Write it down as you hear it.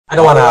I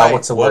don't want to. Right.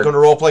 What's the Welcome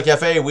word? to Roleplay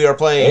Cafe. We are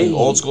playing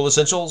Old School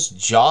Essentials,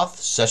 Joth,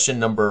 session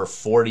number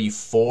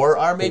 44,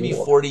 or maybe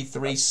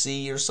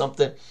 43C or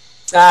something.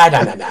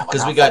 No.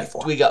 Because we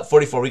got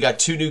 44. We got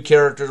two new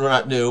characters. Well,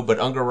 not new, but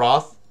Ungar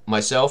Roth,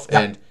 myself,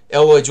 and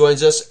Eloy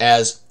joins us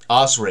as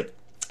Osric,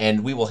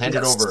 and we will hand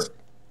it over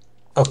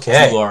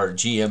to our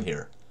GM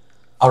here.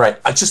 All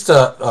right. Just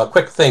a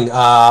quick thing.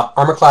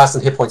 Armor class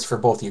and hit points for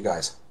both of you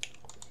guys.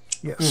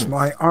 Yes,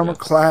 my armor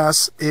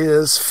class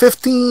is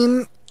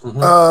 15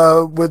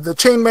 with the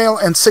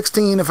chainmail, and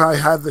 16 if I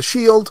have the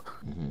shield,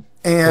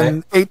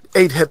 and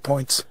eight hit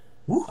points.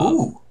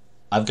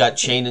 I've got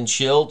chain and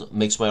shield,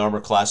 makes my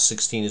armor class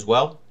 16 as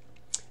well.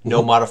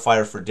 No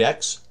modifier for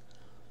dex.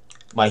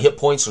 My hit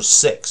points are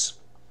 6.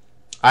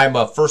 I'm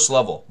a first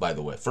level, by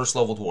the way, first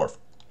level dwarf.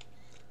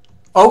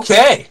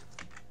 Okay.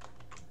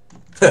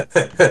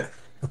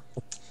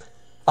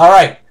 All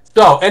right.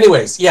 So,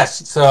 anyways,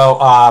 yes. So,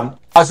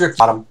 Osric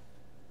bottom,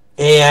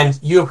 and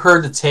you have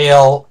heard the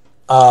tale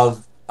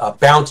of a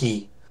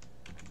bounty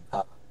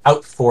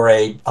out for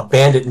a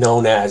bandit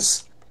known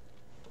as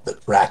the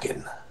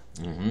Kraken.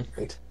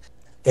 Right.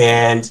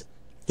 And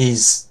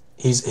he's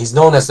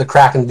known as the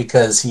Kraken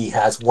because he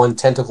has one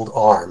tentacled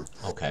arm.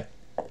 Okay.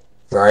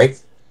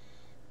 Right.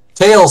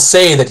 Tales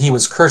say that he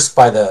was cursed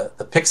by the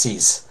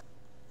pixies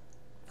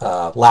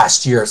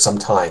last year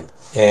sometime,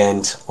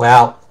 and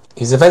well,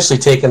 he's eventually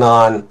taken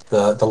on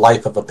the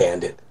life of a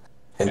bandit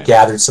and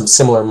gathered some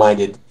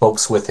similar-minded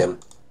folks with him.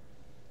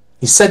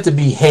 He's said to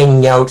be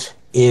hanging out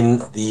in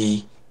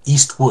the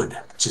East Wood,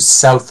 which is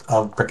south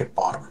of Bricket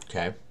Bottom.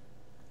 Okay.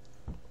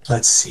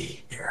 Let's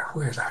see here.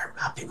 Where's our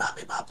mappy?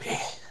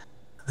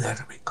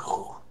 There we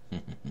go.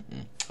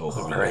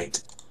 All right.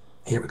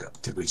 Here we go.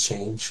 Did we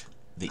change?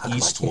 The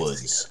East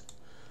Woods.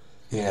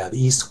 Yeah, the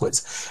East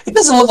Woods. It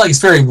doesn't look like it's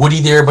very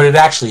woody there, but it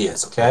actually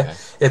is. Okay.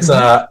 It's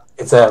a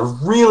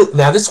really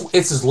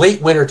this is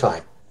late winter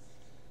time.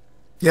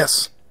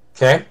 Yes.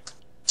 Okay.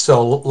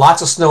 So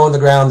lots of snow on the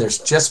ground. There's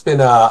just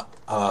been a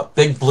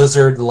big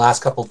blizzard in the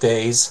last couple of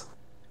days,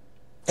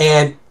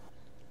 and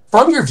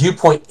from your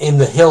viewpoint in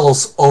the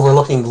hills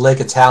overlooking the Lake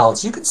of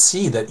Talons, you can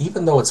see that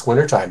even though it's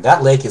wintertime,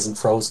 that lake isn't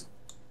frozen.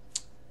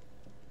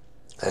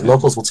 And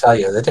locals will tell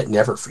you that it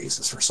never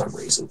freezes for some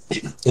reason.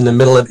 In the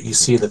middle of it, you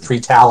see the 3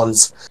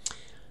 talons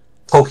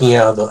poking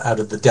out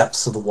of the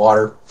depths of the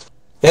water,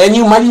 and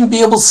you might even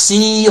be able to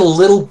see a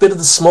little bit of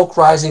the smoke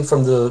rising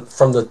from the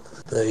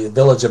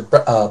village of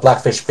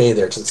Blackfish Bay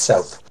there to the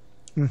south.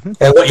 And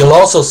what you'll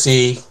also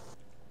see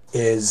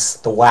is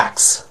the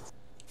wax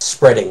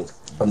spreading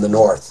from the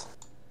north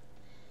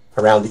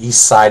around the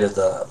east side of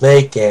the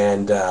lake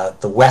and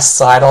the west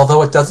side,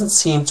 although it doesn't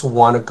seem to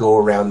want to go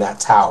around that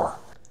tower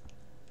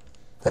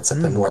that's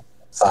at the north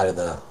side of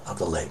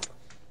the lake.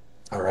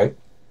 All right.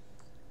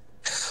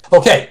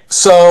 Okay,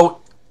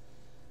 so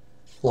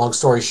long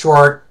story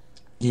short,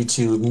 you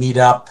two meet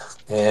up,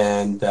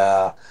 and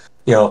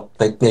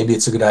think maybe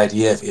it's a good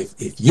idea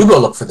if you go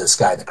look for this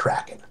guy, the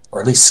Kraken,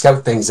 or at least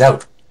scout things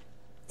out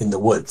in the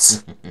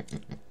woods.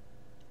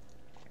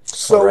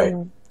 So, all right.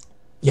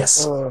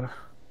 Yes. All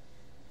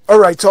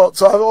right. So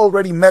I've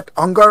already met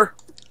Ungar.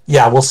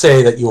 Yeah, we'll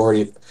say that you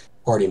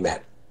already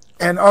met.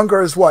 And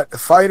Ungar is what? A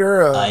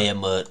fighter? I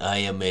am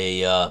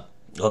a.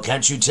 Well,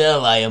 can't you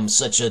tell? I am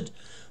such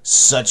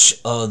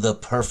the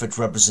perfect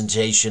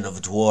representation of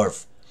a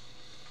dwarf.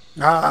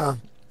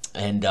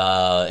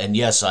 And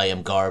yes, I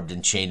am garbed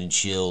in chain and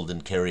shield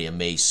and carry a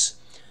mace,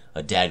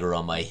 a dagger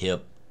on my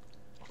hip.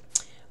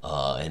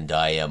 And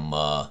I am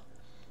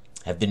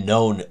have been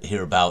known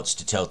hereabouts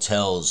to tell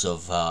tales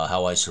of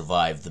how I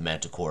survived the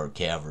Manticore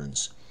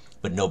caverns,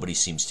 but nobody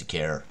seems to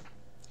care.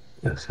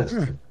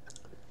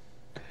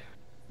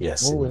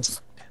 Yes. Well, with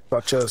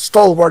such a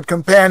stalwart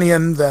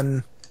companion,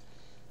 then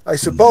I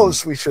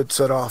suppose we should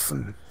set off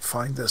and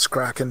find this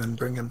Kraken and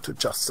bring him to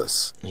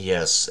justice.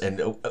 Yes,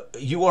 and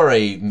you are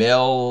a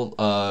male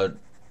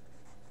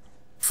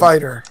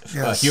fighter.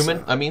 Yes.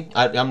 Human? I mean,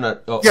 I'm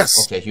not. Oh,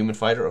 yes. Okay, human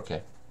fighter.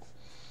 Okay.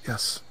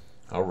 Yes.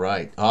 All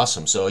right.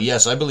 Awesome. So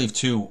yes, I believe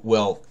 2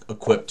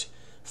 well-equipped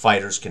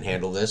fighters can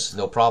handle this.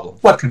 No problem.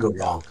 What could go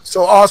wrong?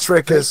 So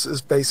Osric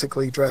is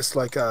basically dressed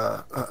like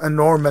a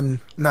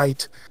Norman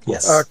knight.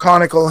 Yes.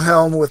 Conical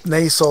helm with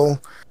nasal,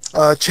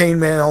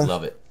 chainmail.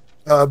 Love it.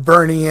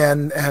 Bernie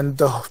and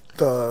the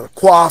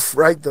coif,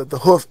 right? The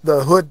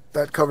hood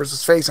that covers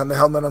his face, and the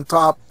helmet on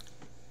top.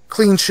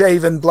 Clean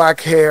shaven, black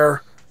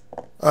hair,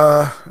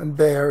 and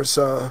bears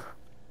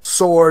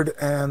sword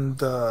and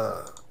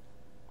the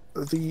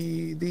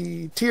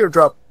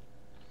teardrop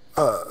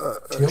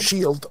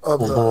shield of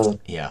the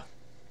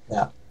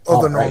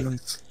of the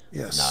Normans.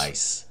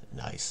 Yes.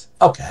 Nice.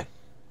 Okay.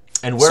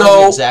 And where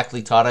are we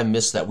exactly, Todd? I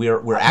missed that.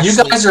 We're actually.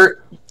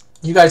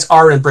 You guys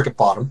are in Bricket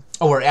Bottom.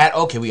 Oh,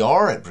 we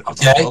are at Bricket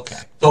Bottom. Okay.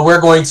 So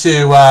we're going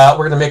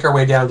to make our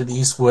way down to the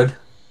Eastwood,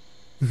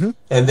 and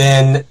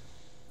then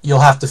you'll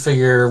have to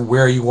figure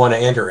where you want to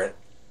enter it.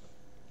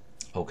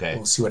 Okay.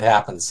 We'll see what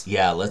happens.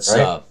 Yeah, let's.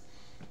 Right?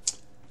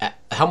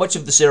 How much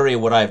of this area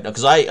would I have?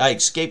 Because I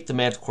escaped the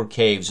Manticore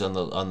Caves on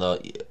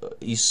the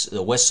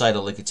the west side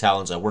of Lake of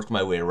Talons. I worked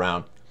my way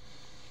around.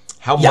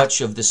 How Yeah.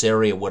 much of this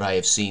area would I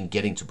have seen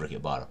getting to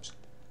Bricket Bottoms?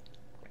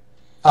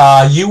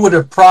 You would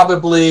have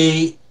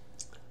probably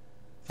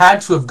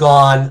had to have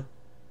gone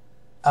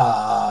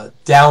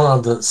down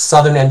on the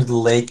southern end of the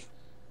lake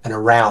and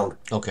around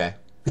Okay.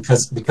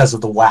 because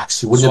of the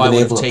wax. You wouldn't So I have would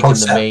been have able to taken approach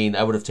the that. main.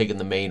 I would have taken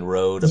the main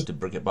road up to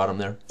Bricket Bottom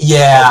there.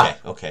 Yeah.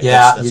 Okay.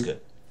 Yeah. That's You'd good.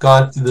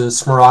 gone through the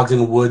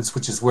Smaragden Woods,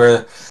 which is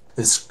where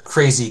this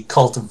crazy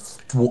cult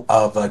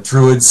of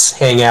druids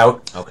hang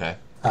out. Okay.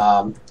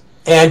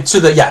 And to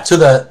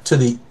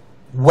the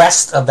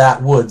west of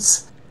that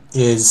woods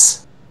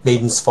is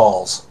Maiden's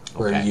Falls,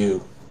 where Okay.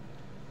 you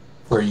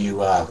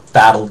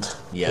battled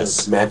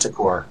Yes. the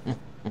Manticore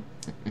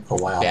a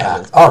while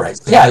Battled. back. All right,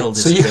 Battled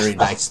So is you, a very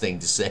nice thing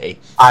to say.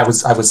 I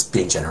was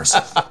being generous.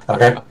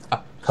 Okay.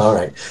 All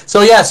right.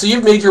 So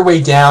you've made your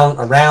way down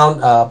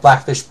around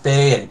Blackfish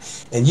Bay,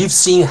 and you've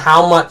seen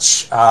how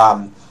much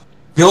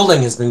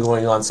building has been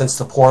going on since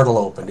the portal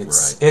opened.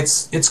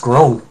 It's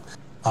grown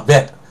a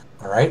bit.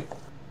 All right.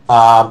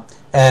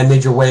 And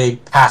made your way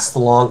past the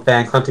Long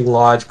Fang Hunting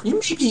Lodge.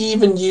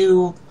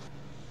 You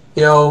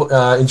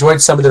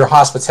enjoyed some of their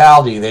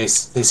hospitality. They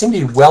seem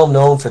to be well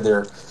known for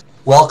their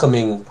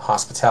welcoming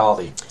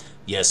hospitality.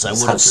 Yes, I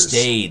would have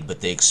stayed,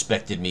 but they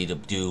expected me to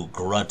do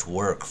grunt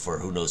work for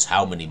who knows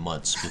how many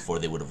months before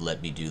they would have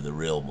let me do the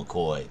real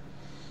McCoy.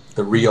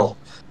 The real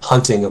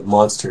hunting of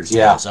monsters,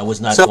 yeah. Yes, I was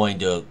not going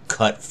to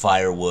cut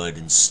firewood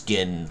and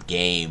skin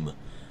game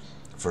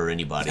for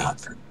anybody.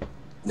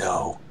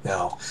 No.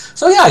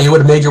 So you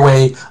would have made your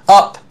way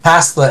up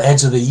past the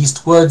edge of the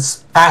East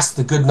Woods, past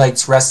the Good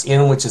Night's Rest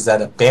Inn, which is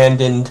that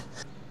abandoned,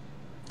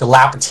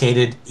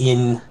 dilapidated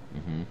inn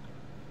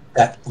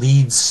that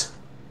leads.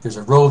 There's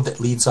a road that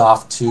leads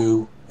off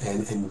to,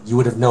 and you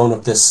would have known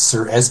of this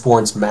Sir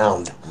Esborn's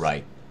Mound,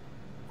 Right.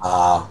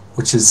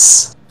 which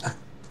is,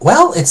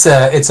 well, it's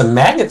a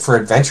magnet for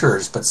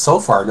adventurers, but so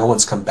far no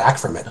one's come back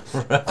from it.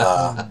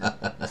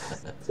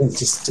 It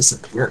just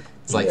disappeared.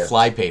 It's like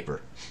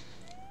flypaper.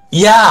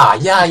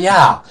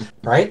 Yeah.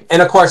 Right,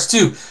 and of course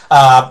too,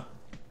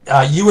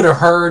 you would have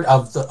heard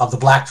of the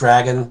black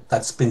dragon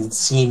that's been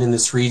seen in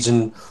this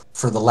region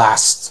for the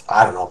last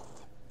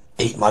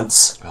 8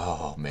 months.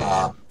 Oh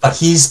man! But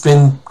he's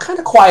been kind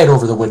of quiet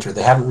over the winter.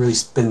 There haven't really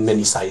been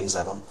many sightings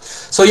of him.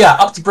 So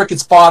up to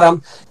Bricket's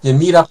Bottom, you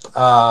meet up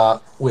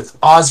with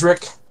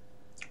Osric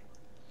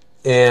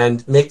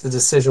and make the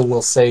decision.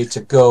 We'll say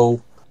to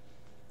go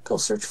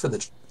search for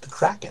the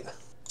Kraken.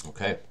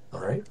 Okay. All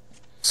right.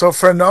 So,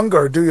 friend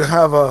Ungar, do you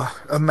have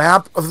a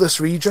map of this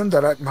region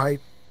that I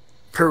might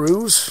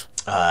peruse?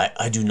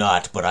 I do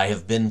not, but I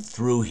have been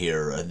through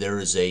here. There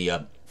is a,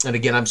 and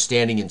again, I'm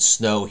standing in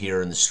snow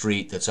here in the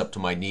street that's up to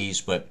my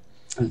knees, but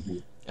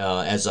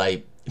as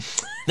I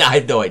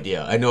have no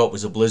idea. I know it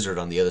was a blizzard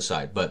on the other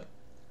side, but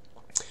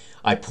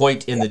I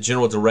point in the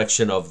general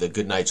direction of the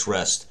Good Night's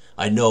Rest.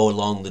 I know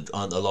along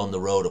the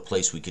road a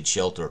place we could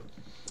shelter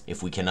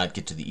if we cannot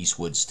get to the East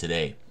Woods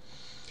today.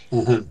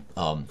 Good.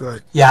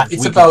 Yeah, we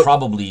could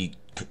probably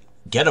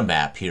get a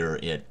map here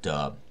at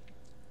the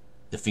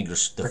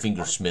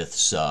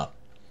Fingersmiths.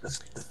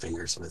 The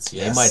Fingersmiths.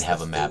 They might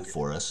have a map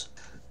for us.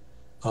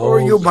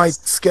 Or you might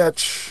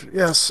sketch.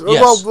 Yes.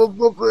 Well,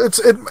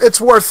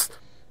 it's worth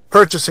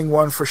purchasing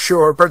one for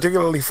sure,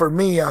 particularly for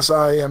me as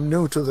I am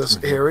new to this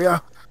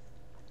area.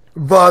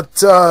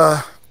 But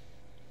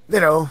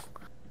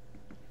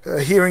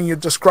hearing you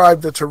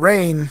describe the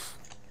terrain,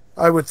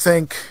 I would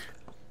think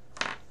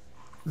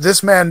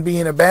this man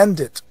being a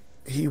bandit,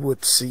 he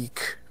would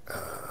seek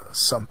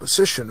some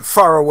position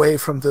far away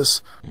from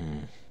this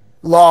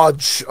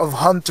lodge of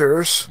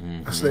hunters,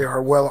 as they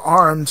are well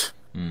armed.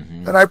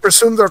 And I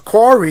presume their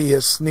quarry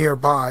is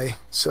nearby,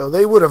 so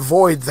they would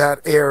avoid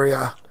that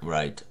area.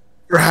 Right.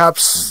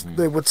 Perhaps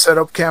they would set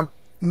up camp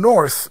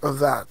north of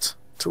that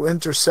to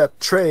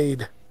intercept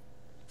trade.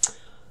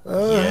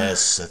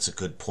 Yes, that's a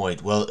good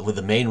point. Well, with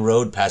the main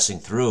road passing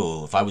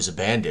through, if I was a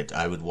bandit,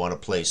 I would want a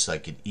place I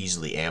could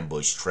easily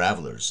ambush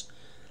travelers.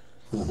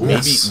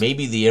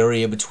 Maybe the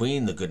area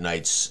between the Good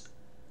Night's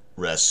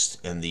Rest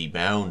and the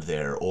Mound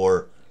there,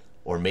 or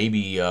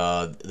maybe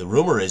the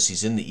rumor is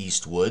he's in the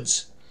East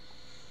Woods.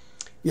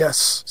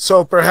 Yes,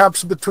 so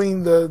perhaps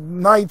between the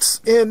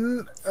Knight's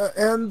Inn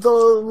and the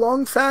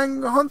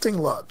Longfang Hunting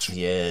Lodge.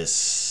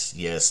 Yes,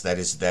 that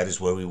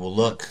is where we will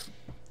look.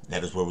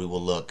 That is where we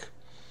will look.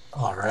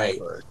 All right.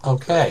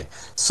 Okay.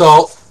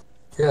 So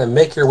you're gonna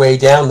make your way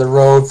down the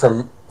road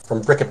from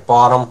Bricket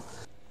Bottom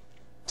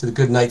to the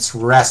Good Night's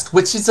Rest,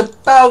 which is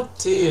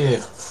about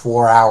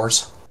 4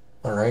 hours.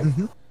 All right.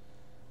 And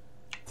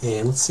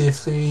let's see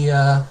if we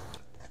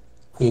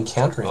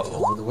encounter anything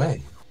along the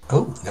way.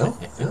 Oh no.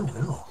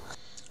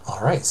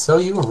 All right. So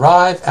you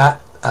arrive at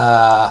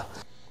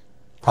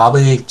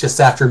probably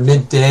just after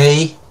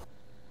midday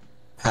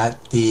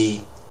at the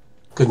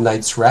Good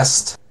Night's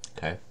Rest.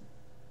 Okay.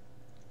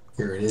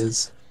 Here it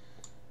is.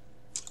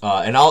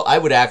 And I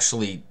would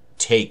actually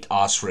take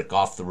Osric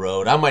off the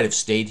road. I might have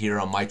stayed here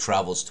on my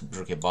travels to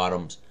Bricket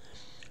Bottoms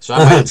So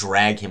I might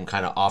drag him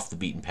kind of off the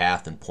beaten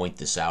path and point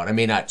this out. I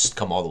may not just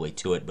come all the way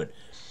to it, but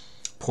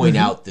point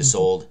out this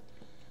old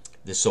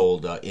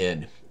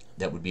inn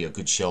that would be a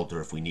good shelter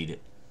if we need it.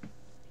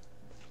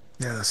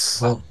 Yes.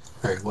 Well,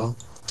 very well.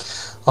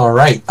 All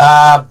right.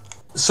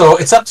 So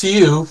it's up to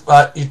you.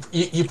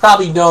 You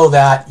probably know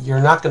that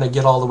you're not going to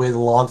get all the way to the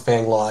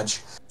Longfang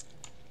Lodge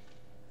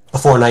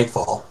before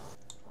nightfall.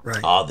 Right.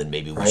 Ah, then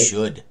maybe we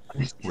should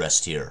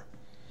rest here.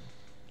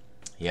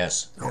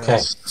 Yes. Okay.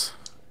 Yes.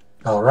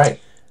 All right.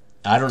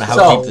 I don't know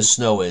how deep the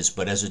snow is,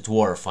 but as a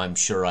dwarf, I'm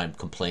sure I'm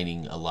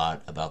complaining a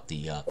lot about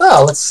the.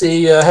 Well, let's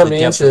see how many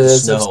depth of the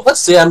inches. snow.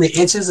 Let's see how many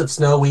inches of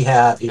snow we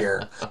have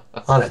here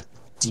on a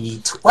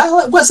D12.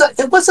 Well, it was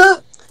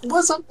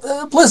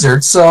a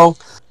blizzard, so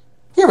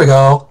here we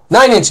go.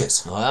 9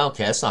 inches. Well,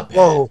 okay, that's not bad.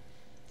 Whoa.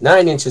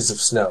 9 inches of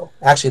snow.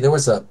 Actually, there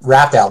was a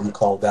rap album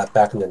called that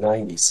back in the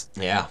 90s.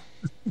 Yeah.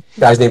 The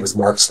guy's name was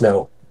Mark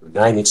Snow.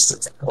 9 inches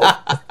of snow.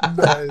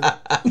 Nice.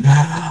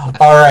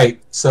 All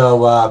right.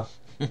 So,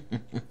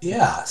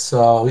 yeah.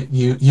 So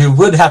you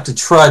would have to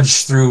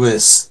trudge through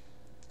this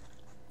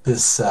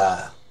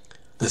snow,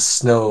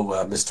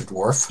 Mr.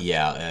 Dwarf.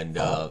 Yeah, and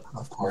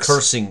of course,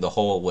 cursing the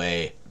whole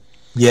way.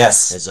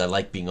 Yes. As I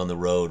like being on the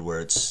road where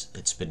it's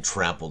been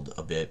trampled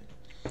a bit.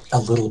 A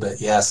little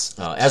bit, yes.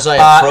 As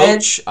I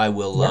approach, I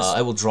will yes.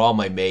 I will draw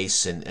my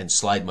mace and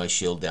slide my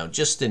shield down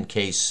just in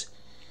case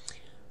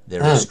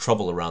there is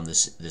trouble around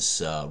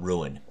this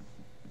ruin.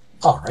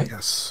 All right.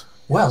 Yes.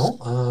 Well,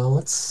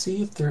 let's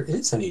see if there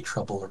is any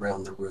trouble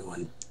around the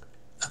ruin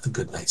of the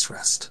Good Night's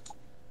Rest.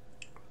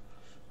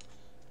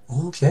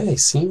 Okay,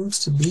 seems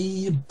to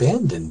be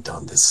abandoned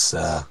on this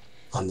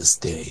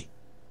day.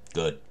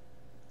 Good.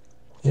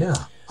 Yeah.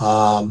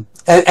 And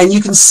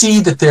you can see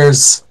that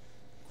there's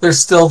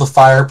still the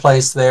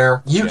fireplace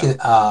there. You can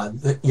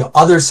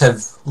others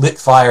have lit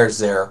fires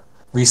there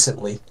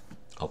recently.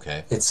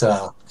 Okay. It's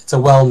a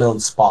well-known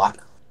spot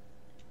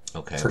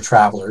Okay. for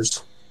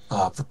travelers.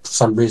 For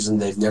some reason,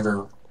 they've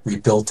never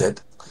rebuilt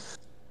it.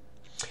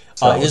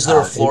 So, is there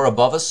a floor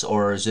above us,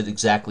 or is it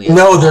exactly?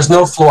 No, there's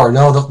no floor.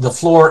 No, the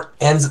floor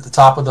ends at the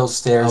top of those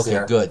stairs Okay,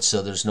 there. good.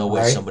 So there's no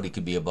way Right. somebody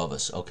could be above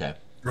us. Okay.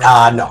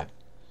 No.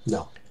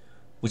 No.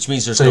 Which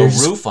means there's So no you're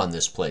just- roof on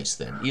this place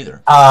then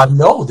either.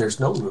 No, there's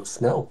no roof.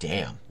 No.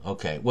 Damn.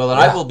 Okay. Well, then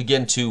Yeah. I will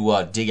begin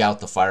to dig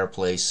out the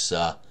fireplace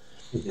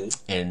Mhm.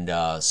 and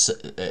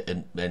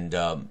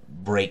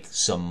break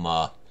some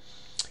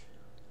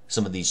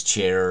of these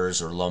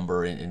chairs or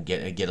lumber and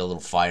get a little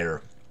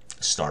fire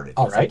started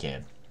All if right. I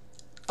can.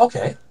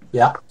 Okay.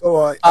 Yeah.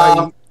 So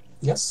I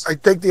Yes.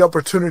 take the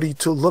opportunity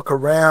to look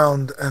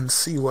around and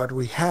see what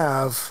we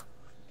have,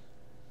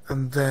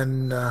 and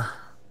then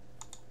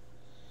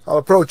I'll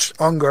approach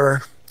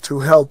Ungar to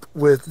help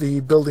with the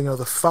building of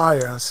the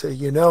fire and say,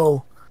 you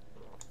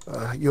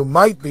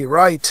might be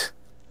right.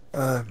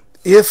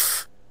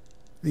 If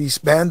these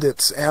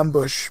bandits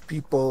ambush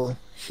people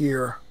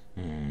here,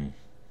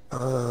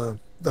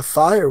 the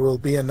fire will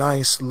be a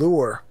nice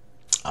lure.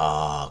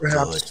 Ah,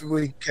 Perhaps good.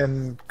 we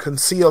can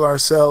conceal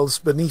ourselves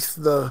beneath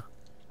the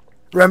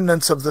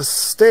remnants of the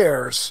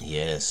stairs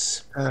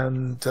Yes.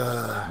 and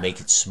Make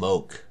it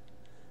smoke.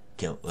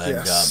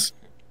 yes.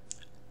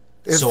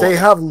 If so- they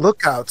have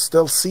lookouts,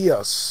 they'll see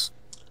us.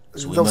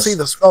 So we They'll must- see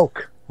the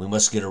smoke. We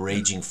must get a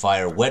raging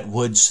fire. Wet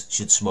woods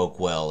should smoke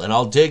well. And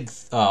I'll dig.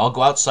 I'll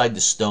go outside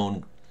the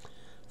stone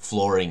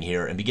flooring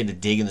here and begin to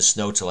dig in the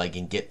snow till I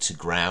can get to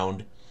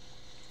ground,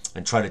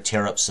 and try to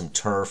tear up some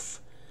turf,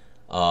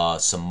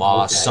 some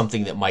moss, Okay.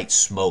 something that might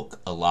smoke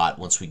a lot.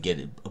 Once we get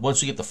it,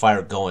 once we get the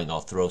fire going,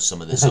 I'll throw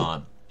some of this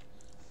on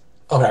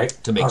All right.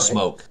 to make All right.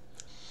 smoke.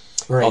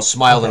 Right. I'll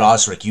smile Okay. at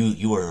Osric.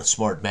 You are a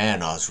smart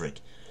man, Osric.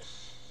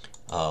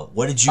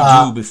 What did you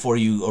do before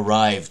you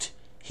arrived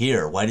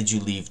here? Why did you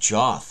leave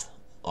Joth,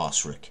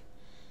 Osric?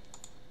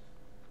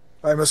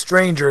 I'm a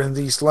stranger in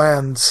these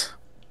lands.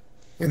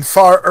 In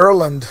far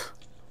Erland,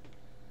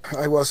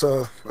 I was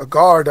a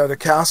guard at a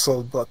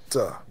castle, but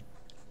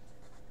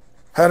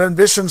had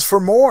ambitions for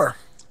more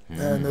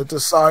and a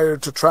desire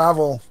to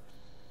travel.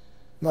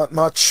 Not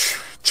much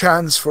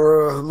chance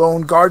for a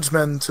lone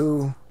guardsman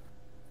to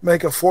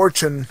make a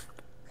fortune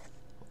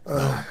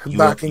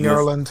back in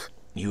Erland.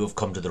 You have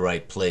come to the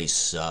right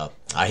place.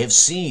 I have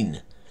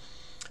seen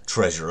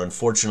treasure.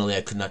 Unfortunately,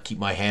 I could not keep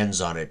my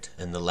hands on it,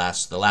 and the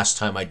last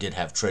time I did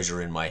have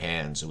treasure in my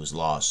hands, it was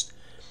lost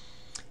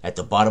at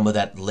the bottom of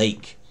that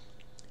lake,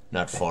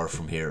 not far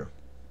from here.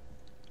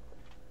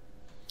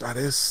 That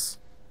is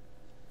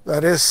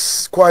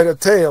quite a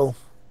tale.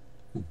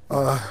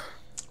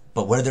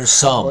 But where there's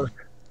some,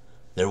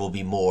 there will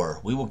be more.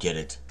 We will get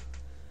it.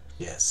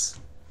 Yes.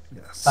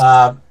 Yes.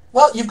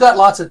 Well, you've got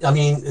lots of. I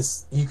mean,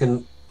 you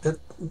can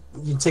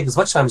take as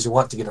much time as you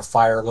want to get a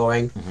fire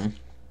going.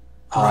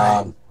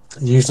 Right.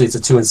 Usually, it's a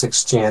 2 in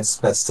 6 chance.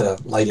 That's to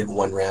light it in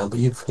one round, but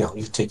you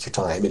take your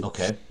time, and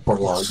Okay. before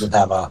long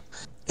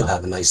you'll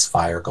have a nice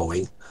fire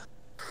going,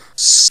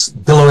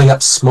 billowing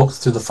up smoke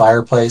through the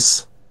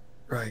fireplace.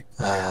 Right.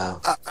 Yeah.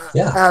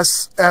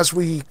 As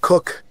we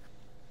cook,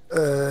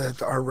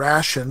 our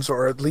rations,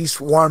 or at least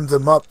warm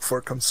them up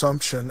for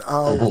consumption,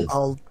 Mhm.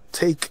 I'll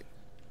take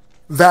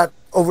that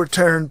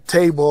overturned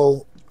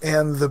table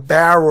and the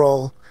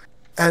barrel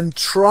and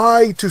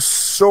try to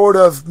sort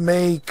of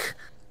make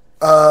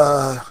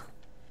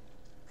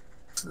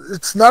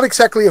it's not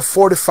exactly a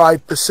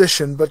fortified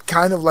position, but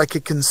kind of like a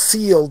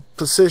concealed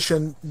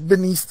position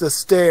beneath the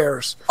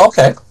stairs.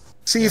 Okay.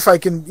 See if I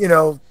can,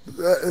 the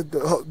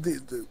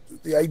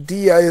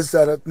idea is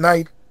that at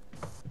night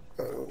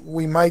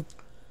we might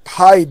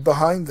hide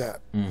behind that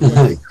when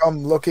they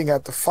come looking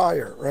at the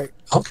fire, right?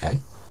 Okay.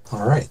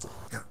 All right.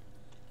 Yeah.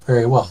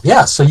 Very well.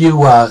 Yeah. So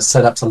you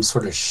set up some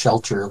sort of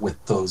shelter with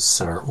those,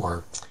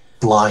 or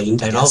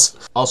blind, I And guess.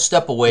 I'll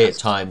step away at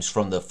times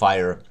from the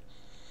fire,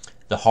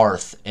 the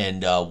hearth,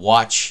 and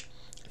watch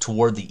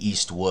toward the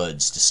east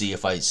woods to see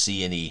if I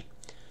see any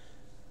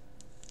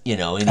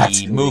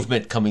Activity.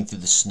 movement coming through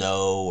the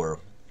snow, or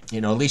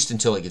at least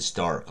until it gets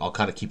dark. I'll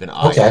kind of keep an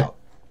eye Okay. out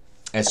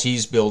as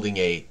he's building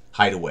a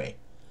hideaway.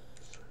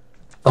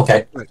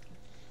 Okay. Right.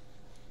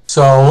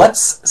 So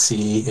let's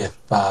see if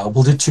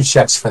we'll do 2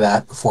 checks for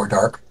that before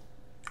dark.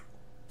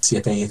 See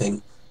if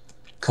anything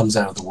comes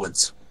out of the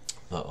woods.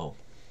 Uh-oh.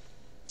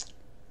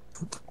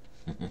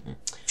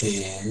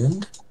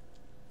 And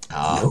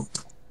Ah, nope.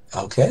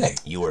 Okay.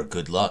 you are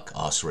good luck,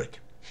 Osric.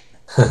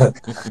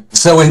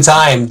 So in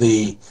time,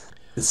 the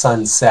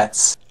sun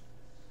sets,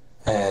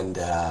 and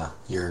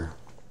you're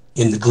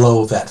in the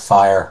glow of that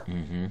fire,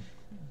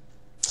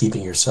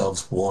 keeping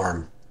yourselves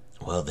warm.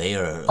 Well, they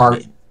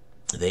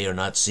are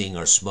not seeing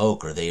our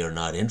smoke, or they are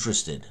not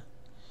interested.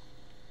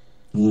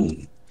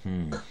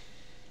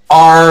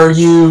 Are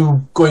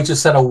you going to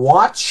set a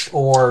watch,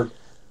 or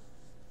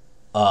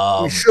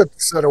We should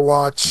set a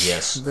watch.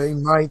 Yes. They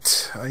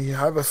might. I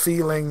have a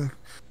feeling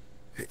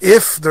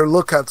if their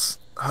lookouts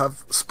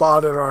have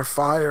spotted our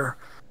fire,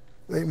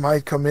 they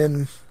might come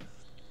in,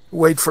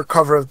 wait for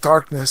cover of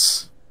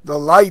darkness. The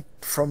light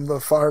from the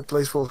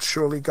fireplace will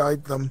surely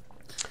guide them.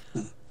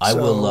 I So-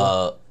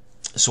 will.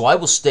 So I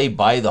will stay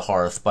by the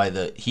hearth, by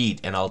the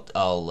heat, and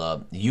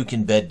I'll. You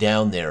can bed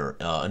down there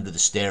under the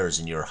stairs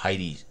in your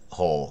hidey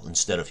hole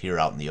instead of here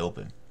out in the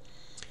open.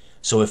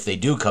 So if they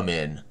do come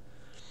in,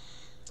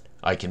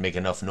 I can make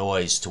enough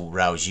noise to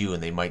rouse you,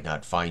 and they might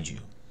not find you.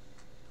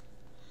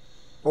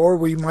 Or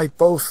we might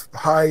both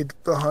hide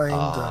behind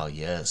Ah,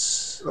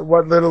 yes.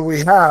 what little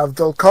we have.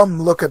 They'll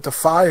come look at the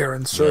fire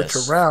and search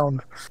Yes.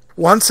 around.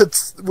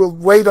 We'll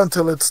wait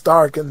until it's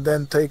dark and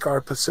then take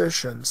our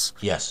positions.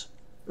 Yes.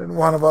 Then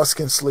one of us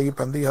can sleep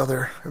and the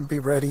other and be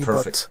ready.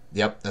 Perfect.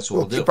 Yep, that's But what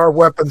we'll we'll keep do. our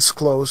weapons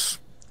close.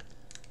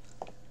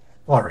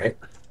 all right?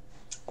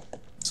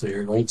 So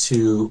you're going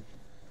to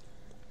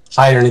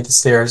hide underneath the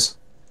stairs.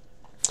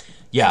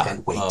 Yeah.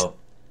 And wait.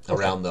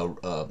 Around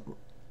the.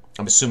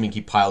 I'm assuming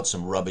he piled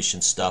some rubbish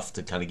and stuff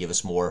to kind of give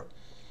us more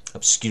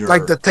obscure.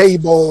 Like the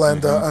table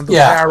and the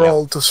Yeah,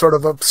 barrel to sort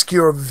of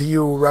obscure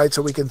view, right?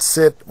 So we can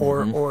sit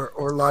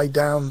or lie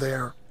down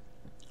there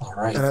All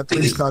right. and at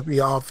least not be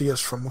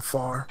obvious from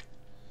afar.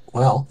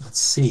 Well, let's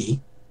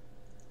see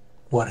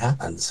what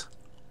happens.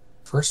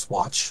 First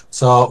watch.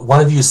 So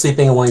one of you is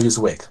sleeping and one of you is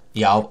awake.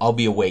 Yeah, I'll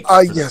be awake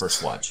for the Yes.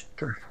 first watch.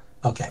 Sure.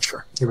 Okay.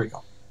 Sure. Here we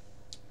go.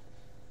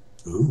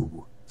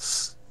 Ooh.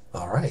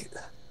 All right.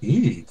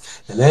 Eee.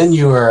 And then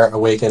you are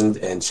awakened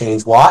and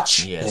change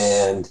watch. Yes.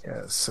 And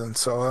Yes, and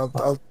so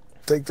I'll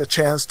take the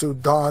chance to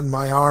don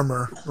my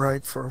armor,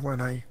 right, for when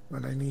I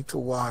need to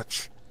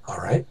watch. all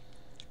right.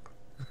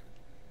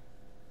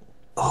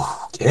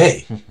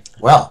 Okay.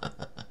 Well,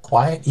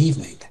 quiet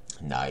evening.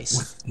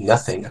 Nice.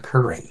 Nothing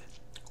occurring.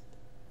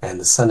 And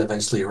the sun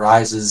eventually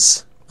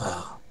rises.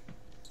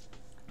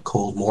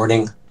 Cold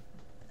morning.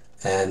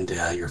 And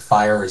your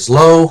fire is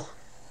low.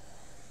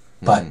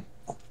 But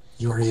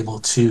you're able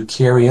to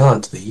carry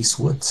on to the east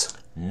woods.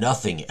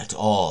 Nothing at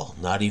all.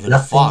 Not even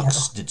Nothing a at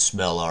fox all. did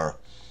smell our.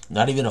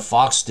 Not even a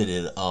fox did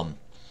it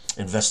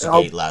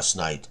investigate last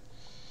night.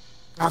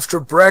 After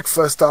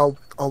breakfast, I'll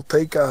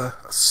take a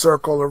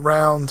circle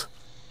around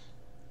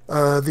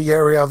the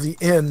area of the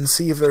inn,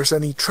 see if there's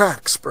any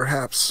tracks,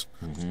 perhaps.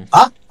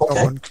 Ah, No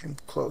okay. one came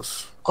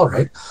close. All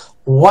right.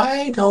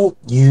 Why don't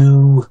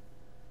you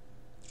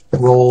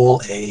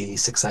roll a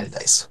 6-sided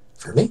dice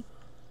for me?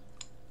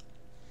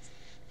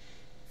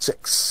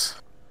 6.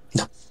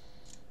 No.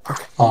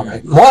 Okay. All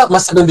right. Well, it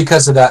must have been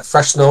because of that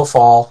fresh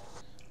snowfall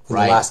in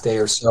Right. the last day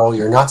or so.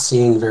 You're not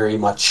seeing very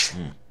much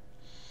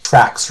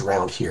tracks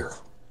around here.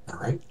 All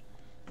right.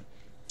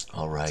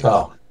 All right.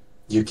 So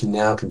you can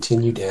now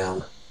continue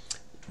down.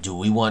 Do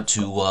we want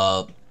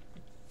to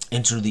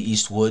enter the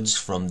east woods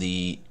from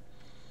the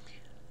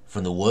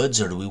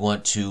woods, or do we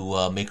want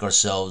to make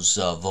ourselves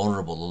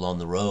vulnerable along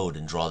the road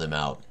and draw them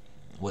out?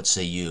 What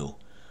say you?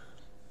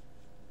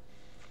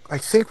 I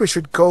think we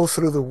should go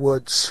through the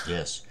woods.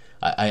 Yes.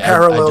 I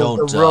Parallel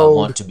don't the road.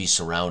 want to be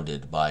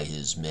surrounded by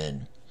his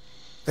men.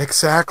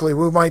 Exactly.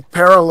 We might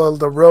parallel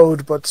the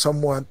road, but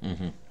somewhat,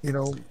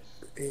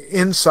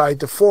 inside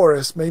the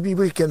forest. Maybe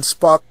we can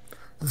spot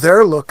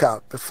their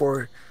lookout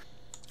before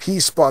he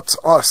spots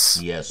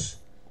us. Yes.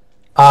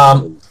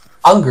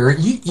 Ungar,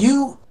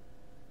 you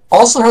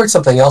Also heard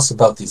something else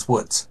about these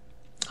woods.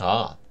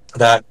 Ah.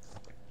 That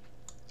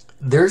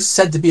there's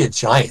said to be a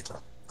giant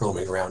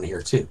roaming around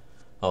here too.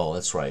 Oh,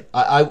 that's right.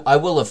 I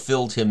will have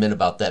filled him in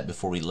about that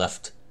before we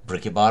left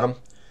Bricky Bottom,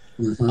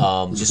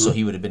 just so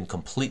he would have been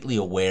completely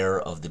aware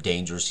of the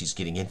dangers he's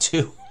getting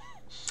into.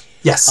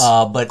 Yes.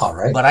 But all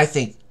right. But I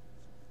think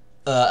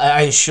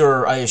I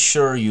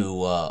assure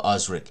you,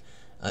 Osric,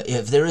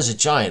 if there is a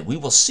giant, we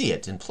will see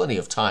it in plenty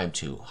of time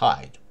to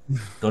hide.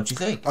 Don't you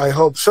think? I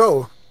hope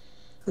so.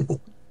 I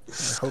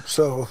hope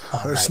so.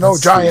 There's right, no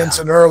let's see giants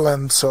now. in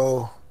Erland,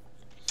 so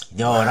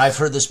No, and I've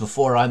heard this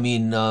before. I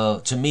mean,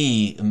 to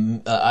me,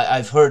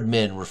 I've heard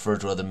men refer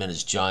to other men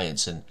as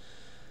giants, and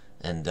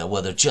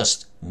well, they're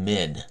just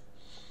men.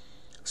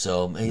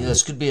 So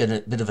this could be a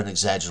bit of an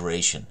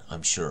exaggeration,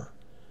 I'm sure.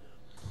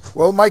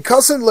 well, my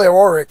cousin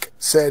Leoric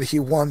said he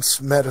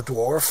once met a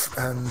dwarf,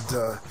 and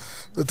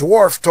the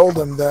dwarf told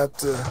him that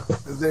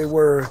they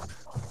were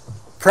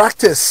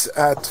practice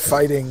at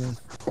fighting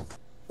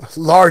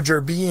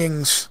larger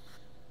beings.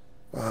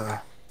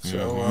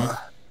 So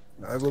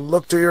I will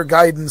look to your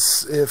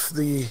guidance if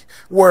the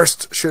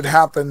worst should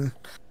happen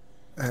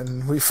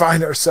and we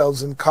find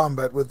ourselves in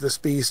combat with this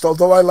beast.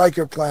 Although I like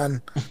your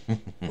plan,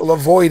 we'll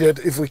avoid it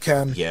if we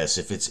can. Yes,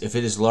 if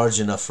it is large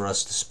enough for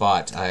us to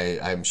spot,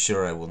 I'm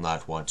sure I will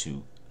not want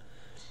to.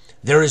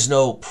 There is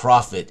no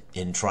profit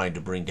in trying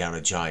to bring down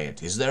a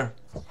giant, is there?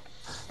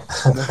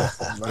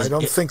 I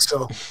don't think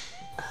so.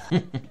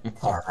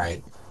 All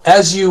right.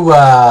 As you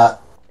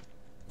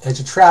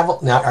travel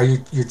now,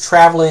 you're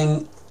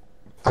traveling?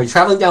 Are you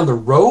traveling down the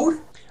road?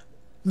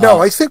 No,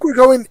 I think we're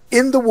going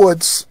in the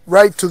woods,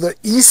 right to the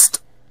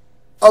east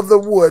of the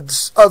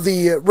woods, of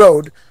the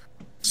road,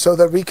 so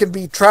that we can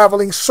be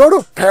traveling sort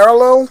of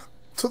parallel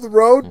to the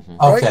road.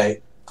 Right?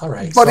 Okay. All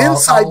right. But So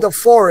inside the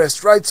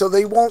forest, right? So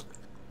they won't,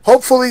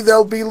 hopefully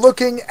they'll be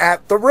looking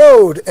at the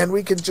road, and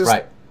we can just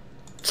Right.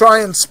 try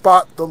and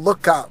spot the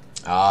lookout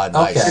Ah,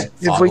 nice. Okay.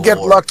 if Fog we of get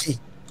war. lucky.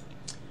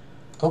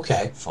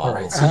 Okay. Follow. All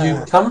right. So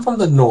you come from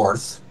the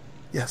north,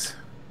 Yes.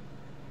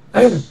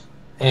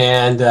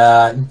 and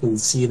you can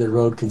see the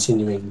road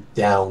continuing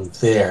down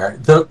there.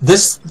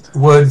 This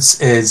woods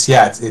is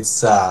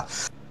it's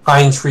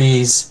pine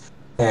trees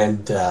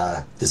and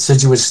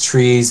deciduous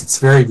trees. It's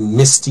very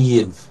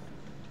misty and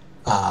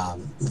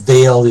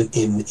veiled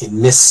in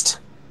mist.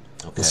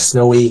 Okay. It's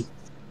snowy,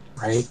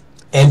 right?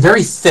 And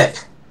very thick.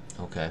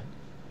 Okay.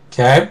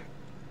 Okay.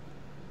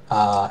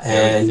 Very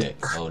And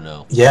thick. Oh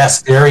no.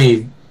 yes,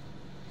 very,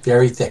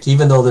 very thick.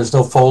 Even though there's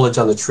no foliage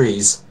on the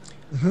trees,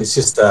 it's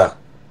just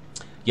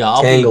Yeah,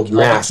 I'll tangled be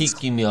mass.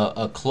 keeping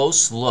a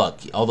close look,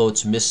 although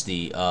it's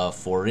misty,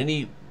 for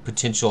any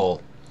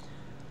potential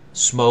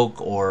smoke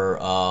or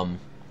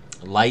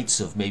lights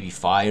of maybe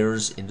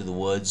fires into the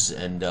woods,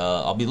 and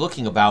I'll be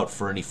looking about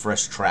for any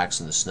fresh tracks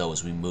in the snow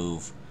as we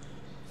move.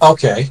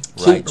 okay.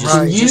 Right,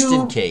 Can just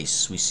you in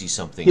case we see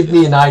something. give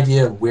me an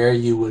idea of where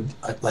you would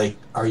like?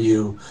 Are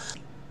you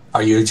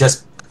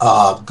just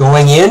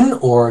going in,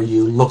 or are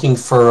you looking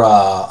for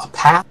a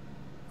path?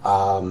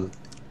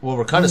 Well,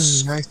 we're kind of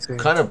I see.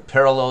 kind of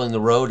paralleling the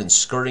road and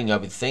skirting. I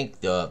would think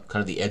kind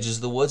of the edges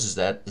of the woods. Is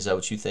that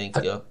what you think,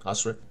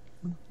 Osric?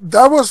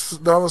 That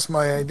was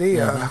my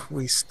idea.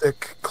 We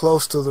stick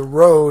close to the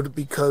road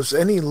because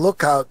any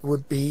lookout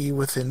would be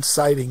within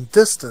sighting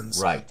distance.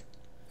 Right.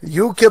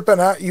 You keep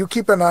an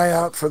eye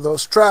out for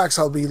those tracks.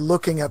 I'll be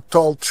looking at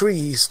tall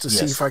trees to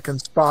see Yes. if I can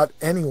spot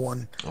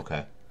anyone.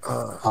 Okay.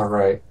 All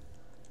right.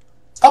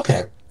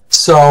 Okay.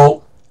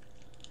 So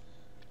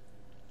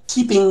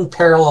keeping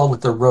parallel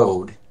with the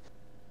road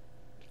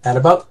at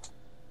about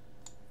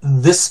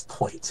this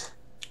point,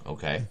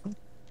 Okay.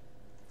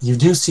 you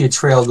do see a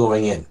trail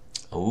going in.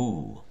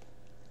 Ooh.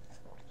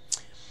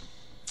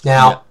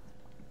 Now,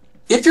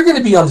 if you're going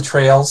to be on the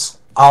trails,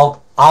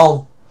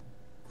 I'll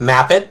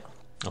map it.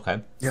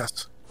 Okay.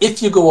 Yes.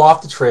 If you go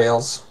off the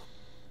trails,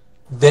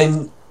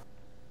 then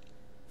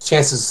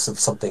chances of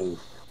something,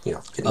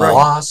 getting Right.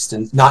 lost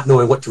and not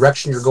knowing what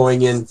direction you're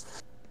going in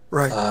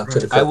Right.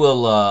 could occur. I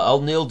will.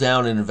 I'll kneel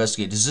down and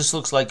investigate. Does this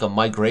look like a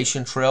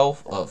migration trail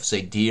of,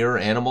 say, deer,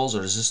 animals,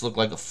 or does this look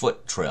like a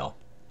foot trail?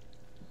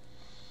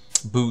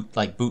 Boot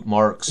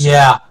marks.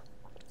 Yeah.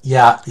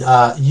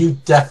 You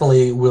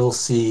definitely will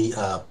see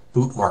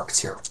boot marks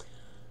here.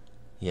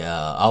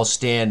 Yeah. I'll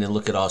stand and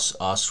look at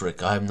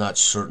Osric. I'm not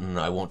certain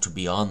I want to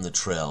be on the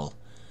trail.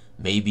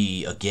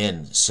 Maybe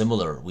again,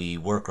 similar. We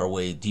work our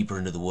way deeper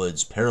into the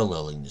woods,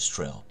 paralleling this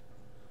trail.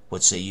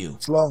 What say you?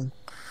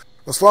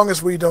 As long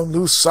as we don't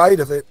lose sight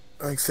of it,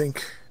 I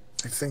think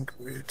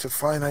it's a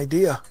fine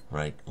idea.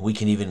 Right. We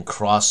can even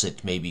cross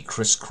it. Maybe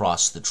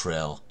crisscross the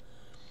trail.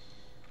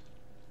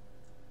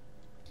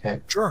 Okay.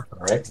 Sure.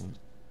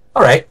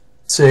 All right.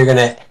 So you're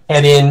gonna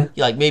head in.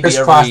 Yeah, like maybe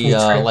crisscrossing the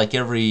trail.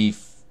 every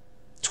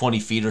 20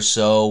 feet or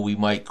so, we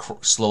might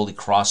slowly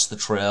cross the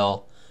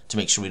trail to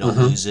make sure we don't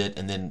lose it,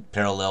 and then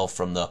parallel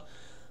from the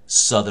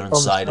southern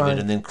side of it,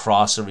 and then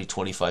cross every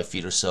 25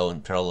 feet or so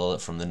and parallel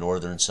it from the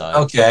northern side.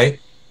 Okay.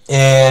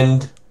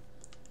 And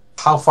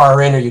how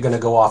far in are you going to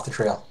go off the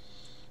trail?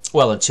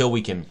 Well, until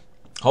we can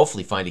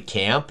hopefully find a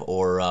camp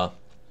or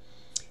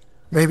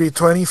maybe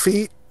 20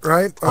 feet,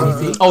 right?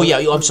 20 feet? oh yeah,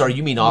 I'm sorry,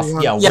 you mean off,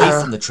 yeah, away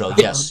Yeah. from the trail.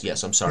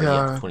 Yes, I'm sorry,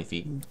 yeah, Yeah. 20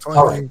 feet. 20,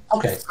 All right.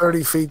 Okay.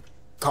 30 feet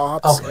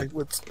tops, Okay.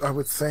 I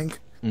would think.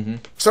 Mm-hmm.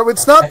 So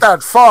it's not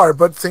that far,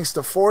 but since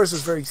the forest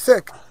is very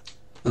thick,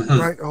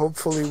 right?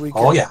 Hopefully we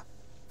can Oh, yeah.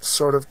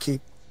 sort of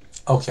keep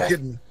Okay.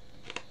 hidden.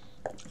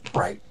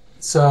 Right.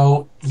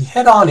 So you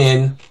head on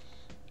in.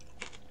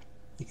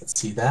 You can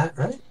see that,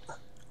 right?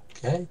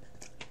 Okay.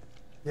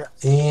 Yeah.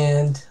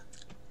 And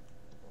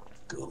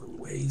go a little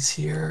ways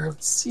here.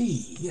 Let's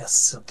see.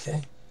 Yes.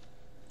 Okay.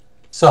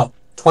 So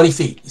 20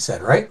 feet, you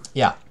said, right?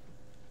 Yeah.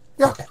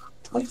 Yeah. Okay.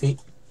 20 feet.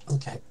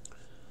 Okay.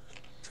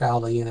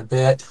 Traveling in a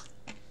bit.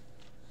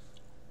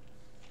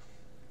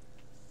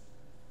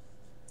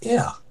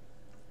 Yeah.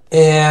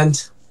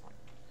 And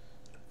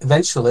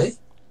eventually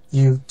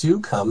you do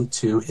come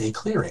to a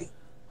clearing.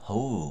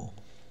 Oh.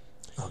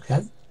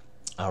 Okay.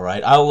 All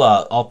right.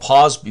 I'll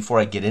pause before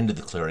I get into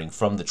the clearing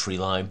from the tree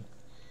line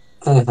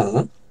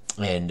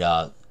Mm-hmm.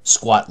 and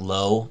squat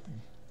low.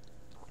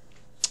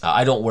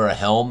 I don't wear a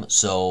helm,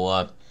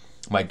 so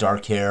my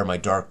dark hair, my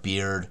dark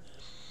beard,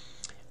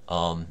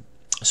 so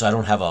I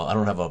don't have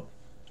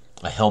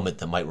a helmet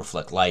that might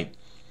reflect light,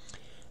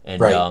 and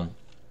Right.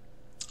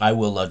 I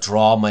will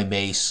draw my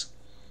mace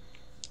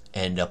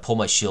and pull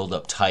my shield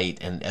up tight,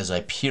 and as I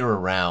peer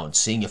around,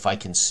 seeing if I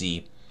can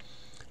see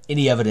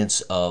any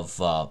evidence of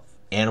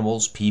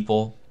animals,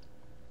 people,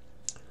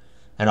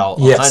 and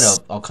Yes.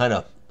 I'll kind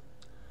of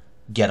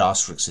get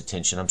Osric's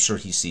attention. I'm sure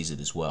he sees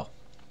it as well.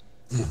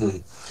 Mm-hmm.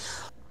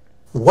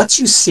 What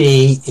you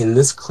see in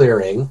this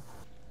clearing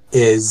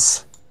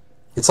is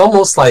it's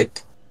almost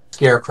like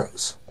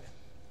scarecrows.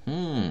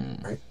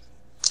 Right?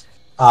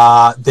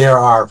 There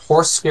are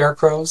horse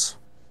scarecrows.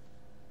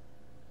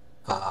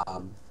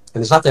 And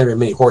there's not very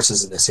many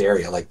horses in this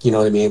area. Like, you know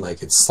what I mean?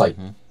 Like, it's like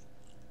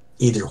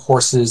either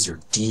horses or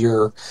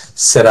deer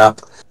set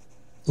up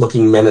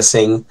looking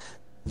menacing.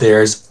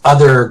 There's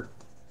other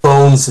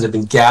bones that have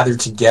been gathered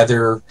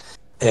together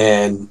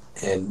and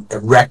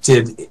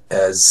erected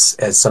as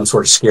some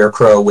sort of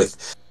scarecrow with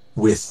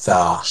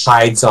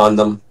hides on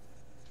them,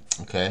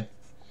 Okay.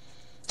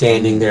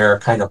 standing there,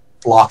 kind of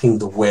blocking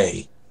the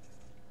way,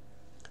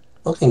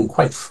 looking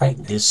quite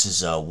frightening. This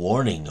is a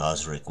warning,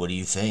 Osric. What do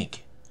you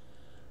think?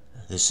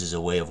 This is a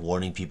way of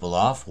warning people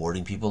off?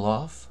 Warding people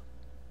off?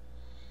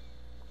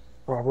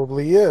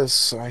 Probably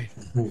is. I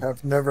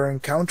have never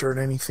encountered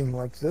anything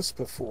like this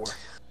before.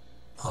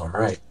 All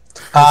right.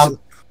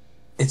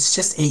 It's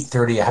just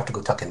 8:30. I have to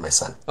go tuck in my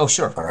son. Oh,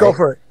 sure. All right. Go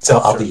for it. So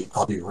Sure.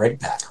 I'll be right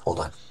back. Hold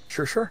on.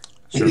 Sure.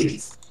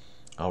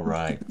 All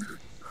right.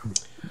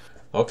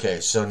 Okay,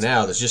 so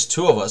now there's just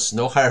two of us.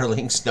 No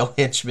hirelings, no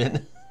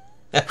henchmen.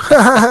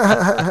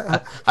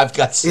 I've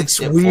got six It's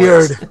hit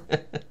weird.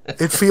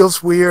 points. It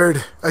feels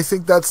weird. I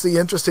think that's the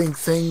interesting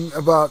thing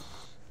about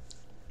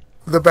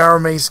the Barrow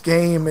Mace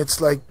game.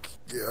 It's like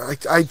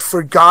I'd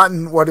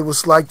forgotten what it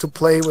was like to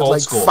play with Old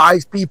like school.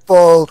 5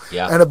 people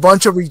Yeah. and a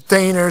bunch of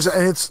retainers,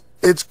 and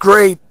it's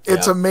great.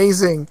 It's Yeah.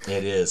 amazing.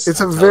 It is. It's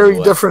a I'm telling very you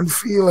what. different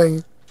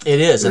feeling. It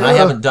is, and I Yeah.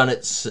 haven't done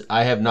it.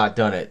 I have not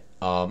done it.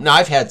 Now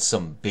I've had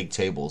some big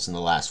tables in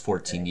the last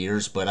 14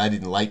 years, but I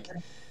didn't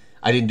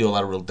do a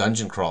lot of real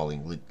dungeon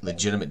crawling,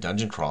 legitimate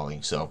dungeon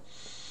crawling. So,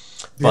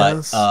 but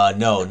Yes.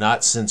 no,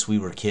 not since we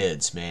were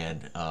kids,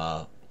 man.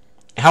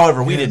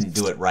 However, we didn't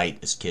do it right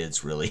as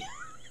kids, really.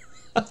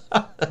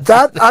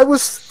 That I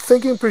was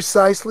thinking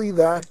precisely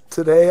that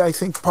today. I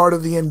think part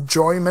of the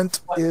enjoyment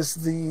is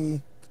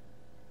the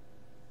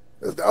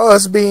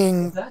us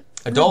being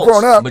Adults,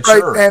 grown up,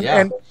 mature, right?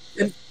 yeah.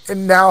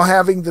 And now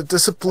having the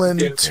discipline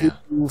to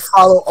Yeah.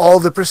 follow all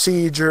the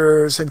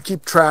procedures and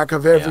keep track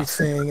of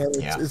everything, and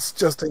Yeah. it's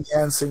just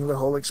enhancing the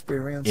whole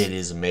experience. It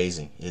is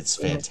amazing. It's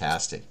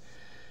fantastic.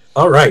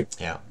 All right.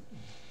 Yeah.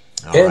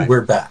 All And right.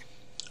 we're back.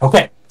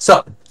 Okay.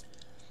 So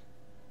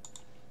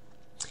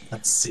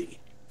let's see.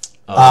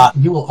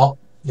 You will all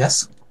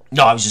yes.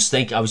 No, I was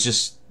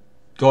just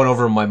going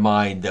over in my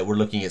mind that we're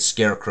looking at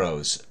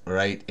scarecrows,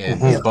 right?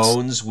 And Mhm.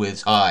 bones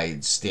with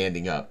hides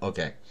standing up.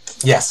 Okay.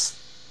 Yes.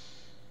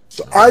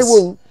 So I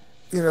will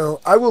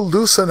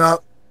loosen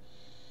up.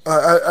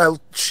 I'll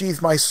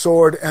sheath my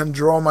sword and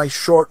draw my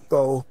short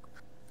bow,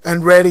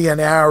 and ready an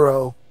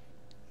arrow.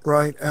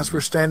 Right as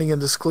we're standing in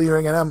this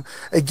clearing, and I'm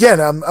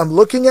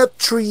looking at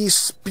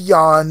trees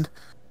beyond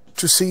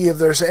to see if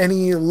there's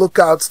any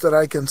lookouts that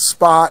I can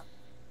spot,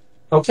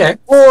 Okay.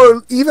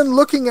 or even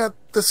looking at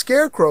the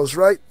scarecrows.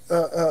 Right,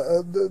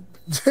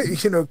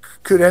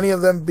 could any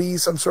of them be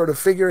some sort of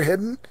figure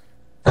hidden?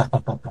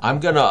 I'm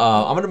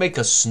gonna make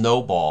a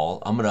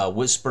snowball. I'm gonna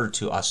whisper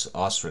to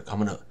Osric.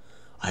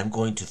 I'm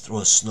going to throw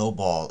a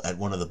snowball at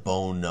one of the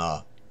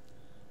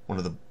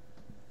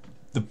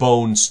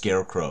bone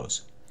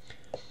scarecrows.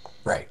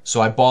 Right. So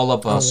I ball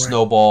up a right.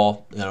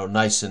 snowball,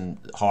 nice and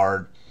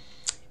hard,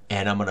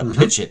 and I'm gonna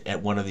pitch it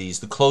at one of these,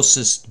 the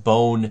closest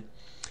bone,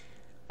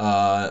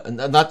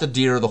 not the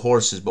deer or the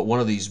horses, but one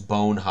of these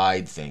bone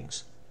hide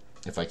things,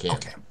 if I can.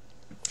 Okay.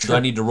 Do I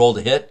need to roll to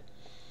hit?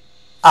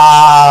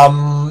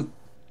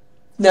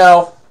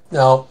 No,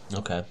 no.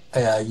 Okay.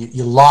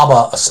 You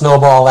lob a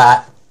snowball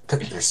at.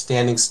 They're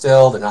standing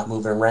still. They're not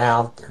moving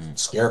around. They're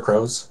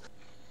scarecrows.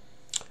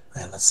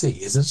 And let's see,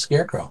 is it a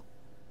scarecrow?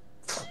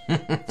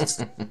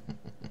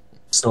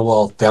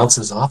 Snowball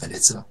bounces off it.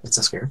 It's a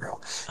scarecrow.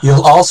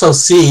 You'll also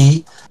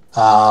see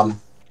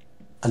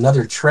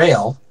another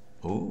trail.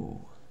 Ooh.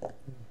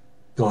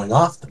 Going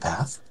off the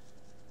path,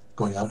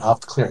 going out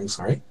off the clearing.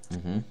 Sorry,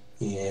 Mm-hmm.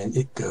 and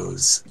it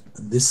goes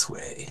this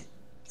way.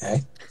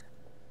 Okay.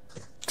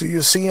 Do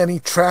you see any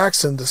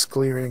tracks in this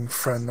clearing,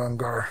 friend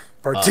Ungar?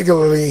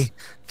 Particularly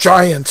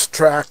giant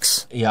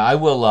tracks. Yeah, I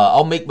will.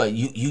 I'll make my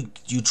you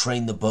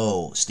train the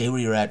bow. Stay where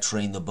you're at.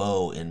 Train the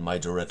bow in my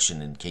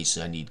direction in case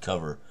I need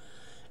cover,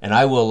 and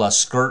I will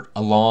skirt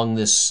along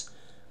this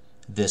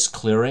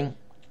clearing.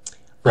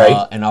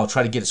 Right. And I'll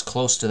try to get as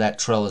close to that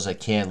trail as I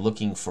can,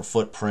 looking for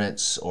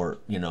footprints or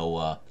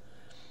Well,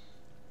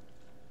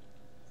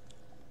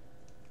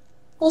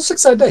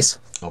 6-sided dice.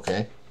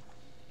 Okay.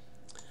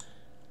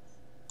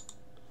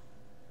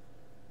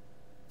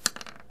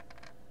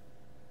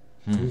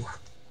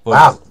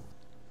 Wow.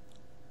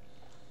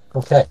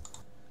 Okay.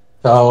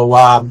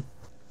 So,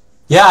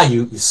 yeah,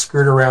 you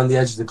skirt around the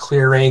edge of the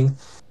clearing,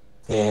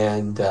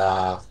 and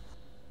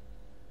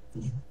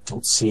you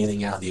don't see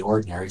anything out of the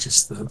ordinary.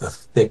 Just the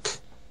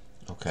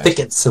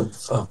thickets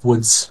of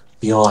woods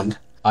beyond.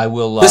 I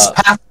will. This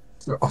path.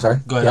 Oh, sorry.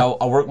 Go ahead. Yeah.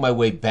 I'll work my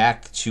way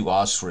back to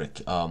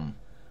Osric.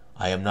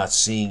 I am not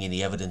seeing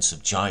any evidence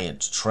of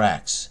giant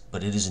tracks,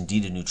 but it is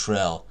indeed a new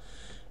trail.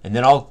 And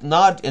then I'll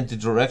nod in the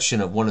direction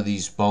of one of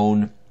these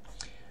bone,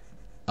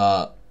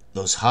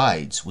 those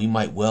hides. We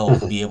might well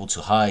be able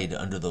to hide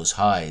under those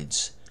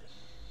hides.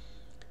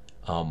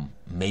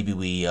 Maybe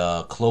we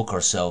cloak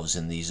ourselves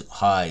in these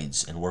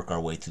hides and work our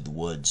way through the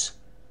woods.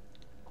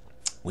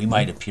 We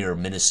might appear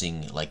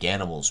menacing like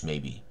animals,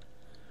 maybe.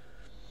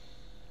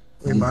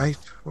 We might.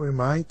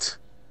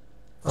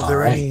 Are All there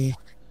right.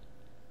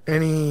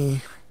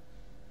 any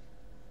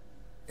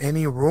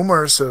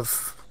rumors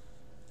of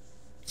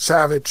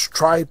savage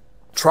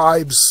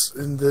tribes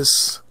in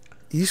this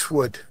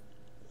Eastwood?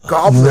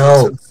 Goblins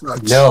and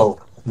such? No.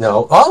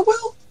 Oh,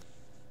 well,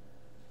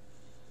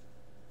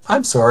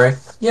 I'm sorry.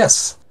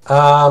 Yes.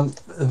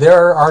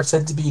 There are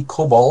said to be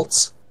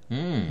kobolds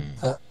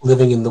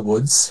living in the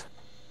woods,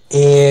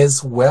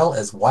 as well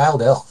as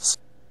wild elves.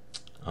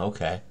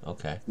 Okay.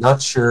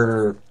 Not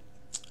sure,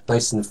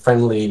 nice and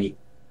friendly.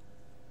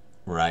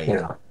 Right. You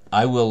know.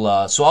 I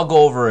will. So I'll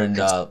go over and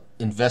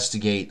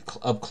investigate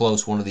up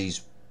close one of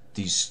these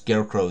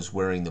scarecrows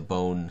wearing the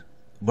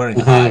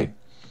hide.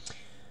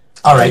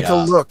 All right. Take a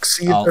look.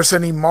 See if there's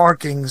any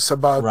markings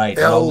about Right.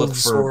 And I'll look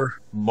elves for or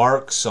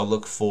marks. I'll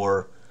look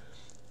for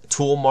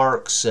tool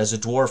marks. As a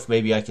dwarf,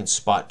 maybe I can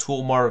spot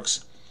tool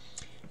marks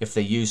if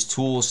they use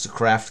tools to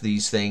craft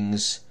these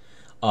things.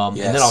 And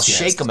then I'll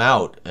shake them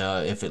out.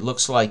 If it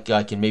looks like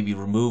I can maybe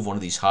remove one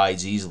of these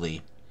hides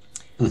easily,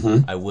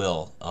 I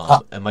will.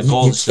 And my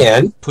goal is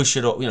to push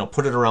it,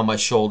 put it around my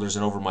shoulders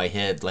and over my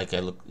head, like I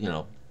look,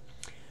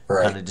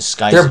 Right. kind of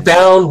disguising. They're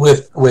bound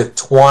with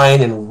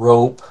twine and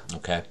rope.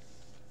 Okay.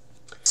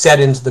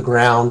 Set into the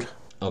ground.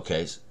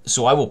 Okay.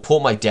 So I will pull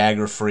my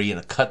dagger free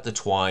and cut the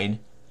twine.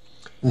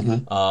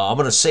 I'm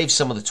going to save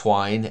some of the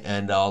twine,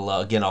 and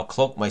I'll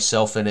cloak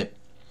myself in it.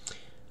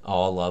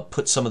 I'll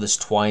put some of this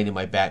twine in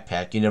my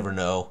backpack. You never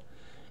know.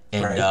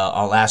 And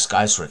I'll ask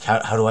Osric,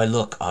 how do I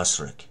look,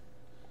 Osric?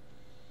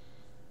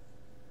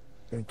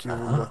 I think you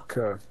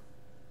look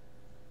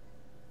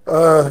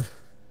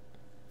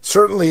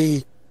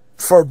certainly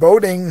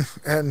foreboding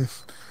and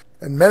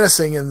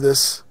menacing in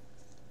this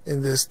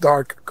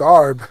dark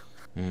garb.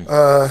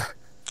 No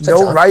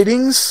John?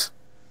 writings.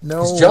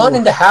 No. Is John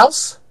in the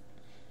house?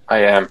 I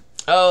am.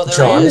 Oh, there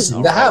John he is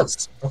in the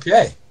house.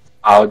 Okay.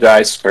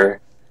 Apologize for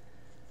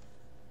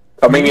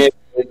coming in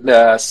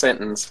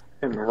mid-sentence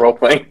and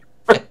role-playing.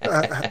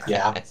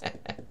 Yeah.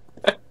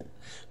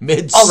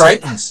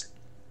 Mid-sentence.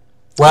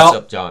 Well, What's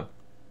up, John?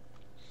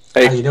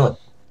 Hey, how you doing?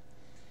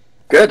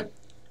 good.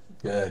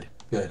 Good.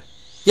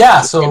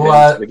 Yeah. So Getting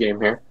into the game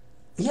here.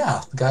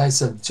 yeah, the guys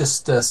have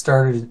just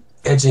started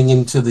edging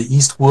into the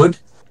East Wood.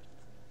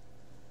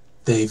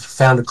 They've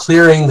found a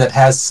clearing that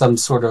has some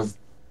sort of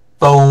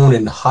bone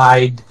and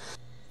hide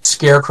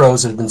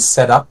scarecrows that have been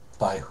set up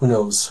by who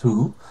knows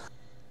who,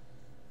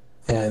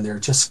 and they're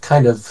just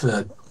kind of.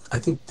 I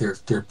think they're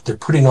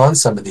putting on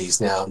some of these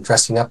now and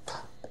dressing up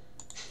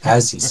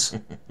as these.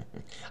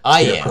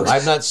 I am.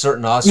 I'm not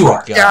certain Osric. You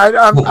are. Yeah, I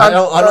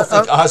don't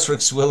think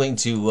Osric's willing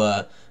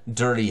to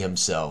dirty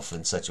himself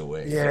in such a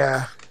way.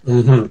 Yeah.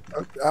 Mm-hmm.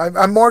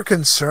 I'm more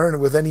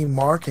concerned with any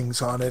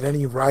markings on it,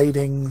 any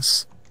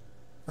writings,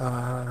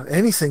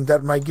 anything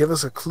that might give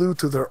us a clue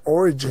to their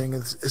origin.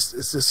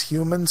 Is this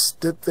humans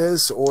did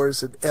this, or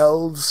is it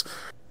elves,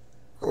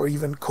 or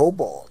even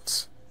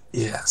kobolds?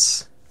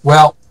 Yes.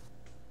 Well,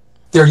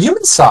 they're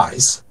human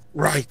size,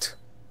 Right.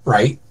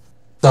 right?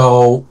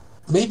 So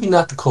maybe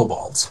not the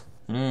kobolds.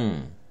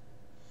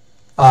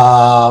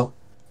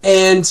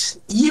 And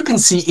you can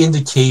see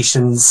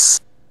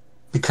indications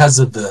because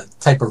of the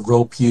type of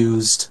rope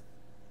used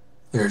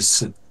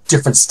There's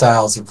different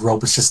styles of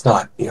rope. It's just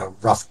not,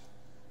 rough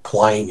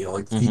twine.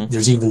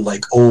 There's even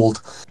like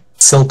old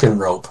silken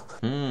rope.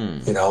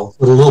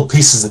 Little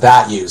pieces of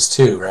that used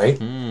too,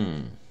 right?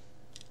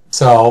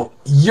 So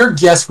your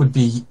guess would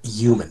be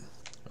human.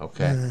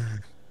 Okay.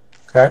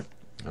 Okay.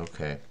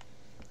 Okay.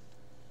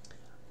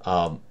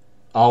 I'll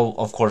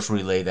of course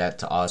relay that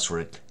to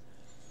Osric,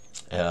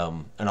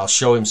 and I'll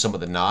show him some of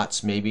the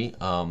knots maybe,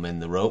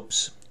 and the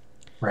ropes.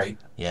 Right.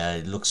 Yeah,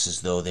 it looks as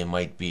though they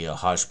might be a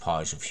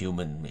hodgepodge of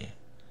human.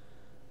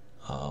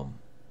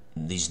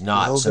 These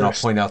knots, and I'll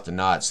point out the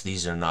knots.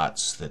 These are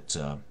knots that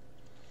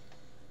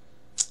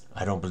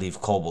I don't believe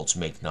kobolds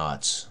make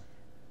knots.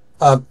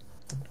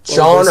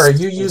 John, are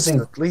you using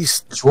at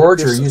least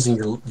George, or are you using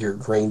your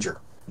ranger?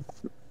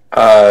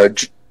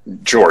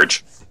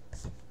 George.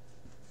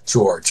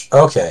 George.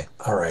 Okay.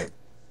 All right.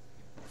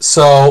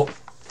 So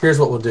here's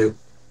what we'll do.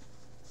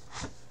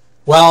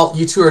 While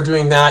you two are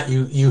doing that,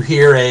 you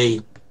hear a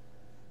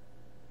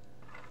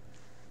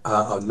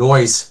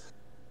noise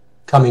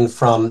coming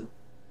from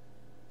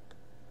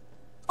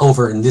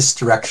over in this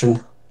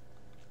direction.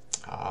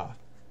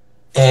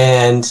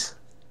 And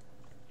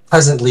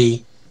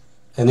presently,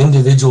 an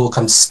individual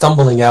comes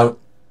stumbling out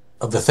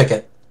of the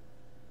thicket,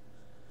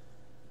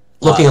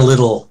 looking a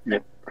little... Yeah.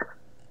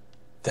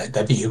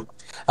 That'd be you.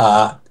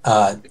 A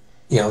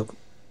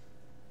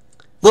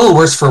little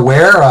worse for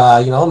wear.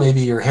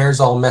 Maybe your hair's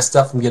all messed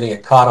up from getting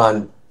it caught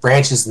on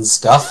branches and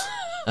stuff.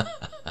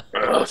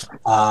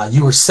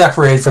 You were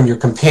separated from your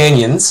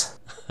companions,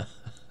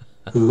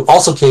 who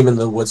also came in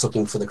the woods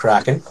looking for the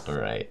Kraken. All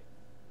right.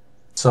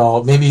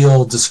 So maybe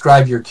you'll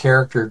describe your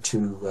character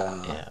to...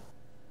 Yeah.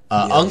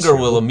 Ungar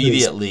will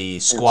immediately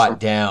squat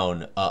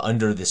down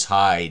under this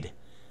hide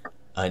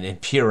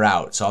and peer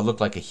out. So I'll look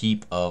like a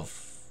heap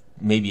of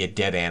maybe a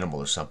dead animal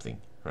or something,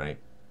 right?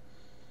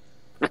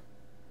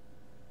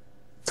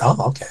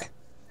 Oh, okay.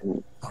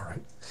 All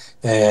right.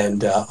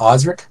 And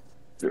Osric?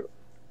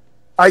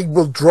 I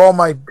will draw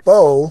my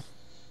bow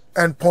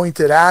and point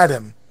it at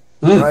him,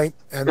 right?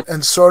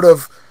 And sort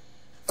of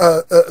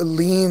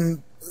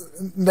lean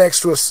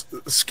next to a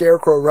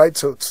scarecrow, right?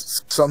 So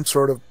it's some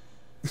sort of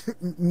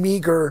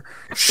meager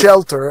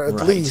shelter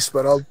at least.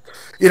 But I'll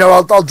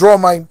draw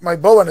my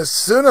bow, and as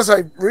soon as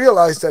I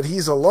realize that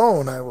he's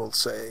alone, I will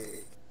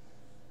say,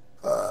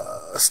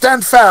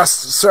 "Stand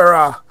fast,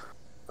 Sarah."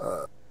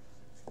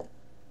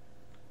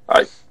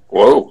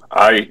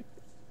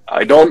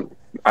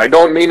 I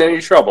don't mean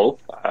any trouble.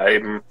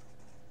 I'm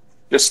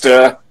just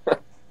a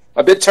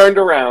bit turned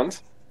around.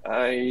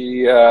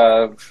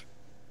 I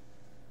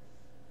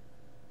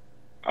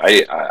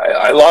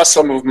lost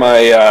some of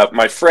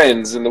my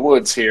friends in the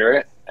woods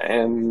here,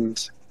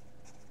 and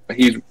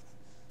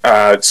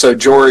so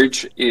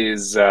George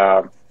is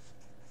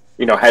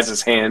has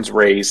his hands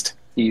raised.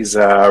 He's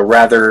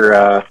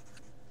rather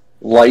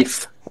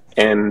lithe,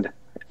 and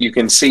you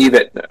can see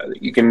that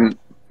you can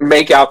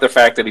make out the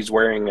fact that he's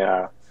wearing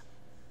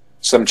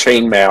some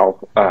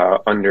chainmail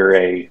under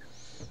a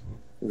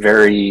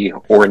very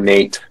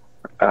ornate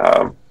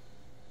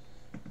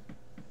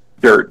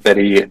shirt that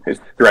he is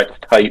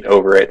stretched tight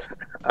over it.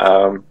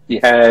 He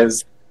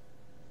has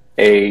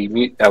a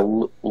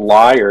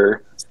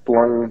lyre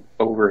slung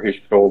over his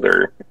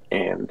shoulder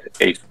and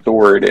a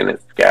sword in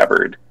its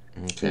scabbard.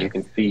 Okay. You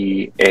can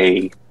see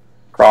a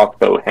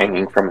crossbow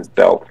hanging from his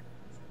belt.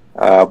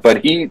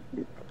 But he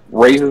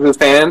raises his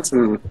hands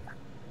and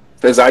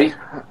says,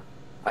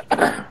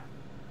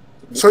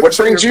 what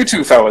brings you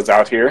two fellas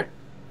out here?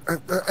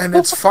 And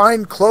it's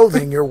fine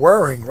clothing you're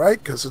wearing,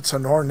 right? Because it's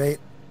an ornate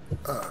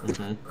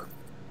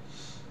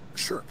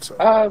shirt.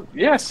 So.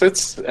 Yes,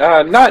 it's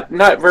not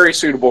very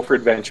suitable for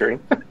adventuring.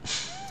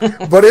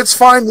 But it's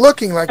fine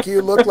looking. Like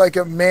you look like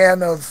a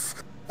man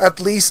of at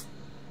least,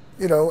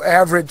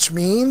 average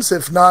means,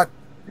 if not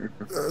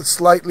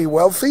slightly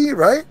wealthy,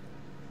 right?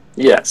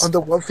 Yes. On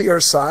the wealthier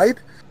side.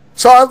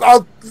 So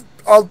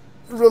I'll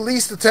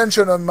release the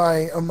tension on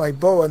my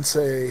bow and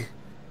say,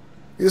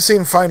 "You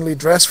seem finely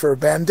dressed for a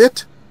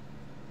bandit."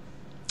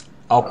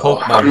 I'll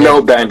poke my I'm head.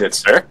 no bandit,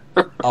 sir.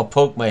 I'll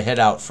poke my head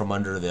out from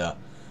under the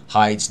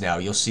hides now.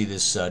 You'll see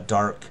this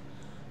dark,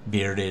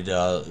 bearded,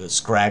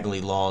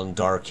 scraggly, long,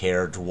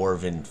 dark-haired,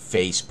 dwarven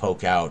face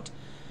poke out.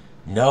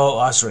 "No,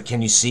 Osric,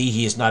 can you see?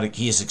 He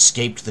has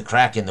escaped the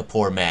Kraken, the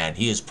poor man.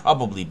 He has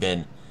probably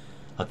been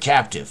a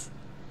captive."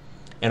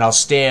 And I'll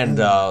stand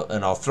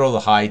and I'll throw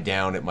the hide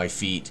down at my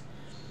feet.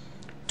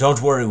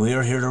 "Don't worry, we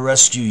are here to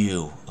rescue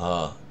you.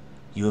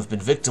 You have been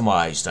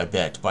victimized, I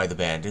bet, by the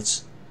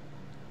bandits."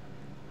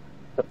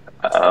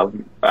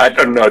 I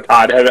don't know,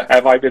 Todd.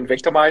 Have I been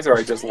victimized, or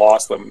I just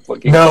lost them?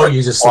 No,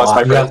 you just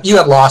lost. You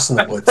got lost in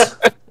the woods.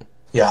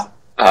 Yeah.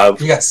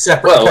 You got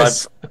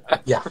separate.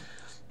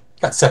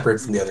 Got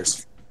separated from the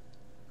others.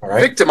 All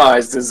right.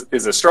 Victimized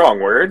is a strong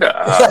word.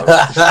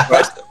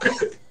 But,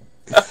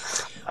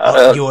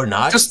 you are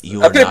not. Just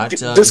you are a bit not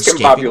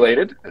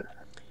discombobulated.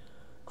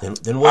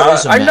 Then what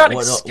is a I'm not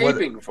what,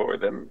 escaping for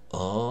them.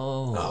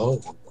 Oh.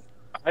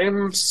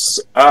 I'm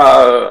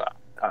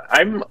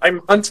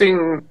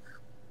hunting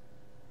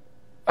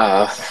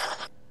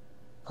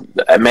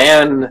A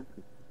man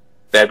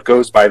that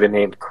goes by the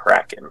name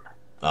Kraken.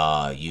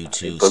 You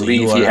two. I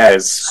believe he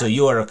has. So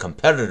you are a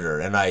competitor,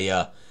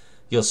 and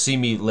you'll see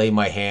me lay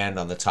my hand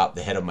on the top of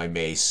the head of my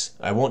mace.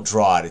 I won't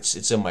draw it;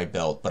 it's in my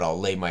belt, but I'll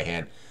lay my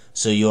hand.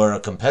 So you're a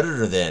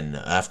competitor then,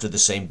 after the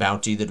same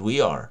bounty that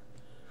we are.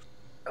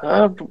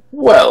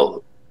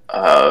 Well,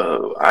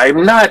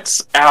 I'm not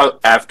out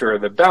after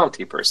the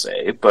bounty per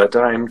se, but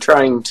I'm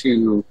trying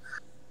to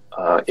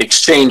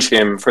exchange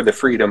him for the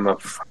freedom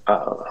of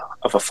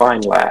a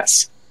fine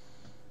lass.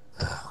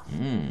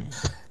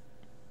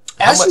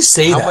 As you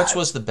say how that, much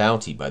was the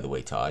bounty, by the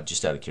way, Todd?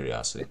 Just out of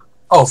curiosity.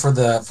 oh, for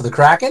the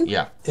Kraken,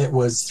 Yeah, it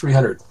was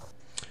 300.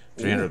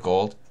 300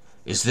 gold.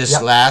 Is this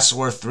Yep. lass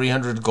worth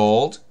 300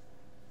 gold?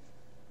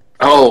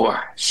 Oh,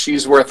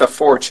 she's worth a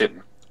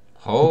fortune.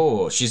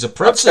 Oh, she's a I'll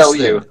princess. tell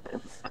then. you.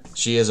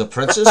 She is a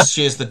princess.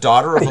 She is the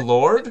daughter of a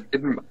lord.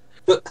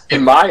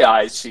 In my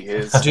eyes, she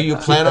is. Do you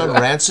plan on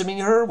ransoming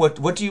her?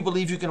 What do you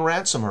believe you can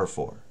ransom her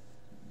for?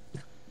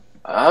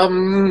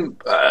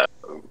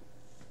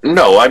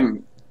 No,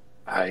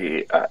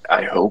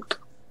 I hope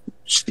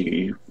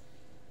she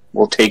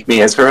will take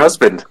me as her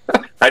husband.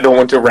 I don't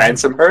want to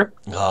ransom her.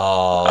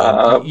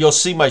 Oh, you'll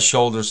see my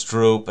shoulders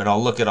droop, and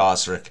I'll look at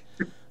Osric.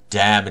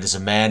 Damn, it is a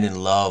man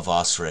in love,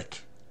 Osric.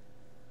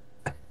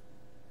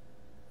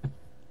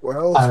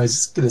 Well, I was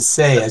just going to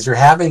say, as you're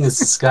having this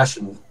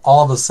discussion,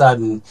 all of a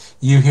sudden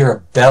you hear a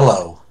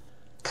bellow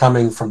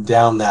coming from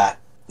down that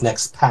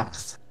next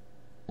path.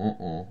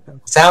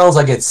 Sounds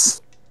like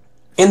it's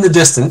in the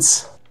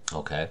distance,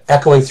 Okay.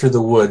 echoing through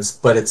the woods,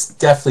 but it's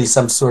definitely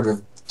some sort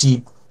of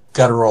deep,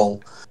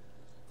 guttural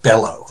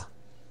bellow.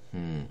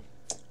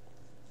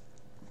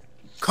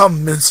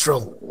 come,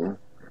 minstrel.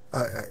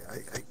 I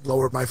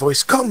lowered my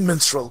voice. Come,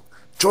 minstrel.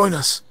 Join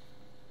us.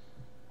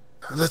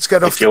 Let's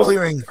get off the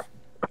clearing.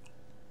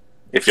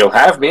 If you'll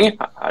have me,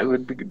 I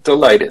would be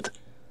delighted.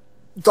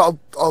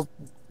 I'll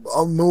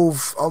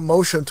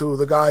motion to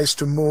the guys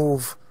to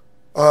move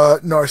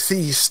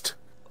northeast.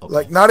 Okay.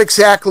 Like, not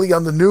exactly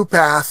on the new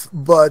path,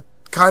 but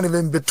kind of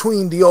in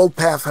between the old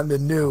path and the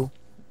new.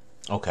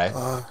 Okay.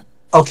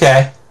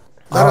 Okay.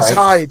 Let us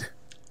hide.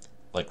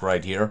 Like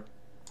right here?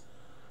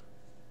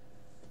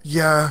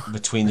 Yeah.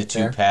 Between the two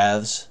there.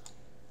 paths?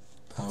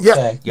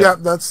 Okay. Yeah,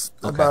 that's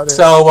about it.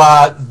 So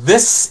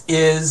this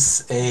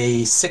is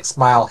a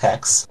 6-mile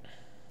hex.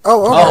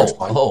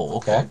 Oh,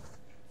 okay. Okay.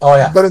 Oh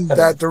yeah. But in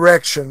that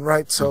direction,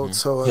 right? So,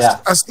 Yeah.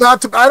 as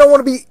not to, I don't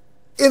want to be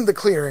in the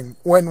clearing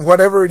when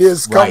whatever it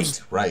is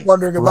comes Right.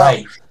 wondering about.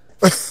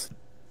 Right.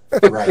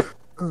 Right.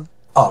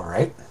 All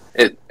right.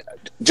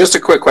 Just a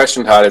quick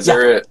question, Todd. Is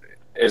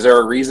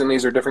there a reason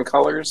these are different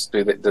colors?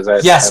 Does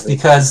that? Yes,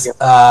 because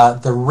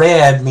the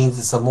red means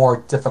it's a more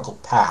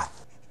difficult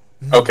path.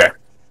 Okay.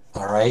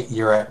 All right.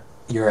 You're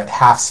at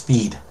half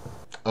speed.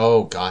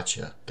 Oh,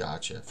 gotcha.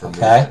 For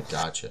Okay. movement,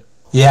 gotcha.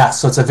 Yeah.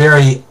 So it's a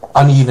very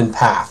uneven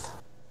path.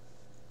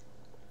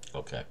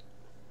 Okay.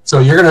 So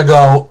you're gonna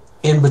go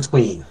in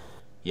between.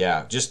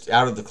 Yeah, just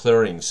out of the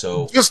clearing,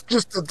 so... Just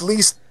at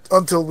least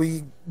until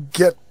we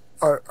get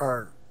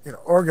our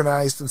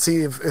organized and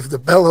see if the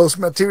bellows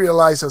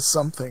materialize as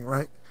something,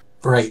 right?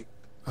 Right.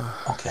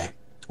 Okay.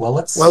 Well,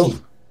 let's see.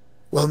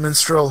 Well,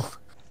 minstrel,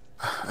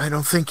 I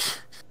don't think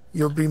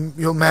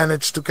you'll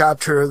manage to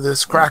capture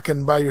this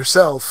Kraken by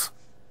yourself.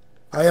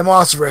 I am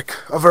Osric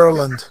of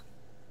Erland,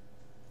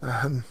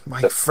 and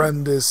my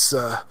friend is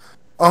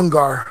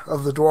Ungar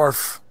of the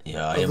dwarf.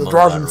 Yeah, I of am the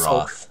Ungar dwarven folk.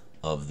 Roth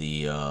of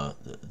the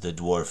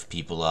dwarf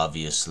people,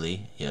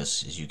 obviously.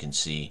 Yes, as you can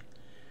see.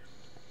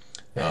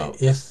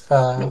 If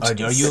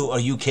Are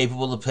you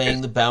capable of paying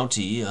the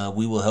bounty?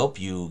 We will help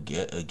you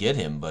get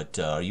him, but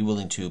are you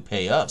willing to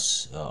pay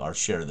us our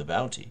share of the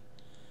bounty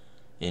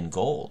in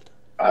gold?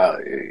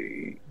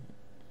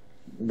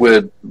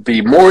 Would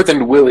be more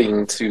than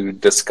willing to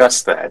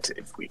discuss that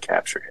if we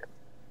capture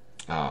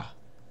him.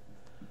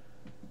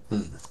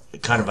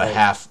 Kind of a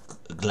half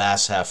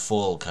glass half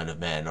full kind of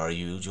man, are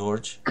you,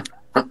 George?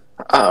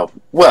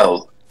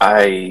 Well,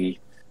 I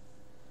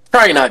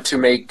try not to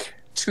make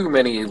too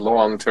many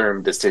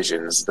long-term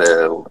decisions.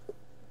 The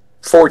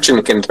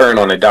fortune can turn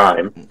on a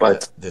dime,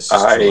 but This is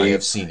true. I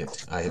have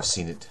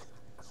seen it.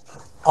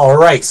 all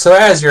right. So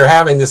as you're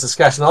having this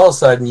discussion, all of a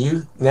sudden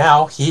you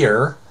now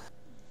hear.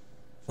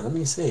 Let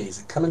me see. Is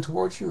it coming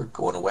towards you or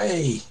going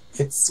away?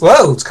 It's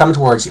coming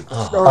towards you.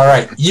 All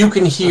right. You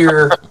can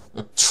hear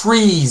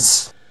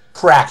trees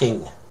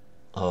cracking,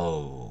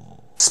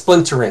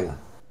 splintering.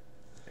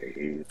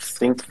 I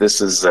think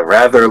this is a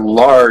rather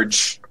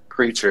large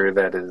creature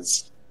that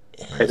is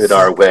headed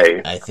our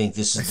way. I think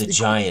this is the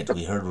giant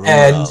we heard rumor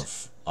And-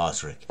 of,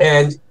 Osric.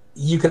 And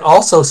you can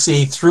also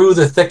see through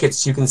the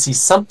thickets, you can see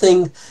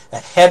something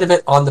ahead of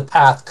it on the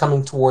path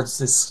coming towards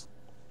this.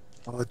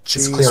 Oh, It's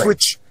jeez. clearing.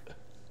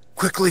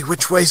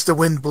 Which way's the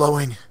wind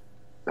blowing?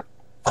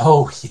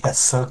 Oh,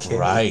 yes. Okay.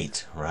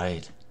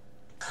 Right.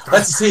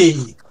 Let's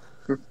see.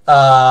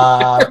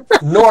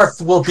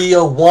 North will be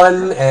a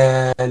 1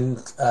 and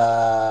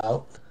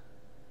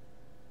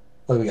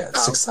what do we got?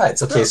 6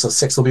 sides. Okay, so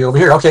 6 will be over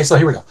here. Okay, so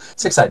here we go.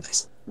 6 side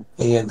dice.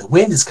 And the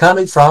wind is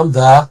coming from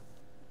the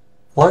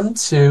 1,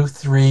 2,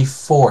 3,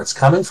 4. It's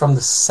coming from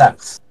the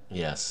south.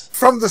 Yes.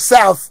 From the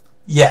south.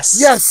 Yes.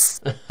 Yes.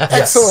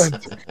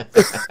 Excellent.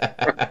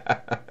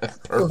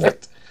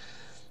 Perfect.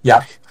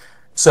 Yeah.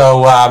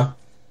 So,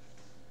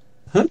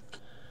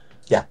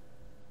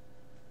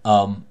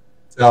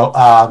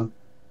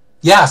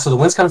 yeah. So the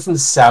wind's coming from the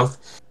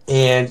south,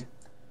 and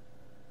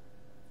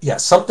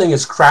something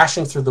is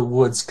crashing through the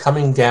woods,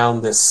 coming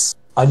down this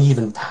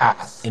uneven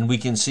path. And we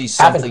can see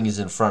something is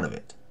in front of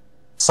it.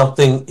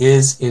 Something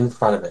is in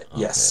front of it.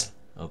 Okay. Yes.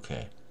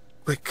 Okay.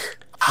 Quick,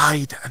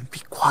 hide and be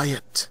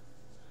quiet.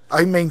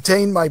 I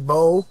maintain my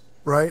bow,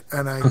 right?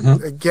 And I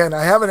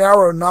have an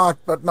arrow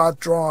knocked but not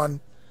drawn.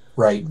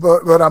 Right.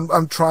 But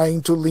I'm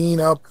trying to lean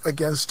up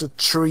against a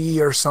tree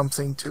or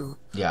something to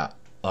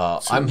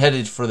I'm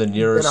headed for the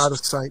nearest get out of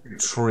sight.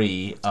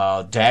 tree,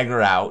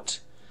 dagger out,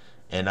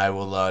 and I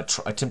will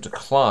attempt to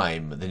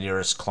climb the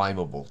nearest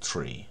climbable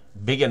tree.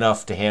 Big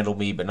enough to handle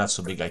me, but not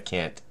so big I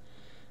can't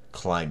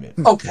climb it.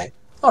 Okay.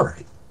 All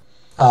right.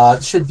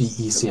 It should be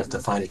easy enough to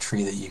find a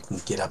tree that you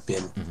can get up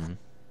in.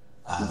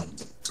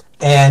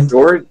 And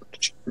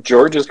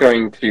George is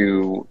going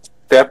to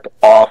step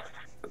off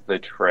the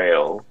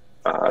trail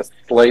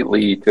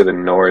slightly to the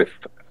north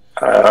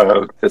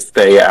to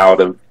stay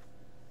out of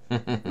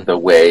the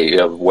way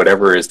of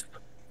whatever is,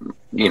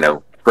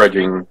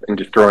 trudging and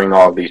destroying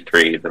all these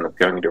trees, and is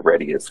going to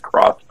ready his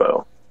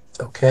crossbow.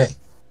 okay.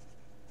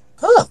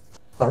 Oh,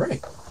 all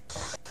right.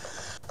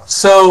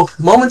 So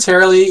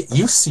momentarily,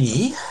 you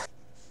see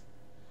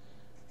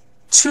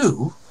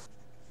two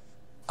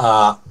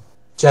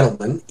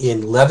gentlemen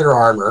in leather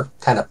armor,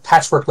 kind of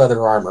patchwork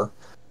leather armor,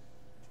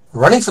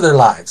 running for their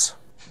lives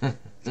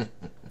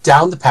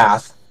down the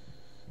path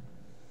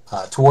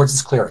towards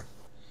this clearing.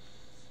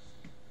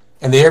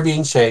 And they are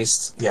being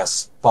chased,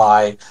 yes,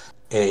 by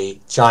a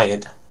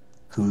giant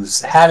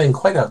who's having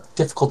quite a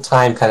difficult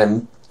time kind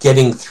of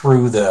getting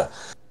through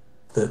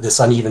this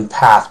uneven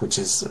path, which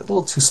is a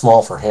little too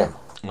small for him.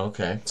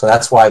 Okay. So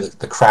that's why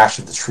the crash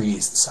of the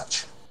trees and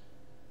such.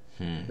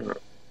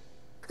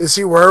 Is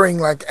he wearing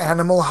like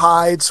animal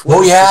hides?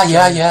 Oh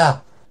yeah.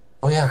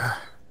 Oh yeah.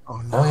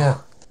 Oh no. Oh yeah.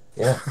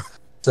 Yeah.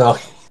 So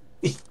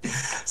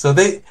so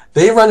they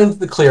run into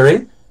the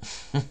clearing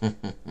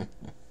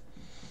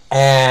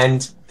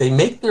and they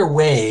make their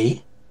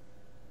way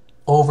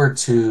over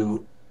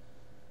to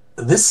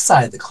this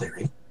side of the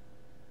clearing.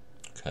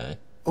 Okay.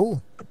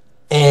 Oh.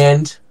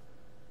 And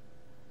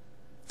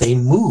they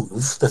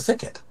move the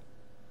thicket.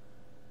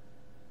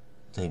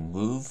 They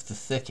move the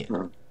thicket.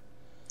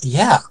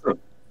 Yeah.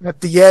 At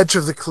the edge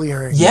of the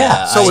clearing.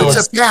 Yeah. So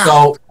it's a path.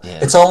 So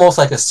it's almost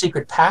like a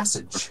secret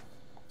passage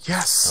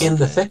Yes. in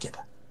the thicket.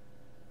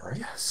 Right?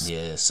 Yes.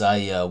 Yes,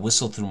 I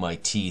whistle through my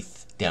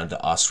teeth down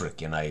to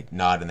Osric, and I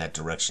nod in that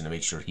direction to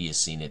make sure he has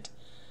seen it.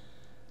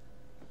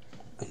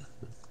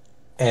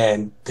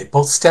 And they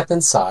both step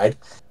inside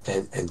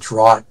and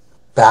draw it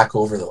back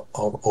over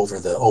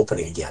the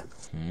opening again.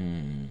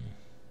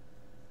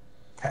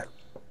 Okay.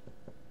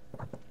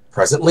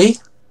 Presently,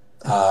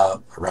 a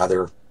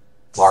rather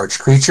large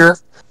creature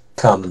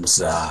comes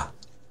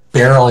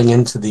barreling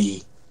into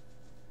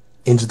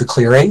the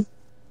clearing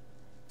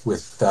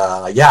with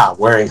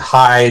wearing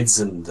hides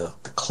and the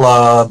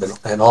club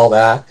and all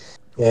that.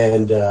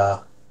 And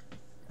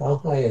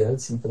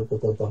let's see.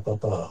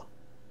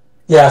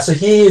 Yeah, so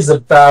he is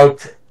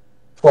about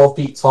 12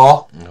 feet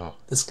tall,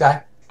 this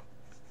guy.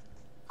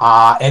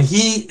 And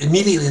he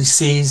immediately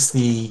sees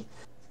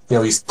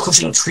he's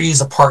pushing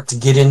trees apart to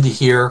get into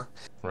here.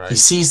 Right. He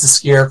sees the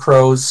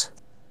scarecrows,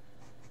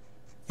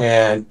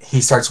 and he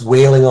starts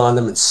wailing on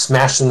them and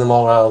smashing them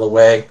all out of the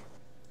way.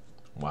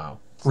 Wow.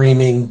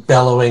 Screaming,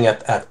 bellowing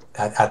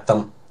at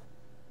them.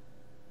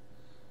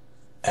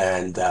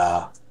 And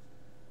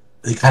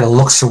he kind of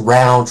looks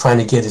around, trying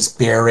to get his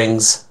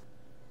bearings.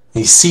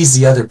 He sees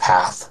the other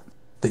path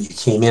that you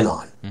came in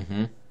on,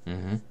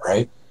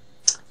 right?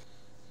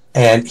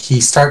 And he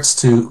starts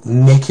to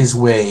make his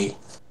way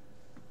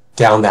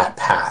down that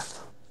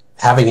path,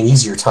 having an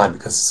easier time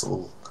because it's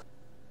a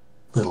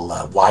little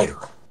wider,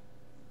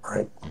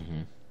 right?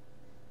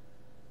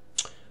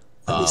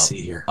 Let me see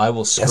here. I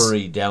will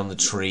scurry down the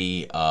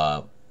tree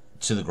to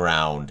the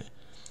ground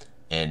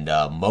and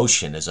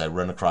motion as I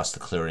run across the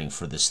clearing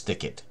for this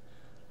thicket.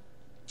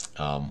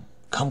 Come,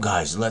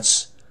 guys, let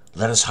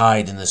us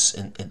hide in this,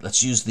 and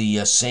let's use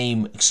the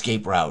same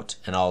escape route,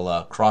 and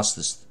I'll cross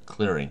this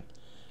clearing,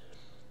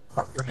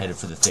 headed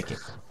for the thicket.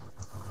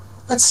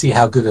 Let's see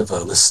how good of a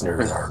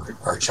listener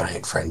our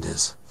giant friend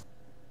is.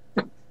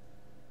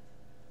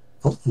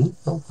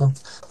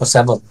 Must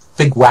have a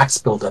big wax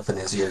buildup in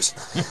his ears.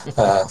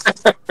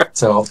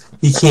 So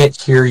he can't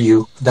hear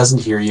you,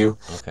 doesn't hear you,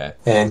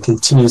 and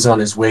continues on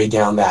his way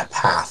down that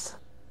path.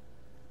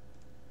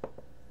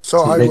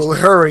 So I will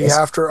hurry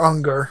after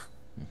Ungar.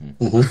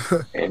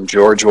 And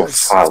George will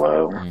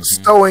follow.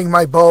 Stowing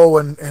my bow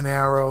and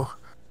arrow.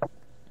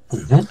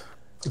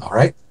 All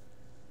right.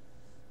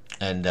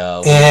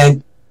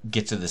 And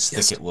get to this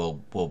thicket,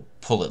 we'll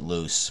pull it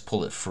loose,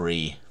 pull it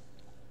free.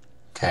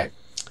 Okay.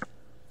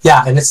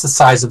 Yeah, and it's the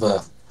size of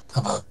a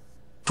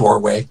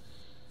doorway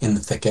in the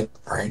thicket,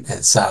 right?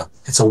 It's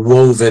a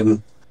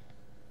woven,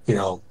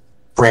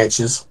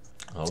 branches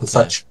and Okay.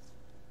 such,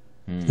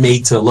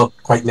 made to look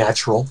quite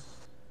natural.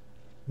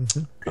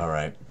 All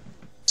right.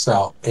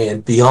 So,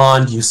 and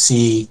beyond you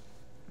see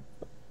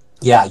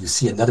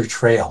another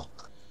trail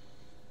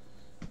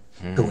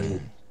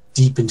going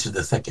deep into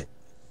the thicket.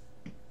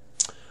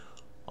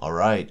 All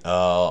right.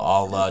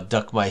 I'll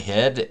duck my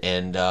head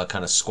and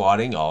kind of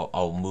squatting.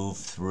 I'll move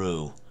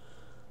through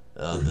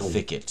the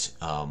thicket,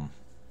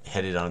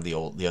 headed on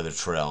the other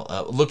trail,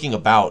 looking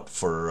about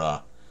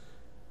for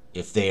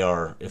if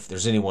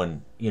there's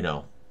anyone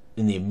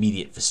in the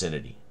immediate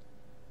vicinity.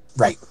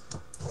 Right.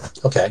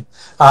 Okay.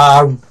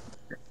 And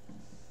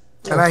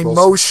I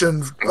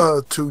motion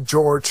to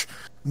George,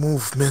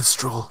 move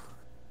minstrel.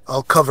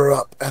 I'll cover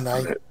up, and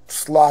I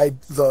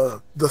slide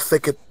the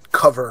thicket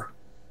cover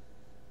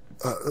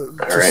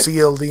to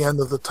seal the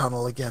end of the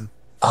tunnel again.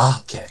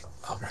 Okay.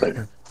 All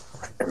right.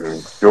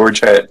 And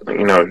George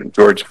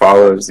George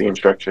follows the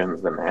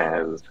instructions and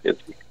has his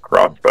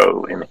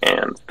crossbow in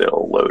hand,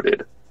 still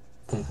loaded.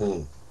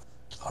 Mm-hmm.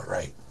 All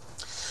right.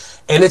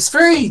 And it's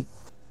very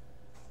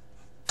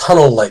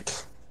tunnel-like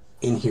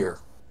in here.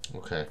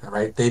 Okay. All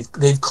right.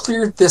 They've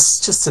cleared this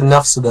just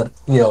enough so that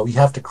you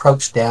have to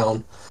crouch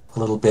down a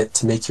little bit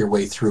to make your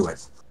way through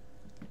it.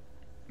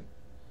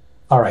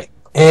 All right.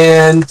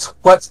 And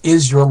what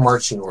is your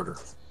marching order?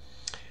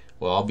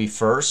 Well, I'll be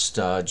first.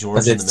 George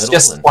Because in the it's middle.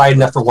 just wide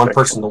enough for one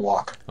person to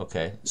walk.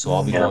 Okay, so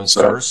I'll be going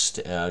first.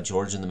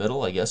 George in the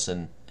middle, I guess,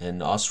 and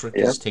Osric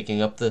is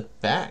taking up the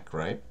back,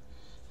 right?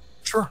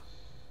 Sure.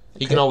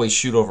 He can always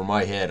shoot over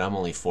my head. I'm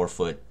only 4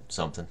 foot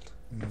something.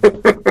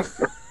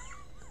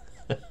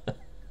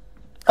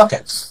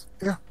 Okay.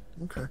 Yeah.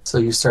 Okay. So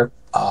you start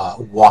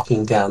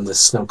walking down this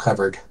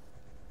snow-covered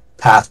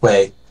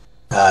pathway.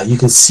 You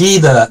can see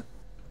the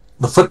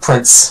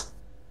footprints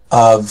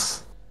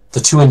of the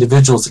two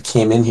individuals that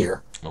came in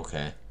here.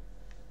 Okay.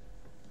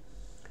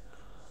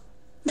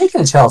 Make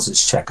an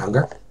intelligence check,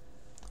 Ungar.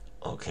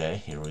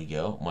 Okay, here we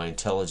go. My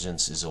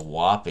intelligence is a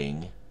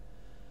whopping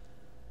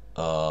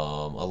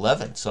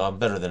 11, so I'm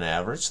better than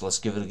average. Let's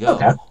give it a go.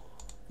 Okay.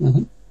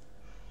 Mm-hmm.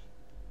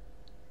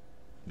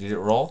 Did it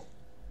roll?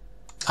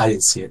 I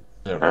didn't see it.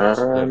 There it goes.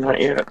 There it Not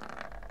goes. yet.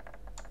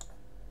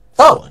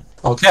 Oh,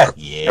 okay.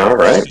 Yeah. All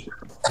right.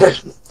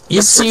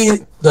 You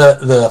see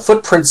the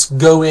footprints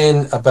go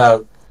in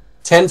about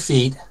 10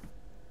 feet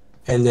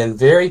and then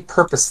very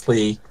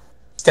purposely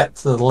step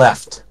to the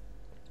left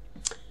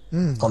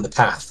on the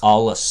path.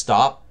 I'll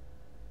stop,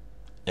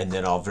 and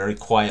then I'll very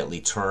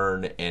quietly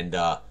turn, and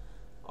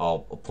I'll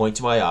point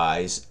to my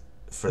eyes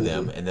for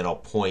them, and then I'll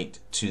point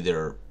to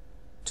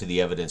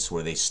the evidence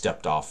where they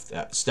stepped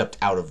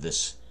out of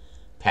this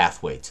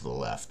pathway to the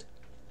left.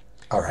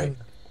 All right.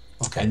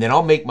 Okay. And then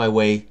I'll make my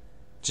way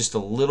just a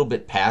little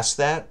bit past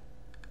that.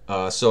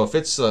 So if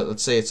it's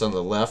let's say it's on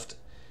the left,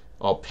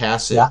 I'll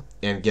pass it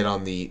and get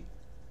on the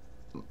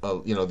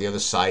the other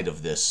side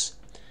of this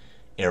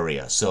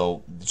area.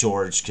 So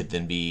George could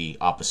then be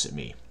opposite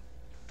me.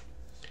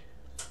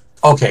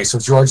 Okay, so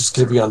George is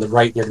going to be on the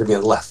right and you're going to be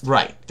on the left.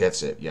 Right.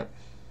 That's it. Yep.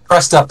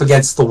 Pressed up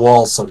against the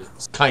wall, so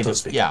Kind so to of.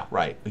 speak. Yeah.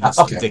 Right. Against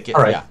the thicket.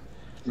 All right.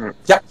 Yeah.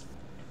 Yep.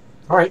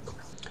 All right.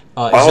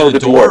 Is it a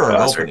door or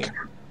an Osric.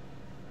 opening?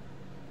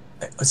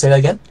 Say that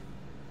again?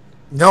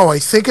 No, I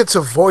think it's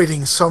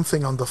avoiding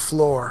something on the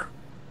floor.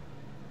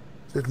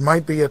 It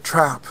might be a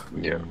trap.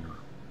 Yeah.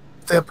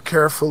 Step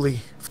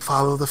carefully.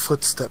 Follow the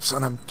footsteps,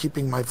 and I'm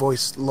keeping my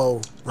voice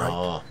low.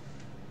 Right?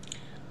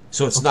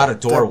 So it's not a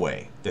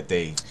doorway that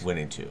they went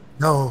into.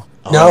 No.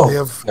 No. They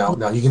have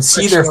No. You can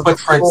see section their of the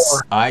footprints.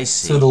 floor. I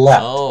see. To the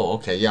left. Oh,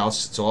 okay. Yeah.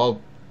 So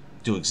I'll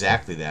do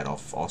exactly that.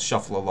 I'll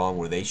shuffle along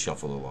where they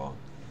shuffle along.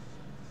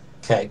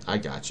 Okay. I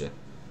gotcha.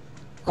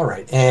 All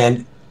right.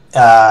 And,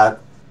 I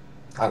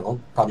don't know,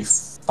 probably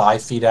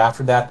 5 feet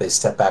after that, they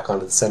step back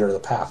onto the center of the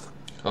path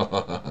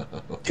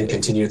and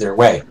continue their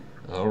way.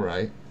 All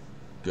right.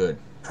 Good.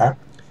 Okay.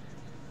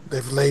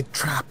 They've laid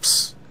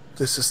traps.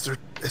 This is their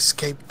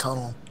escape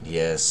tunnel.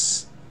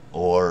 Yes.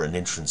 Or an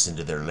entrance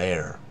into their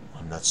lair.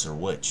 I'm not sure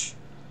which.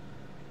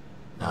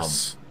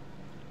 Yes.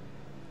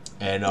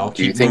 And I'll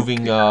Do you keep think-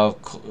 moving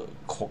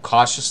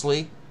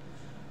cautiously,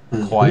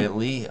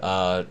 quietly.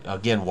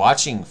 Again,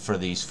 watching for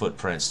these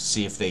footprints to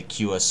see if they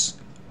cue us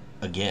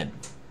again.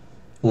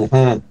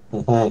 And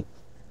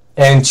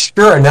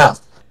sure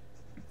enough,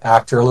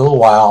 after a little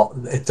while,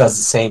 it does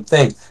the same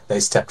thing.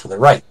 They step to the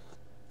right.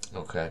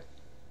 Okay.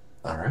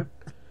 All right.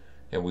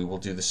 And we will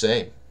do the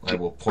same. I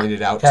will point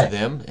it out Okay. to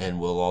them, and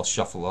we'll all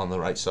shuffle on the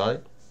right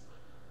side.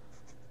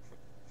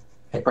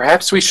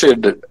 Perhaps we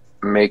should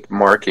make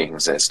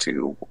markings as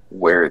to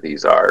where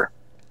these are,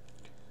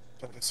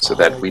 so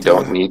that we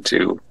don't need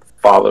to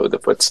follow the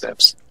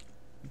footsteps.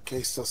 In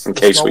case, in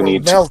case snow we will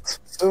need to. melt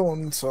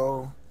soon.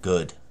 So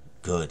Good.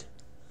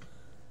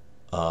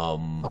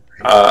 I'm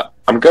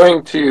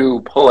going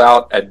to pull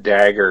out a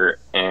dagger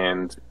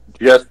and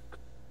just,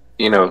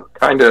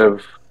 kind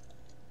of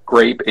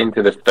scrape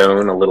into the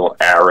stone a little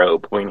arrow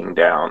pointing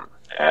down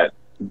at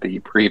the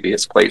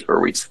previous place where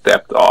we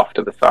stepped off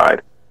to the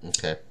side.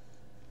 Okay.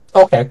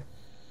 Okay.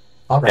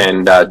 All right.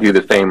 And do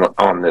the same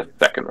on this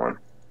second one.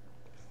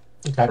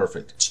 Okay.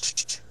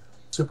 Perfect.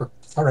 Super.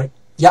 All right.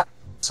 Yeah.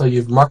 So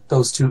you've marked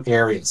those 2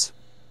 areas.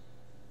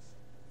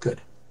 Good.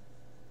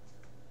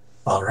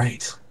 All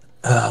right.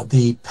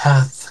 The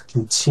path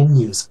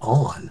continues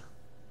on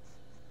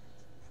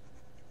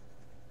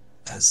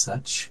as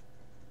such.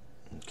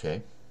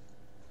 Okay.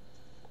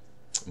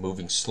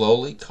 Moving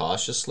slowly,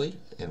 cautiously,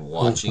 and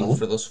watching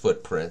for those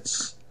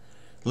footprints.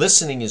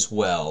 Listening as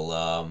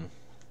well, in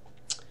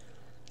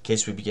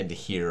case we begin to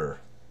hear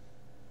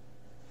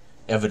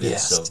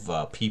evidence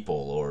of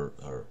people or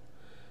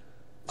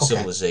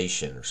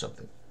civilization or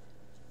something.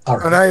 All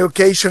right. And I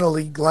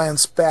occasionally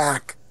glance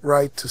back,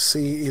 right, to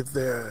see if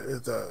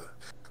the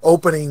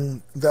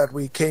opening that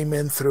we came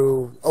in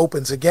through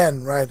opens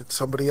again, right? If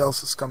somebody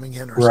else is coming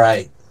in or something.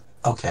 Right.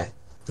 Okay.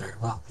 Very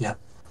well. Yeah.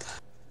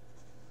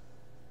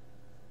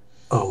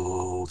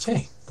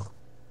 Okay.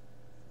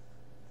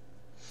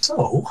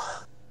 So,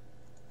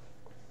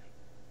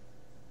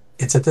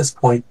 it's at this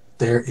point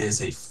there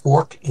is a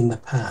fork in the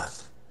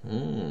path.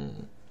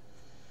 One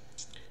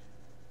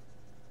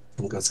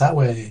goes that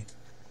way,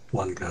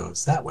 one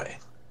goes that way.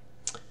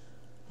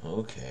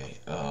 Okay.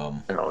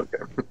 Okay.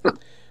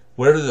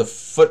 Where do the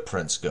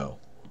footprints go?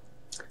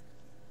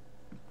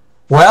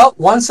 Well,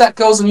 one set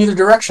goes in either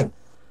direction.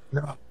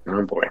 Oh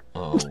boy.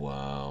 Oh,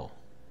 wow.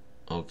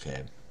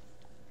 Okay.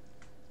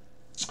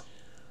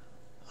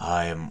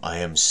 I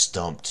am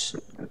stumped.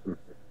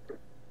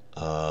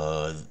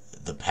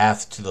 The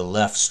path to the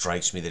left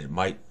strikes me that it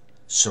might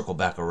circle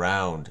back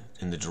around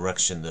in the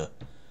direction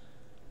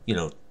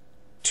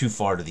too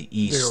far to the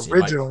east. They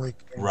originally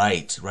came.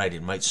 Right.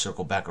 It might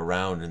circle back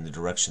around in the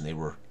direction they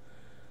were,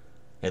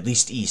 at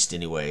least east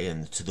anyway,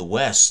 and to the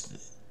west.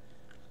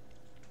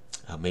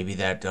 Maybe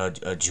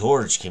that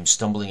George came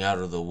stumbling out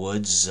of the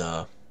woods.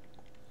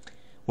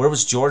 Where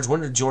was George?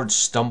 When did George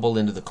stumble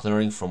into the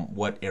clearing? From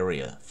what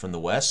area? From the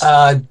west?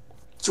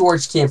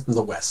 George came from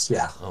the west,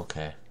 yeah.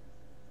 Okay.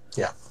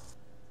 Yeah.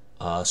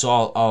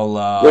 So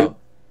I'll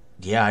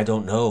yeah, I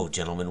don't know,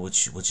 gentlemen,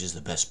 which is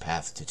the best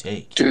path to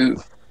take. Did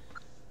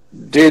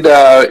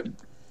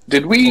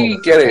we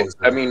get it?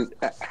 I mean,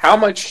 how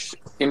much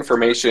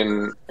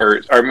information,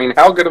 or I mean,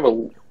 how good of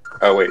a?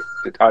 Oh wait,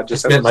 did Todd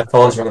just? My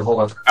phone's ringing.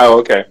 Hold on. Oh,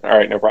 okay. All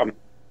right, no problem.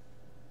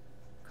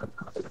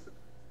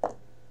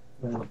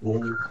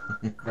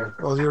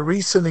 Well, your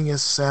reasoning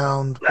is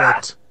sound,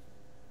 but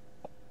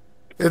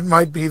it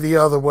might be the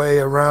other way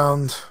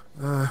around.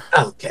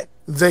 Okay.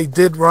 They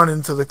did run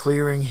into the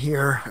clearing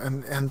here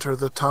and enter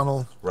the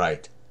tunnel.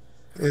 Right.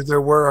 If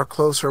there were a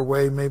closer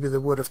way, maybe they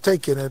would have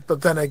taken it.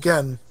 But then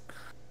again,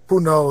 who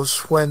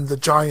knows when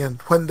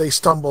they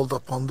stumbled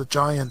upon the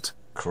giant.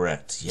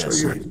 Correct,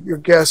 yes. So your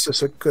guess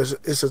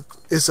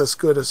is as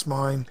good as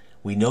mine.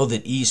 We know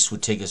that east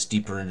would take us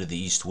deeper into the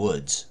east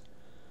woods,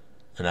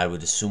 and I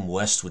would assume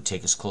west would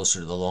take us closer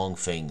to the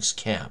Longfang's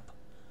camp.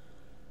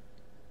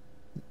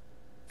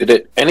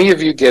 Did any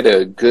of you get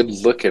a good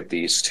look at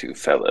these 2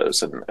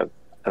 fellows and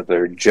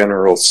their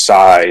general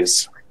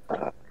size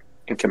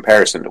in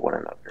comparison to one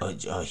another?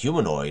 A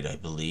humanoid, I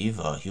believe,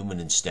 human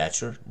in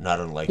stature, not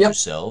unlike Yep.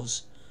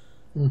 yourselves.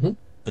 Mm-hmm.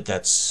 But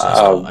that's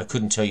I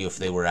couldn't tell you if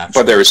they were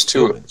actually. But there was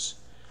 2. humans.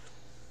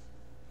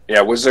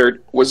 Yeah,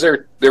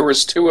 there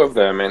was 2 of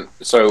them, and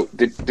so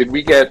did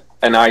we get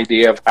an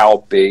idea of how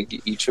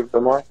big each of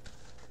them are?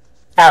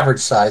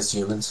 Average-sized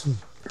humans.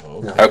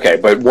 Okay. Okay,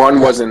 but one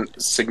wasn't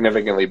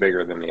significantly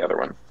bigger than the other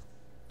one.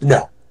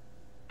 No.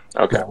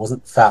 Okay. No, it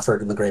wasn't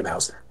Fafford and the Grey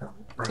Mouser. No.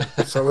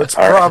 So it's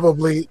All right.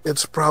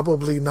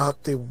 probably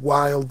not the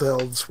wild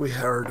elves we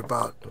heard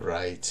about.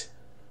 Right.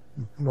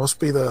 Must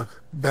be the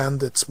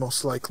bandits,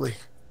 most likely.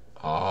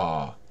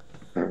 Ah.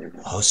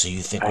 Oh, so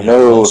you think I we're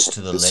know close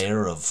to the this-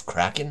 lair of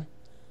Kraken?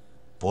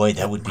 Boy,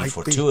 that would be Might be.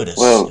 fortuitous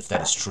Well- if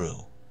that is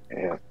true.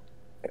 Yeah.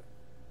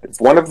 If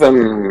one of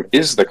them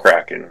is the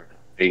Kraken,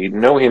 they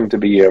know him to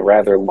be a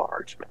rather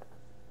large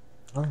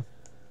man.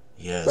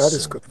 Yes. That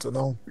is good to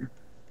know.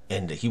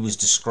 And he was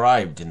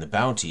described in the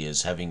bounty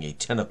as having a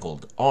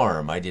tentacled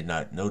arm. I did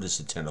not notice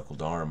a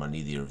tentacled arm on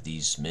either of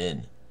these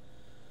men.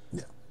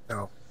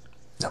 No.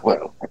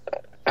 Well,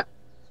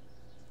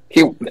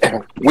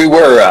 we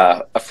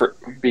were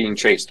being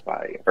chased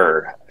by,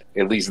 or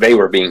at least they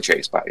were being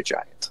chased by a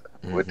giant.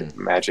 I would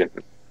imagine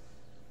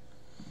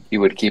he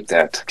would keep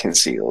that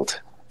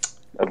concealed.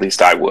 At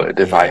least I would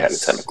if I had a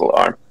Yes. tentacle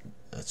arm.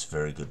 That's a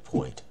very good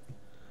point.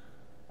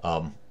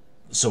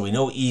 So we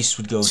know east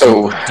would go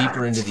So-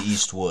 deeper into the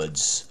east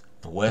woods.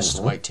 The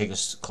west might take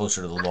us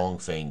closer to the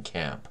Longfang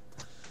camp.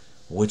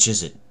 Which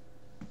is it?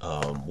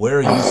 Where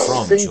are you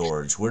from, think-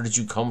 George? Where did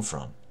you come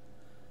from?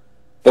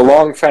 The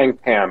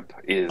Longfang camp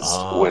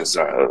was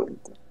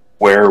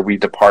where we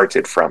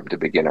departed from to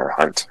begin our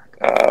hunt.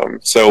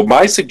 So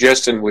my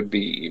suggestion would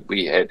be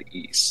we head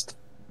east.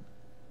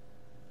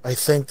 I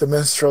think the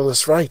minstrel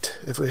is right.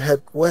 If we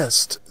head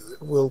west,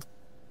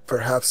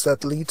 perhaps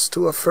that leads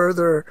to a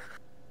further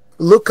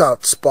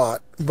lookout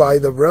spot by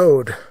the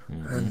road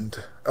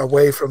and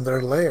away from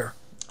their lair.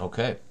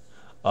 Okay.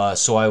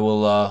 So I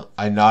will.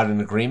 I nod in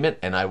agreement,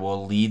 and I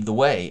will lead the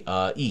way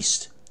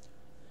east.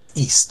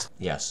 East.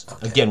 Yes.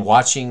 Okay. Again,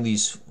 watching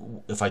these,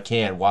 if I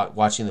can,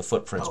 watching the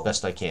footprints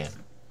best I can.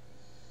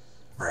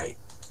 Right.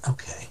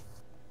 Okay.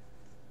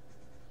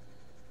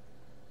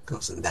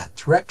 Goes in that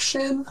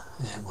direction,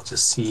 and we'll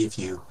just see if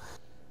you,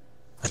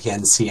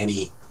 again, see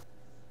any.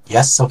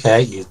 Yes,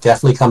 okay. You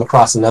definitely come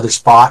across another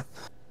spot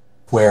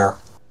where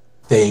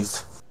they've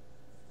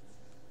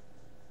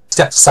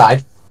stepped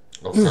aside.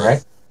 Okay. All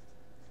right.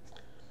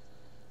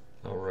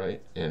 All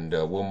right. And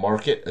we'll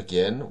mark it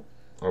again,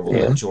 or we'll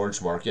let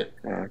George mark it.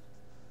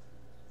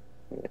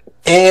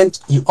 And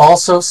you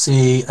also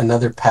see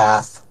another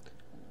path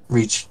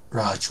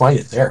join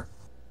it there.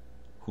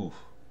 Whew.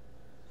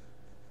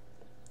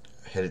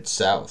 Headed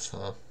south,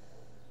 huh?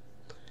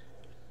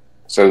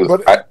 So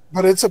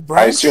But it's a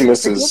branch. I assume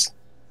this is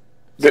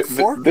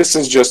this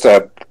is just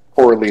a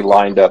poorly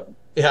lined up.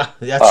 Yeah,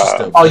 that's just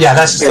a... Oh yeah,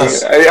 that's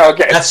just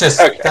Okay.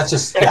 that's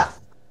just yeah.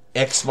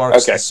 X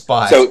marks the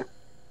spot. So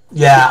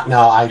Yeah,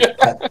 no, I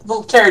got a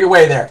little carried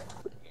away there.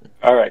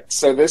 all right.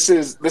 So this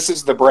is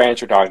the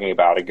branch you're talking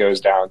about. It goes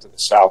down to the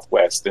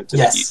southwest into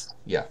the east.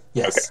 Yeah.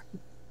 Yes. Okay.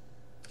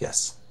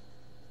 Yes.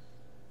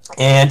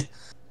 And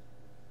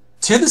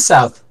to the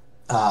south,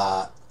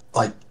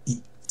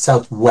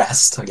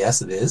 southwest, I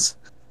guess it is,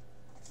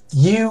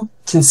 you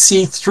can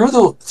see through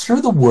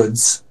the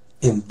woods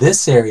in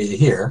this area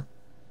here.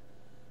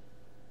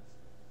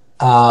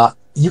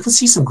 You can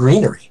see some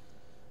greenery.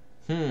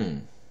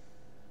 And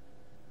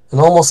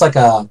almost like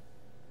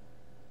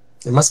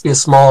it must be a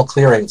small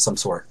clearing of some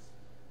sort.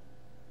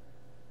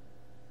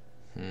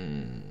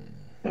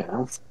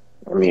 Yeah.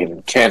 I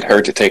mean, can't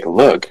hurt to take a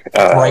look.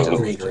 Bright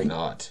greenery.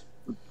 Not.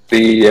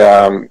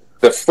 The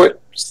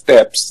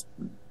footsteps,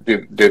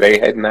 do they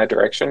head in that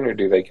direction, or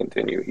do they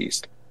continue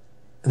east?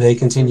 They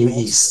continue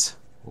east.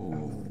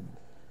 Ooh.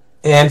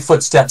 And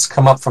footsteps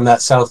come up from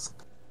that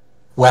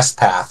southwest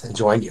path and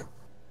join you.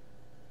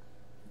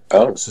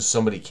 Oh, So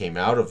somebody came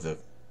out of that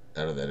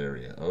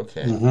area.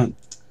 Okay. Mm-hmm.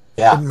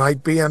 Yeah. It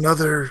might be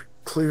another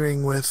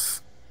clearing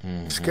with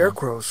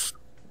scarecrows,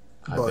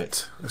 I but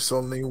bet. there's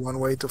only one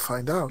way to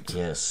find out.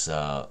 Yes.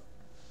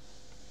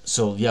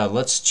 So yeah,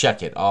 let's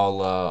check it.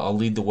 I'll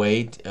lead the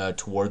way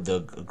toward the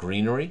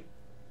greenery.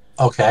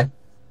 Okay.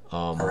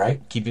 All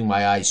right. Keeping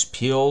my eyes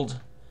peeled.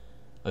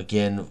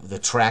 Again, the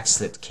tracks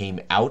that came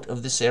out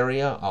of this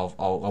area, I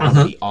want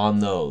to be on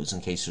those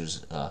in case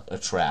there's a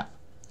trap.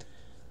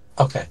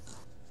 Okay.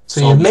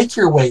 So So you make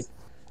your way.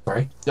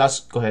 Sorry. Yes,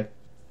 go ahead.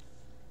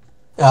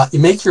 You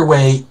make your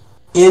way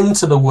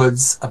into the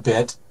woods a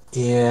bit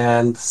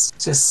and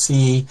just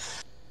see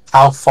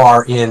how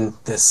far in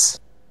this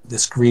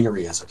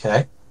greenery is.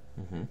 Okay.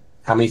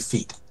 How many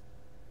feet?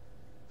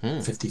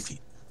 50 feet.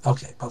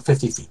 Okay, about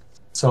 50 feet.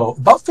 So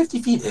about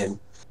 50 feet in,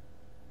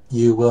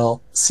 you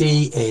will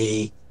see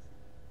a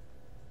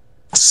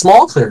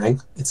small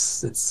clearing.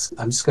 It's.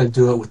 I'm just going to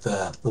do it with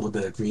a little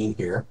bit of green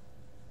here,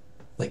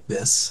 like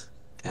this.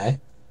 Okay.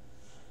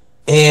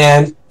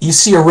 And you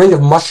see a ring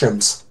of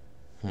mushrooms.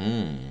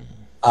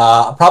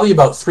 Probably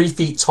about 3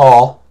 feet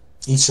tall,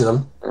 each of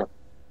them.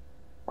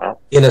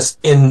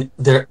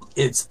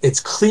 It's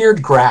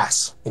cleared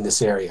grass in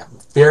this area.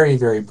 Very,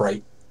 very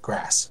bright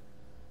grass.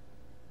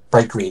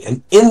 Bright green.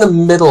 And in the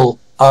middle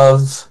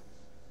of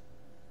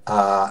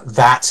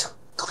that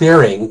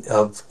clearing,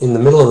 in the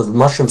middle of the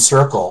mushroom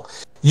circle,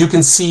 you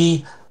can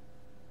see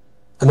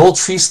an old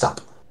tree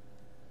stump.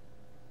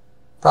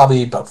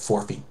 Probably about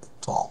 4 feet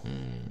tall.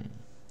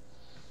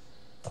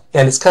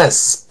 And it's kind of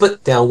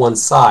split down one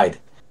side.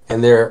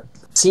 And there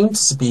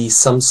seems to be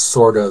some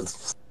sort of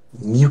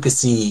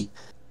mucousy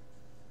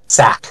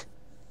sac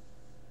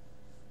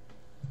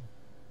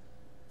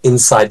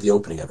inside the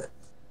opening of it.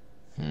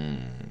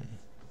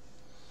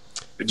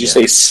 Did you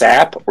say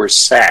sap or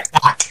sack?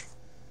 Sac.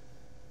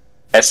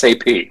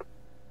 S-A-P.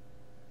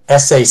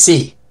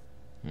 S-A-C.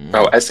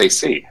 Oh,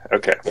 S-A-C.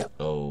 Okay. Yeah.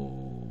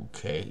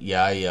 Okay.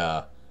 Yeah,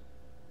 I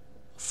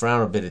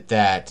frown a bit at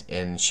that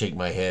and shake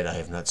my head. I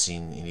have not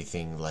seen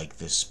anything like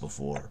this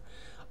before.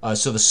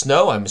 So the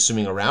snow, I'm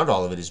assuming around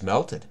all of it, is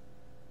melted.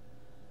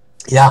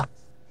 Yeah.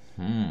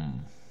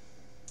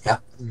 Yeah.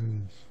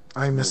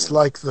 I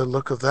mislike the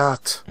look of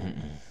that.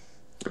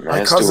 My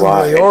As cousin do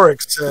I.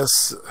 Leoric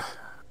says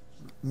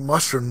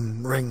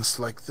mushroom rings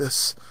like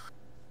this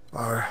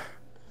are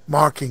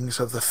markings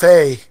of the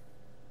Fae,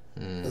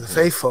 the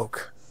Fae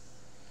folk.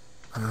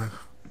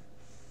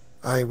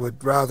 I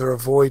would rather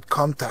avoid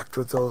contact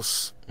with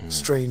those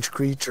strange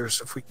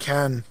creatures if we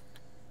can.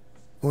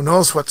 Who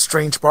knows what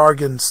strange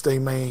bargains they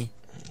may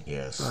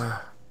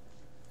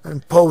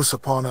impose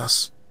upon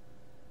us.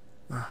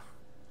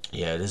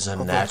 Yeah, it is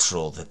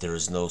unnatural that there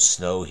is no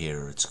snow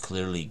here. It's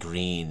clearly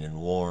green and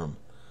warm.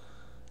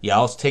 Yeah,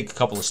 I'll take a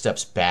couple of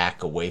steps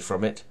back away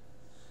from it.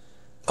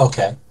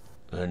 Okay.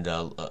 And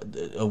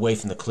away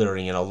from the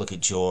clearing, and I'll look at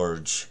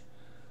George.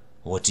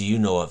 What do you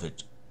know of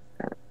it?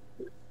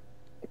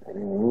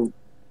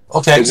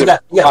 Okay, Is you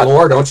it got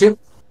lore, don't you?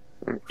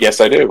 Yes,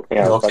 I do.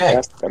 Yeah, Okay.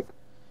 fantastic.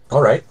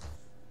 All right.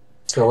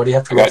 So what do you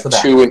have to I roll got for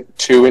that?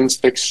 two and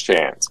 6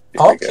 chance.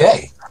 Here we go.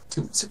 Okay.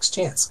 2 and 6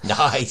 chance.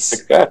 Nice.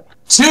 Success.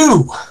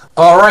 2.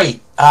 All right.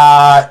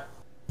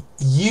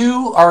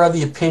 You are of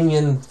the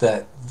opinion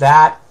that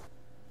that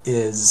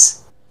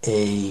is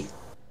a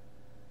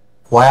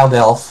wild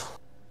elf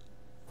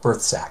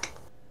birth sack.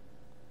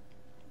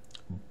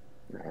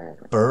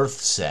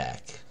 Birth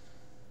sack.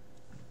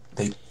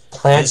 They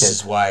planted This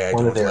is why I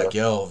one of don't their like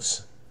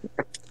elves.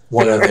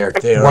 one of their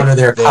They are, one of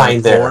their they kind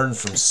are there. born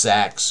from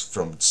sacks,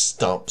 from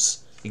stumps.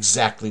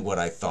 Exactly what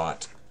I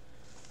thought.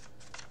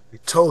 We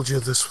told you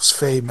this was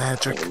fey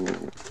magic.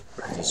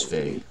 This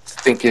fey.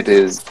 I think it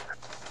is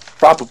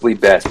probably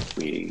best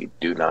we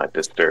do not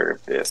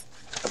disturb this.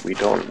 We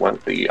don't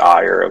want the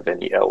ire of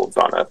any elves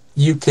on us.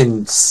 You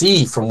can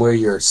see from where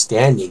you're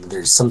standing.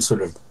 There's some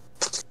sort of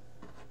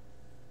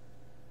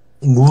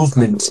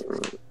movement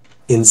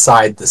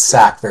inside the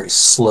sack, very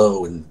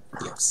slow and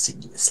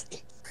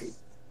sinuously. Right?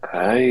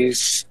 I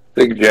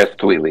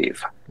suggest we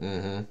leave.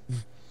 Mm-hmm.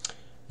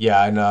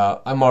 Yeah, and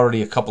I'm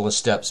already a couple of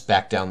steps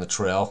back down the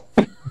trail.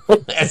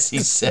 As he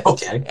said.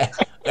 Okay.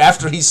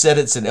 After he said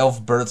it's an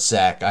elf birth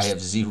sack, I have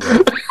 0.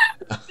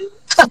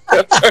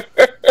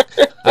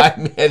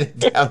 I'm headed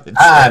down the trail.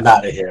 I'm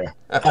out of here.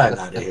 I'm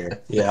out of here.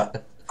 Yeah.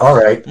 All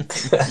right.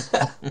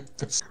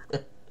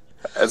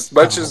 As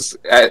much as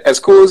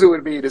cool as it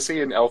would be to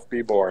see an elf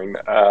be born,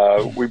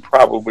 we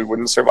probably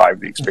wouldn't survive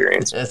the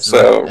experience. That's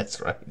so right.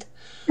 That's right.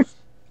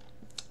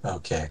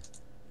 Okay.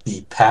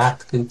 The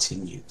path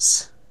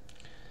continues.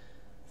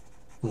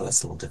 Well,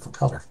 that's a little different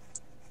color.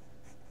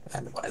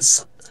 And it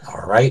was.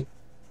 All right.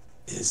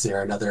 Is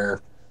there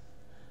another?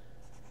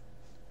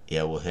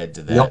 Yeah, we'll head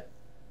to that. Nope.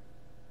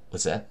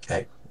 What's that?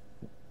 Okay.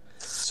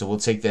 So we'll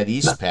take that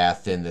east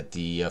path then that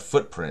the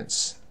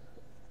footprints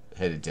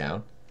headed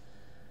down.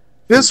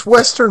 This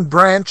western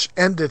branch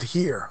ended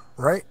here,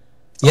 right?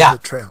 Yeah. The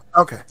trail.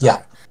 Okay. Yeah.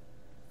 Okay.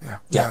 Yeah.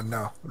 Yeah. Yeah.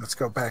 No. Let's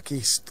go back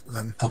east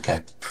then.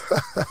 Okay.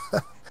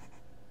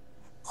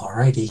 All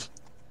righty.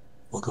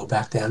 We'll go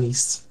back down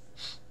east,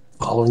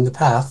 following the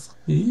path.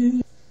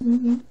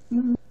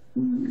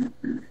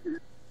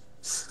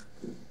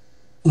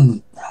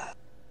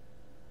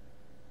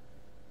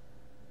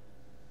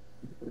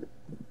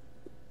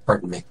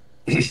 Pardon me.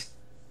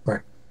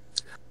 Right.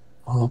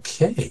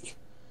 Okay.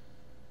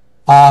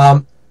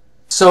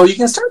 So you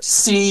can start to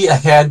see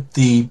ahead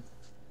the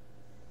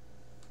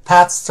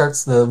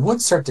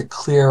woods start to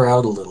clear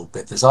out a little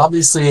bit. There's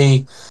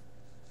obviously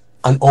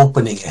an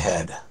opening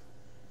ahead,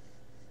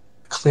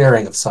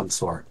 clearing of some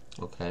sort.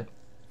 Okay.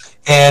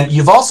 And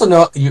you've also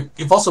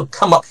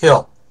come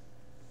uphill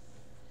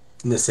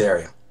in this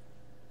area.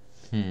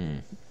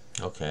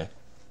 Okay.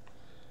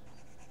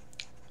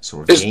 So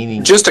we're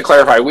gaining. just to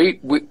clarify,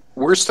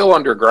 we're still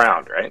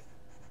underground, right?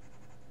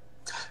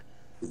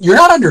 You're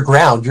not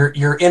underground. You're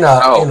in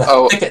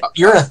a thicket.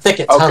 You're in a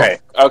thicket tunnel.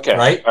 Okay.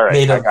 Right. All right.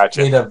 Made I of got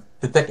you. made of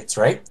the thickets,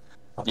 right?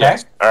 Okay.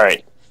 Yes. All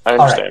right. I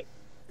understand.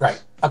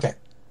 Right. Okay.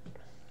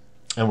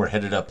 And we're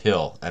headed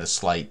uphill at a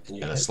slight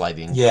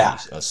increase. Yeah.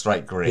 A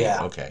slight grade.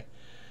 Yeah. Okay.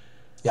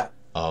 Yeah.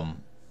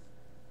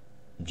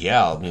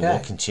 Yeah, I mean, Okay. we'll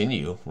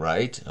continue,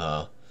 right?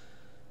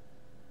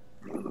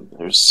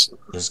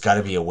 There's got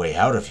to be a way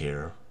out of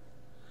here.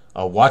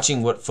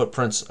 Watching what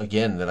footprints,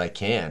 again, that I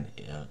can,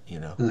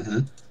 Mm-hmm.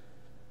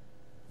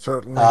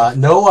 Certainly.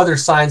 No other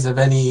signs of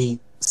any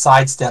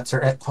side steps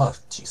or. Oh,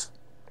 jeez.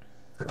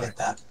 Forget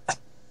that.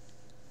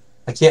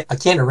 I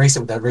can't erase it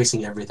without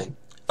erasing everything.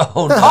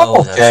 Oh, no,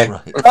 okay. that's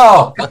right.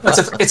 Oh,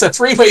 it's a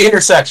 3-way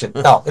intersection.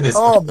 No, it isn't.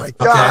 Oh my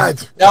God!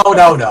 Okay.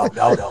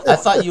 No. I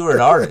thought you were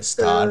an artist,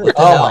 Todd. What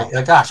the Oh hell?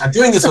 my gosh, I'm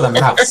doing this with a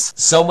mouse.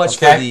 So much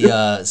Okay. for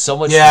the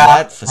for Yeah,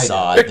 that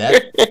facade.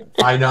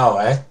 I know,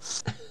 eh?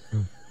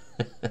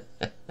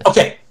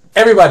 Okay,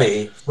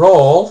 everybody,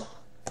 roll.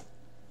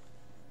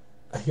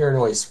 I hear a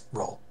noise.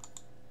 Roll.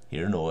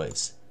 Hear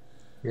noise.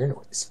 Hear a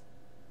noise.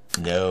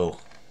 No.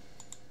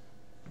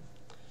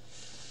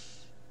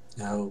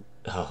 No.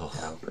 Oh,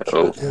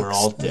 Oh. we're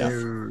all deaf.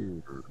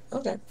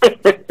 Okay.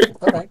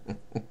 All right.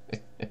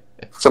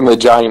 Some of the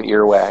giant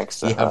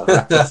earwax Yeah,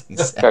 right,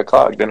 exactly. got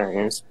clogged in our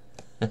ears.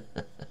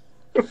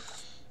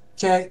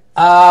 Okay.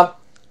 But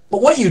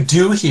what you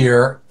do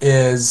here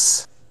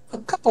is a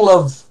couple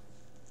of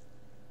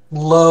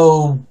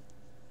low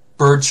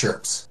bird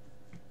chirps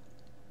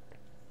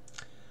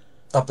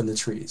up in the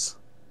trees.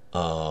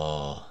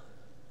 My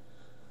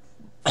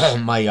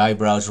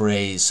eyebrows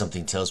raise.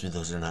 Something tells me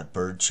those are not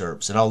bird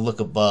chirps, and I'll look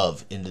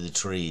above into the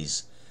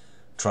trees,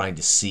 trying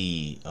to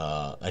see,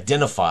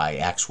 identify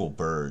actual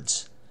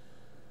birds.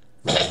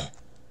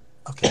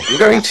 Okay. I'm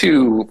going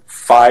to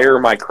fire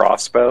my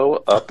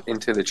crossbow up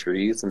into the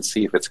trees and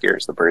see if it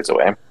scares the birds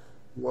away.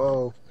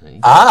 Whoa,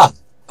 Ah.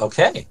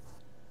 Okay.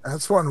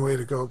 that's one way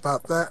to go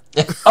about that.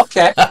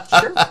 Okay.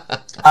 Sure.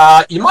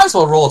 You might as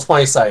well roll a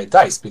 20-sided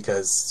dice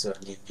because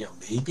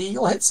maybe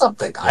you'll hit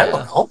something. I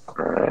don't know. All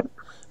right.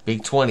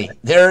 Big 20.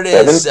 There it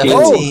is.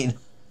 17.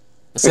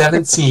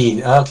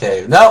 17.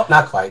 Okay. No,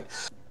 not quite.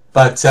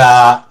 But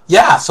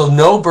yeah. So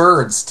no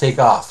birds take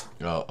off.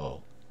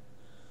 Uh-oh.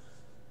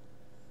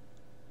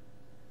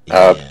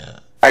 Uh, Yeah.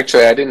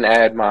 Actually, I didn't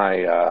add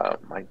my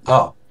my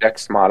Oh,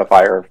 dex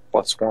modifier of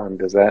 +1.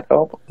 Does that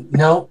help?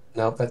 no,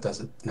 that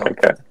doesn't. No.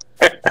 Okay.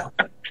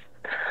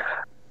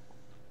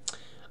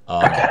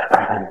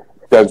 Um,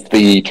 Does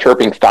the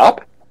chirping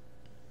stop?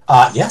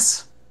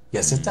 Yes.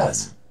 Yes, it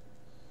does.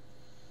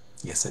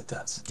 Yes, it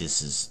does.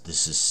 this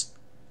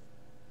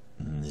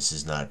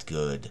is not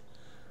good.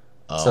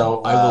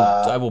 So,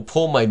 I will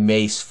pull my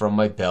mace from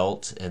my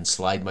belt and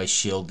slide my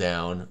shield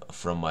down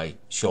from my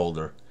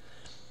shoulder,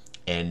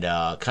 and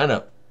kind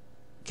of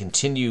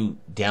continue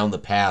down the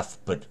path,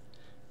 but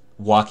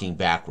walking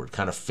backward,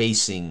 kind of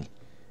facing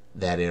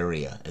that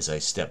area as I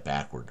step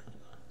backward.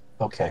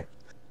 Okay.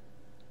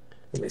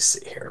 Let me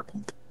see here.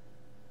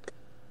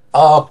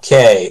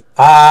 Okay.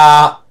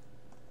 An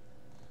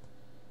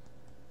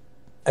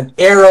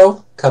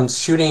arrow comes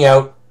shooting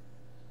out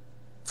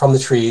from the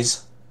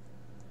trees.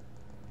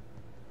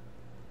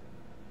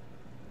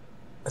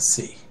 Let's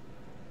see.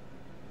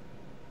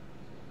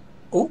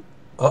 Oh,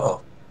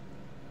 uh-oh.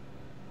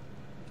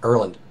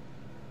 Erland.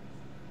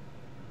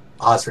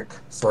 Osric,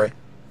 sorry.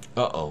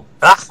 Uh-oh.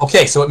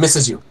 Okay, so it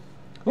misses you,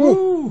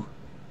 Woo!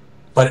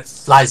 but it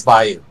flies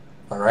by you.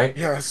 All right?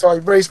 Yeah, so I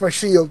raise my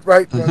shield,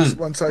 right?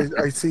 Once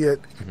I see it.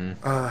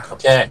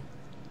 Okay.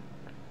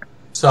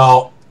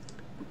 So,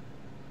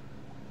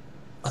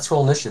 let's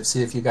roll initiative,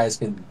 see if you guys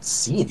can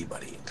see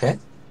anybody, okay?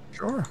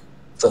 Sure.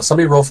 So,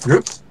 somebody roll for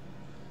group.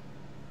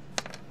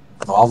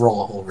 Oh, I'll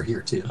roll over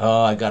here, too.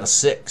 Oh, I got a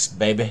 6,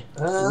 baby.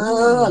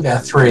 I got a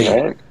 3.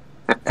 Right.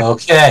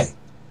 Okay.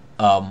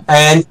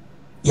 And,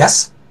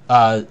 yes?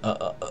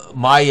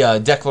 My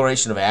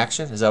declaration of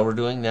action, is that what we're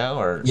doing now,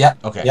 or?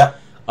 Yep. Okay. Yep.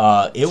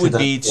 It would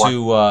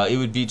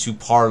be to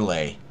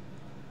parlay.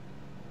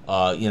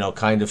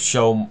 Kind of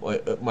show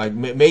my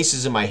mace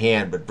is in my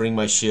hand, but bring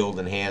my shield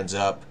and hands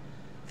up.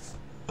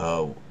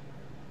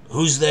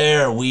 Who's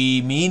there?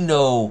 We mean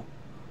no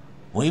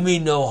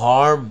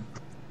harm.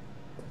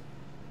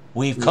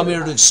 We've come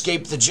here to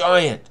escape the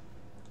giant.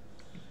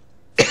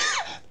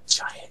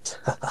 Giant.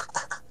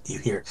 You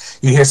hear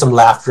some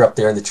laughter up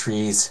there in the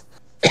trees.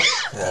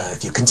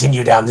 If you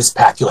continue down this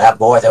path, you'll have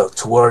more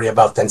to worry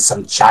about than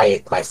some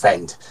giant, my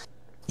friend.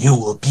 You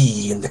will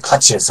be in the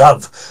clutches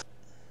of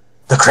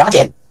the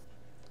Kraken.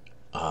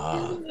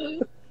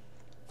 The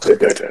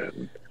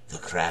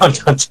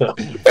Kraken.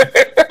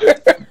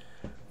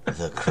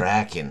 The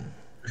Kraken.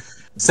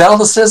 Sell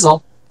the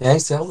sizzle. Yeah,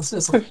 sell the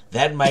sizzle.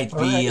 That might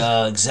be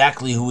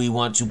exactly who we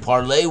want to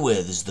parlay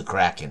with, is the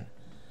Kraken.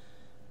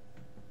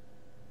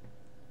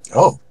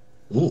 Oh.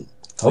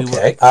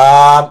 Okay.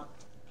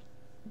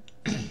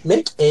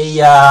 Make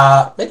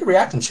a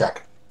reaction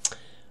check.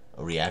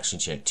 A reaction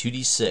check.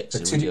 2d6. A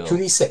Here we go.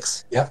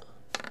 2d6. Yep.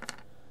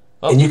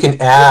 Oh, And you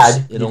can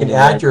add it only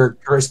rolled- your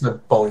charisma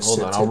bonus. Hold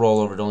to on, it, I'll too. roll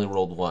over. It only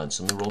rolled once.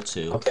 Let me roll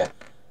 2. Okay.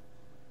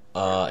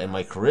 And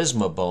my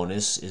charisma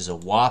bonus is a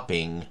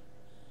whopping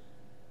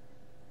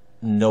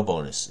no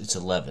bonus. It's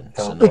 11,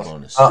 so no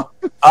bonus. Oh,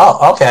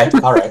 okay.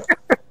 All right.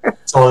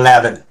 So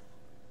 11. 11.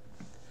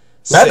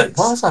 6.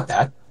 Well, that's not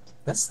bad.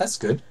 That's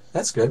good.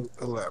 That's good.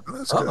 11.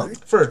 That's Uh-oh. good.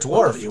 For a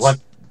dwarf, You it's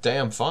want-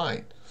 damn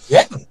fine.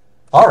 Yeah.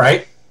 All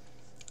right.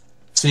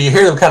 So you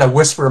hear them kind of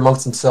whisper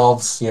amongst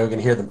themselves. You can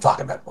hear them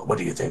talking about, well, what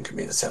do you think? I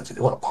mean, it sounds like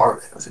they want a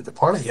parlay. Was it the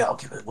parlay? Yeah, I'll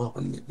give it. Well,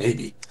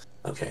 maybe.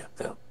 Okay.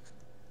 Yeah.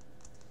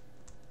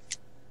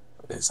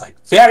 It's like,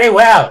 very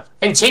well.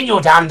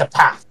 Continue down the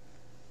path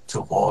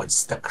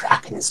towards the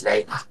Kraken's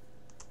lair.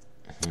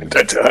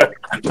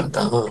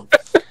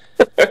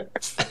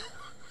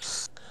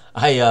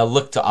 I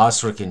look to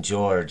Osric and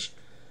George.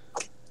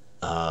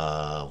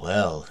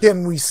 Well,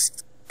 Can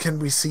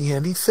we see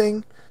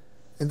anything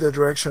in the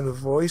direction of the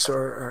voice,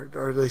 or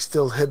are they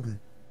still hidden?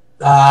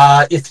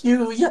 If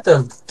you have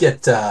to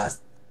get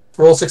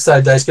roll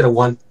 6-sided dice, get a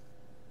 1.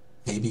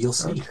 Maybe you'll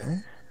see. Okay.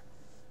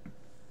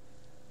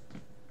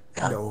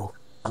 Yeah. No.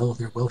 Oh,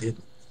 they're well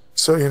hidden.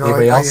 So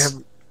Anybody I else?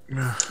 have.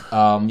 yeah,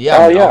 Oh,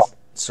 yeah. I'll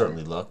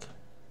certainly look.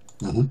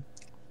 Mm-hmm.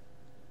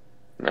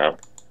 No.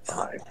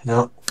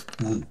 No.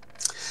 Mm.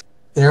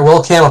 They're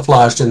well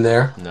camouflaged in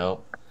there.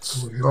 No.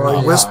 So Oh,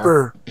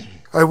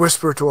 I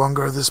whisper to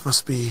Ungar, these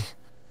must be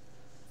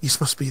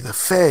the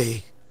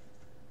Fae.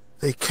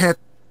 They can't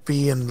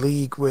be in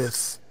league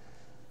with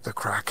the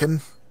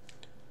Kraken.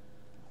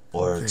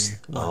 Or Okay. it's,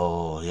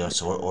 oh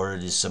yes, or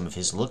it is some of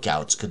his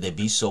lookouts. Could they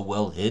be so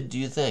well hid, do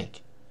you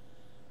think?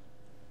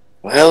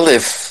 Well,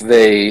 if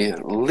they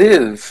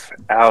live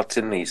out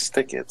in these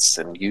thickets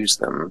and use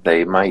them,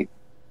 they might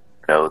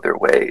know their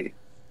way,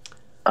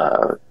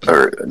 or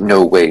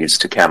know ways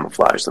to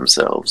camouflage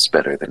themselves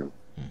better than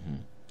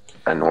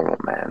a normal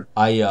man.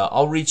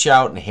 I'll reach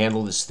out and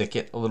handle this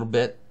thicket a little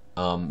bit.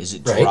 Is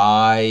it Right.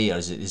 dry? Or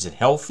is it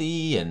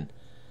healthy?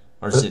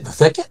 Or is The it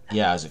thicket?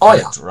 yeah? Is it Oh,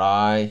 kind yeah. of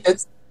dry?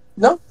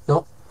 No.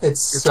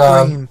 It's It's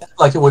green.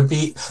 like it would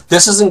be.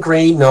 This isn't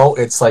green. No,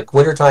 it's like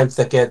wintertime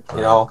thicket.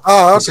 Oh,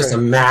 okay. It's just a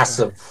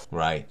massive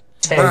Right.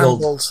 tangled.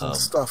 Brambles and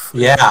stuff.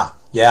 Yeah.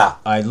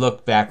 I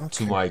look back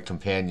to my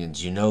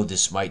companions.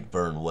 This might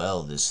burn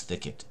well. This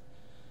thicket.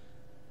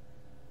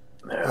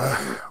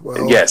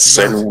 Well, Yes,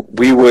 that- and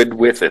we would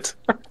with it.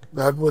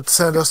 That would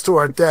send us to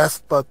our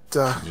death, but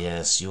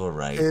Yes, you're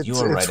right. It's-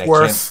 You're right. it's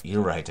worth-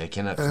 You're right. I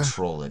cannot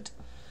control it.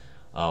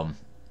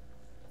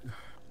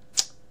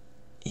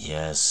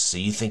 Yes. So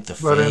you think the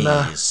But in,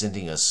 Fae is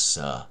sending us?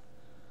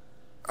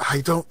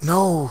 I don't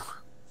know.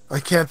 I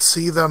can't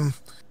see them,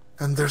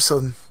 and there's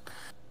an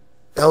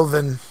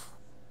elven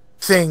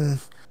thing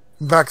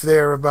back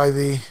there by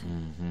the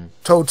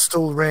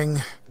toadstool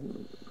ring.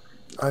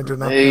 I do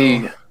not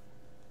know.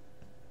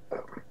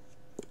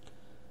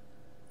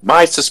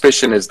 My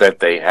suspicion is that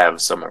they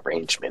have some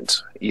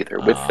arrangement, either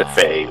with the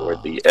Fae or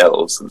the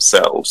elves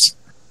themselves.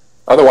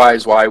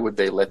 Otherwise, why would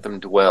they let them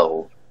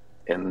dwell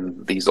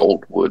in these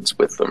old woods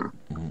with them?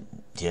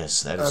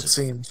 Yes, that That is a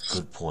seems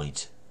good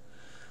point.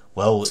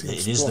 Well,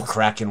 Seems it is the plausible.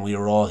 Kraken we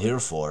are all here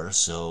for,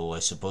 so I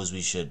suppose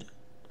we should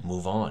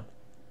move on.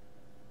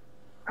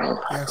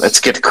 Well, Yes.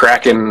 let's get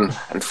Kraken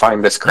and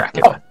find this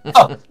Kraken.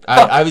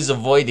 I was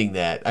avoiding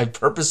that. I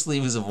purposely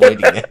was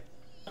avoiding that.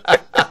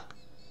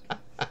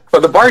 For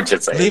the bard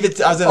should say. Leave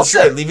it. I was going to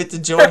say, leave it to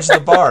George the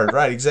Bard.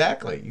 Right?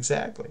 Exactly.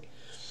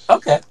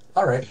 Okay,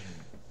 all right.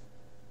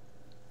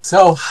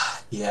 So,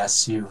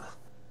 yes, you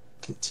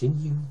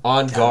continue.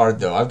 On down. guard,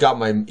 though. I've got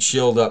my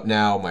shield up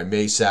now, my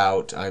mace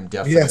out. I'm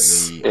definitely.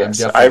 Yes.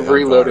 Yes, I've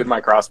reloaded my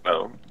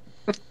crossbow.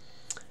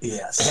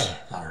 Yes.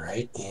 All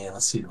right, and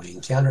let's see. Do we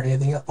encounter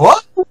anything else?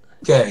 What?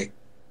 Okay.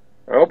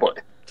 Oh boy.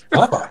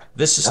 Bye-bye.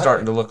 This is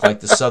starting to look like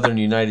the southern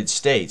United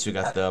States. We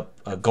got the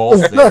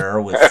Gulf there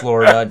with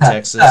Florida and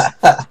Texas.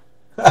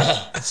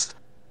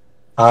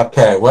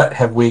 Okay, what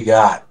have we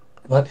got?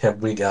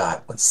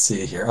 Let's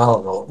see here.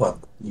 Oh, well,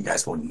 you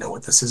guys won't know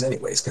what this is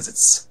anyways, because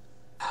it's...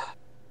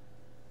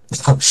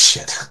 Oh,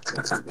 shit.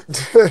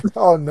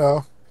 Oh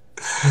no.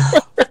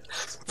 The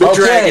Okay.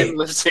 dragon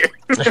lives here.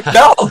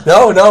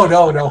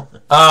 No.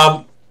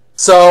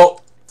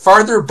 So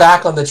farther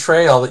back on the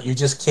trail that you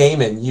just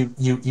came in, you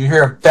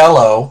hear a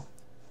bellow,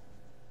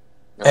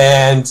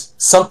 and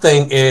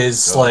something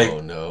is Oh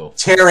no!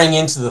 tearing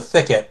into the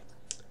thicket.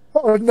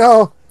 Oh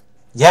no.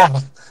 Yeah,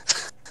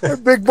 The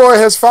big boy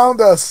has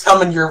found us.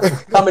 coming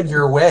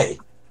your way.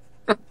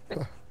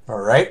 All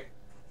right.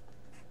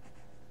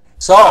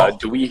 So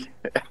Do we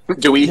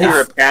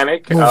hear a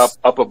panic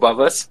up above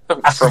us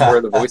from where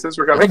the voices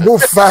were coming?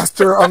 Move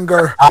faster,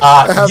 Ungar.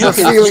 I have you a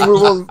can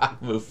feeling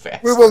Move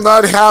fast. we will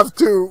not have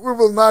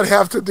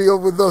to deal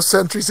with those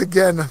sentries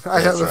again. I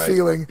have a right.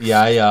 feeling.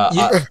 Yeah,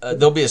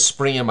 there'll be a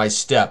spring in my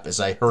step as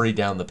I hurry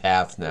down the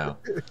path now.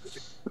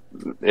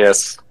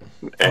 Yes,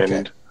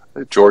 and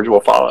George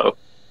will follow.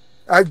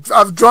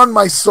 I've drawn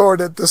my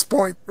sword at this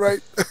point,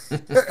 right?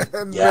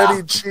 And Yeah.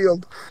 ready to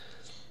shield.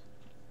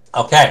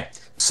 Okay.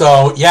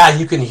 So yeah,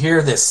 you can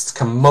hear this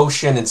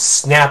commotion and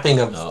snapping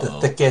of the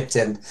thicket,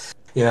 and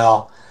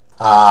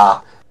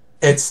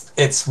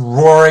it's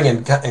roaring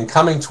and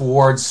coming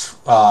towards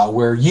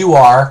where you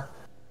are,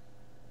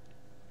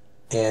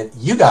 and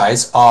you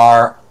guys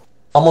are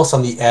almost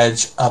on the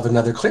edge of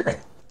another clearing.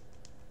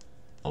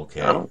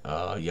 Okay. Oh.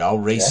 I'll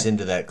race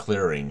into that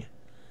clearing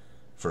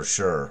for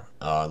sure.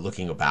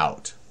 Looking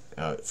about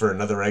for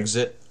another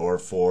exit or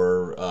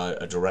for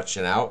a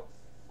direction out.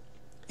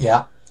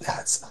 Yeah,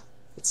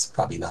 it's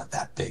probably not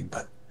that big,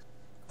 but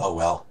oh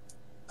well.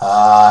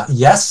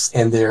 Yes,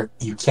 and there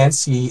you can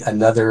see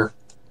another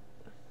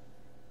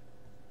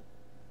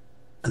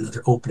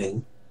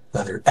opening,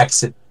 another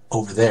exit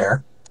over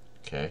there.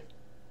 Okay.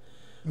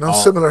 No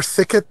similar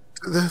thicket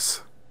to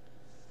this.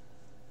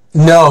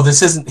 No,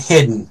 this isn't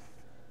hidden.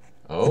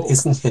 Oh. It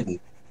isn't hidden.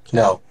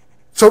 No,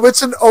 So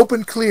it's an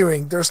open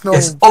clearing. There's no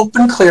it's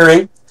open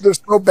clearing.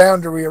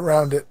 boundary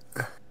around it.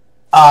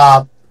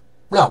 No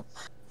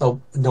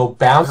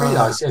boundary.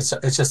 No,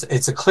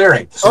 it's a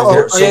clearing. So Uh-oh,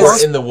 there So I we're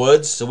lost- in the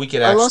woods, so we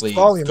could I lost actually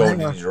volume, go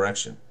hang in on. any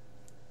direction.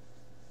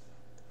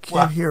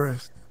 Can't hear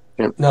us.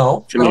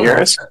 No. Can you hear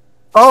us?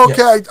 Oh,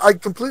 okay. I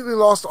completely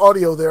lost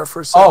audio there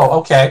for a second. Oh,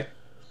 okay.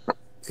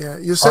 Yeah,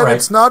 you said All right.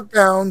 it's not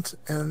bound,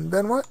 and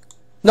then what?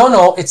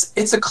 No,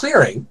 it's a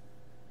clearing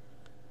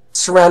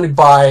surrounded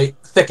by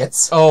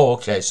thickets. Oh,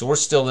 okay. So we're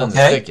still in the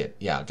Okay. thicket.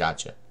 Yeah,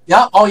 gotcha.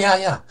 Yeah. Oh,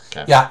 yeah.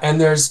 Okay. Yeah, and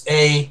there's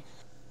a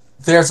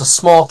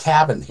small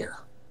cabin here,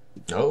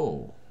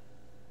 Oh.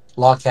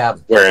 log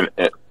cabin. We're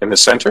in the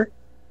center.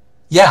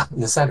 Yeah,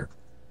 in the center.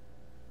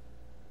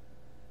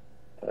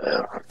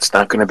 It's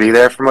not going to be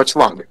there for much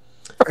longer.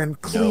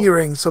 And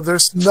clearing, so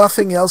there's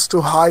nothing else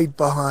to hide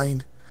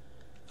behind.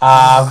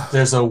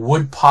 There's a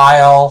wood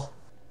pile.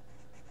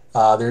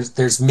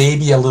 There's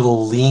maybe a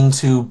little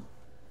lean-to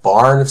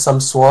barn of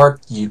some sort.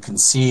 You can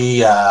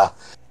see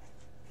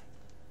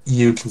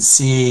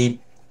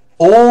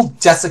old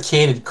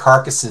desiccated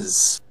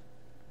carcasses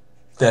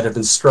that have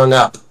been strung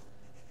up,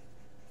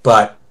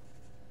 but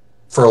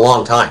for a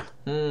long time.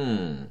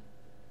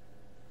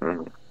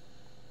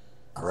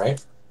 All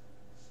right.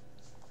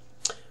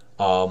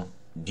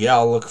 Yeah,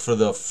 I'll look for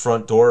the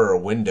front door or a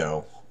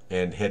window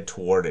and head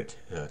toward it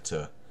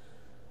to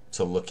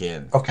look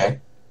in. Okay.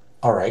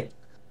 All right.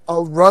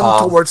 I'll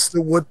run towards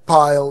the wood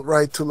pile,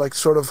 right, to like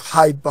sort of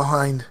hide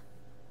behind,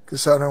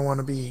 because I don't want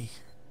to be.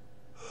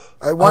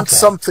 I want Okay.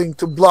 something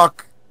to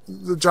block,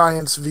 the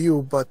giant's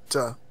view, but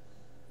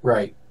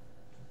Right.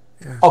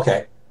 Yeah.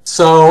 Okay.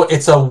 So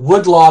it's a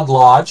wood log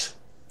lodge.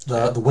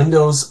 The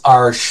windows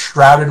are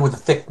shrouded with a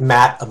thick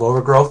mat of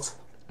overgrowth,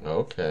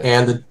 Okay.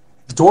 and the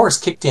door is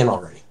kicked in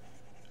already.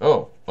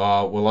 Oh,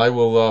 well, I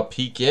will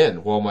peek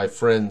in while my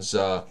friends,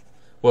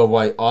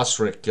 while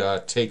Osric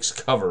takes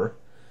cover.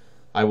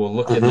 I will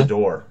look in the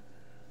door.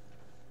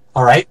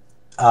 All right.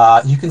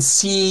 You can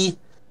see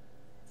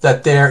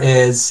that there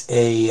is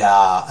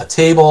a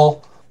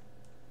table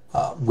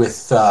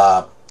with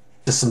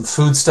just some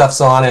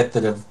foodstuffs on it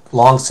that have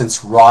long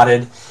since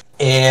rotted,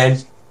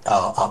 and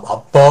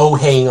a bow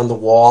hanging on the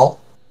wall.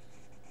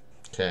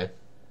 Okay.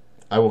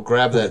 I will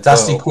grab With that a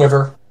dusty bow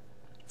quiver.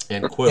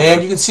 and quiver.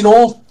 And you can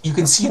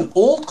see an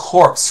old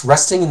corpse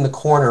resting in the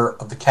corner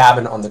of the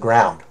cabin on the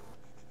ground.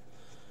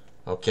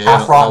 Okay.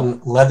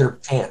 Half-rotten leather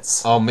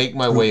pants. I'll make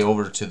my way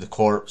over to the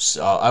corpse.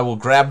 I will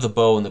grab the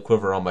bow and the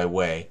quiver on my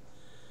way,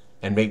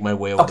 and make my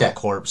way over to the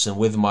corpse, and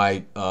with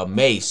my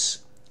mace,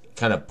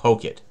 kind of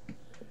poke it.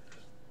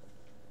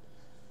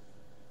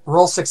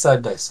 Roll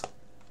 6-sided dice.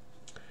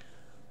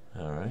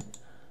 All right.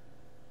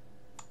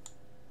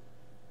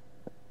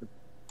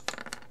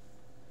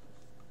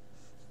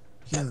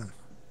 Yeah.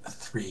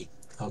 3.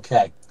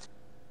 Okay.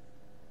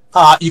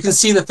 You can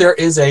see that there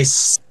is a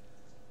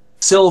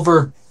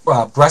silver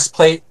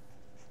breastplate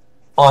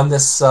on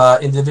this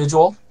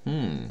individual.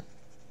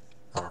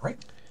 All right.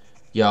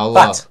 Yeah,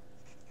 but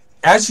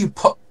as you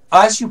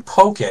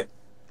poke it,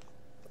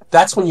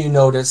 that's when you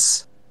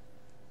notice,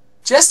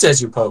 just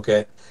as you poke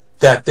it,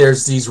 that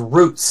there's these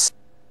roots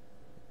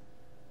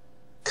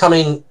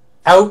coming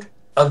out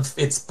of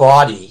its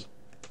body.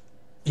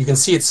 You can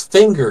see its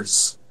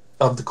fingers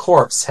of the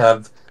corpse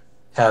have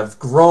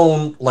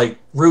grown like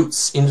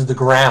roots into the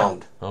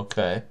ground.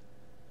 Okay.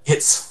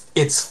 Its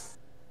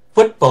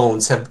foot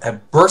bones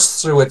have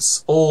burst through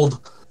its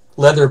old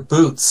leather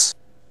boots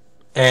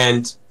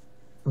and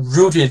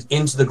rooted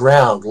into the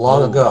ground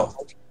long ago.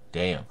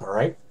 Damn. All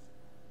right.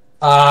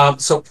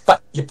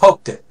 But you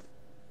poked it.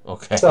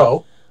 Okay.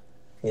 So.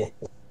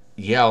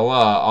 Yeah,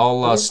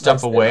 I'll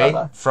step away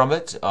from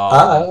it.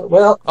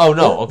 Well. Oh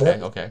no.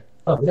 Okay.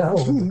 Oh no.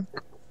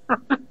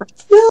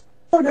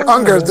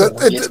 Ungar,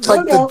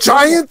 the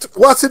giant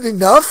wasn't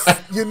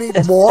enough. You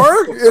need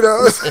more.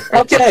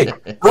 Okay.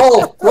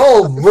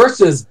 Roll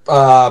versus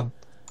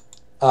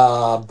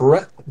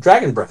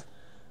dragon breath.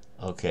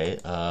 Okay.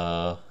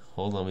 Hold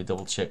on. Let me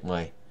double check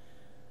my.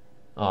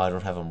 Oh, I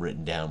don't have them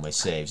written down. My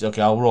saves.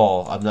 Okay, I'll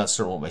roll. I'm not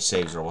certain what my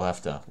saves are. We'll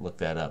have to look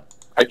that up.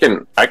 I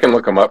can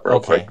look them up real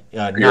quick.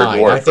 9.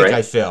 Dwarf, I think right?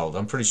 I failed.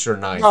 I'm pretty sure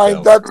 9 9.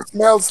 failed. That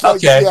smells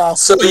like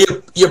So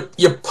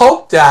you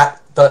poke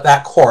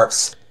that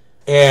corpse,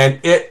 and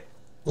it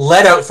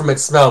let out from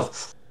its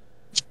mouth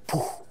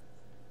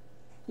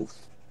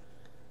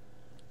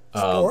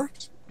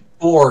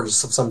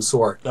spores of some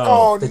sort.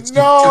 Oh That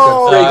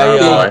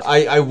no!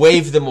 I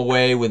wave them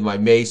away with my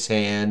mace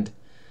hand.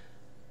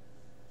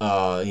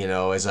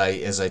 As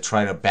I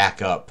try to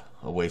back up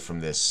away from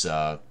this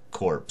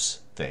corpse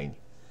thing.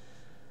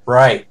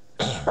 Right.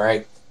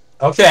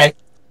 Okay.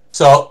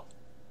 So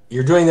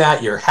you're doing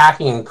that. You're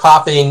hacking and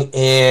coughing,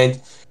 and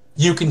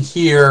you can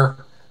hear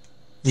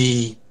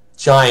the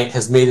giant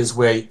has made his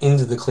way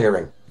into the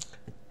clearing.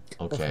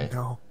 Okay.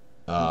 No.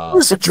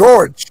 Where's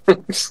George?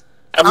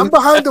 I'm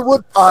behind the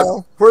wood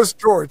pile. Where's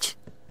George?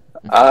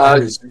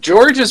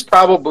 George is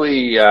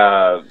probably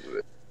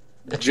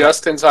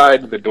just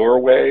inside the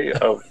doorway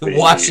of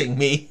watching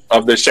me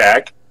of the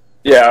shack.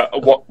 Yeah,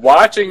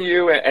 watching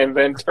you, and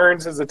then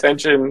turns his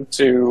attention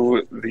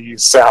to the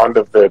sound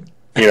of the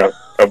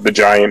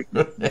giant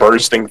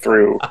bursting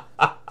through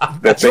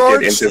the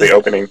thicket into the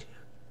opening.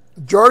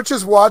 George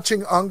is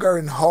watching Ungar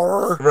in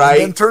horror,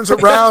 right? And then turns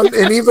around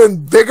in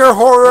even bigger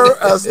horror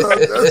as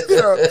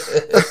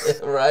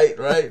Right.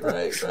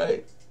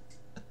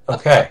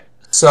 Okay,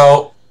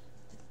 so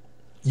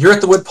you're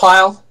at the wood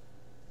pile.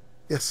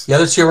 Yes. The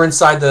other two are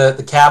inside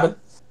the cabin.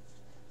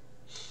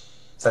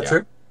 Is that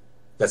true?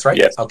 That's right?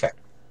 Yes. Okay.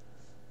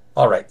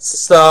 All right.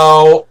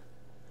 So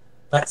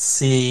let's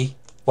see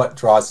what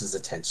draws his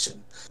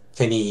attention.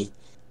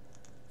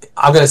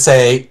 I'm going to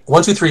say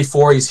 1, 2, 3,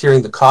 4. He's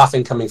hearing the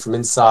coughing coming from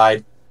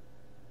inside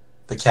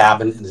the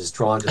cabin and is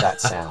drawn to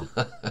that sound.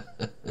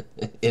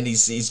 And he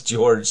sees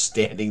George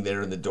standing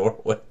there in the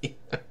doorway.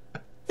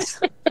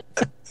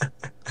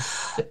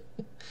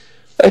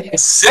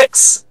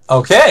 6.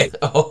 Okay.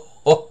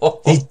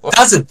 He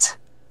doesn't.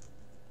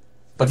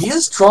 But he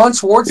is drawn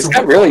towards He's the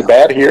got wood really pile.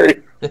 bad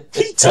hearing.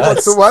 He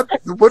does. The what?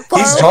 The wood pile?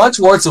 He's drawn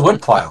towards the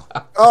wood pile.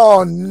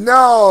 Oh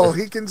no!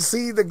 He can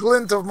see the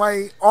glint of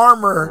my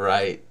armor.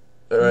 Right.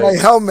 My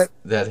helmet.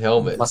 That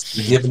helmet must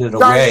be giving it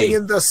shining away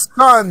in the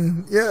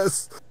sun.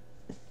 Yes.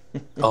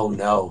 Oh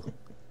no!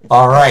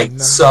 All right.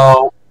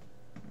 So,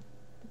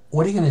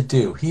 what are you going to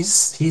do?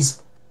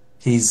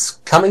 He's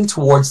coming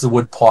towards the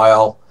wood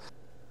pile.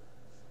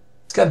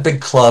 He's got a big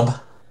club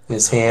in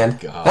his hand.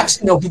 God.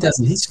 Actually, no, he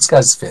doesn't. He's just got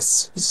his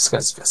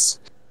fists.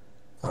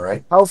 All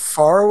right. How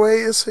far away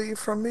is he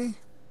from me?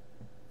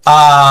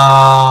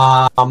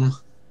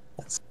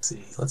 Let's Let's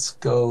see. Let's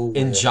go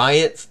in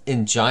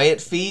with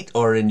giant feet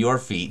or in your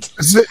feet?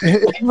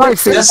 My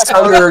face.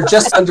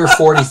 just under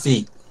 40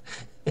 feet.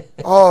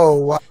 Oh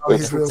wow,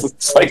 he's real.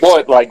 It's like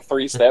what, like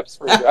 3 steps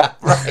for that?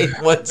 Right,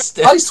 one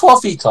step. Oh, he's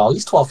 12 feet tall.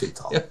 He's 12 feet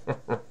tall.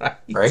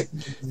 Right?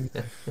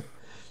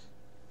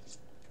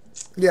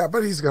 Yeah,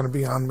 but he's gonna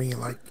be on me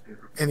like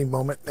any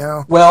moment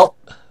now. Well,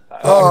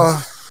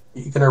 Uh,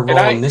 you're gonna roll Can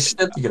I-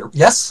 initiative.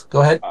 Yes,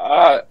 go ahead.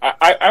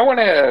 I want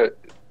to.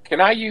 Can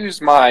I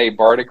use my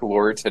bardic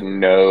lore to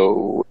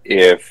know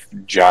if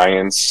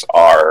giants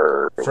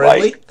are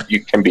Friendly? like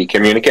you can be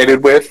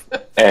communicated with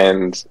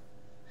and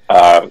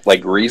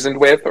like reasoned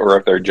with, or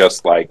if they're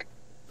just like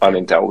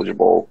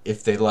unintelligible?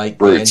 If they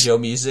like Roots. banjo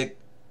music.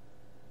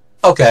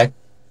 Okay.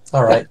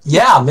 All right.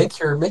 Yeah, make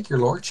your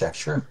lore check.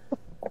 Sure.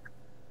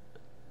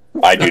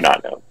 I do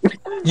not know.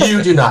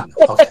 You do not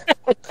know. Okay.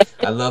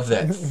 I love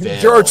that. Fail.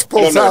 George I don't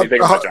pulls know out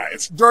anything about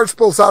giants. George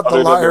pulls out the Other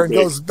than lyre and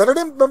they're goes.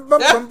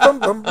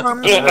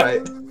 "Ba-da-dim-bum-bum-bum-bum-bum."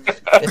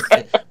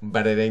 Right.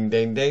 Ba-da-ding,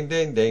 ding, ding,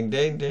 ding, ding,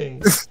 ding,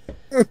 ding.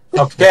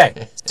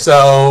 Okay.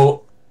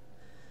 So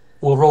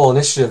we'll roll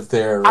initiative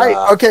there.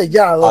 Okay,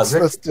 yeah,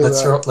 Osric. let's do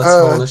let's that.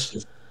 roll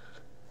initiative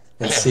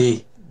and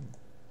see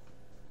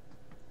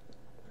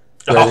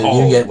whether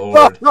Oh, you get.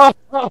 Lord.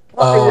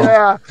 Oh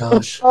yeah.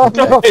 gosh.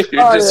 Okay.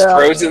 You're just yeah.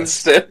 frozen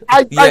still.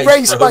 I Yeah, he's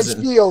raised my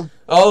frozen. shield.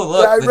 Oh,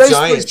 look, I the raised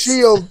giants. my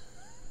shield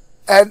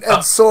and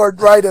sword,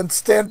 right, and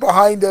stand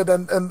behind it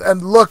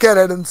and look at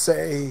it and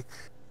say,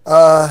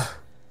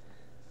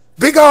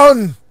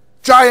 "Begone,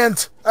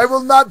 giant! I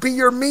will not be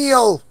your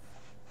meal."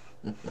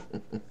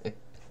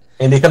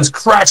 And he comes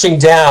crashing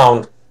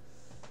down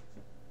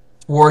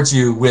towards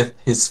you with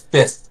his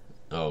fist.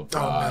 Oh,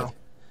 God.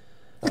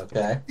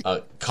 Okay.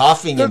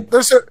 Coughing There- and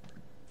there's a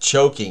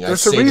choking, I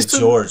there's a say to reason-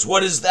 George,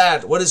 "What is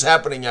that? What is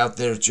happening out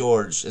there,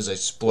 George?" As I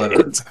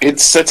splutter.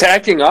 It's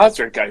attacking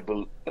Osric, I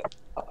believe.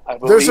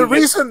 there's a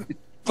reason.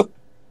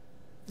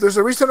 There's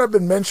a reason I've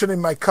been mentioning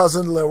my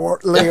cousin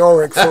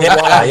Leoric for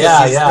a while.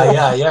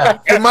 Yeah.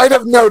 You might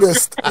have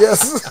noticed.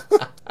 Yes.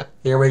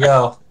 Here we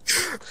go.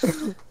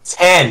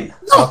 10.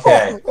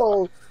 Okay.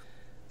 Oh,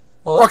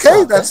 Well,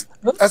 okay, not that's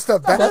bad.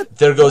 not bad.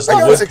 There goes the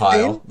Yeah, wood 16.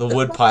 pile. The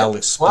wood pile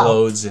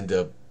explodes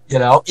into You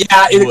know,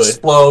 yeah, it Wood.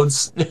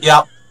 explodes.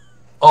 Yep.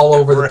 All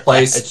over the trash.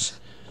 place.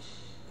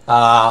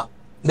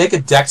 Make a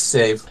dex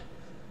save.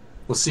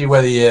 We'll see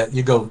whether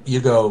you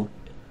go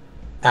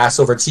ass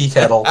over tea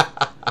kettle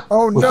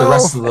Oh with the no.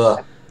 rest of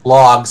the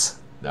logs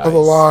Nice. Of the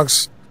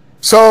logs.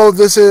 So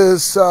this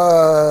is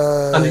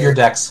under your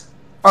dex.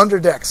 under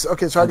decks.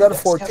 Okay, so I got a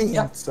Dex, 14.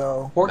 yep.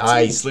 So 14.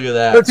 Nice. Look at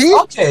that. 13.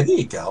 Okay, there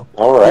you go.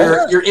 All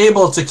right. You're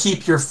able to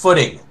keep your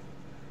footing.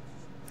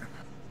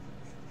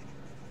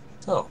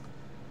 So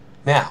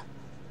now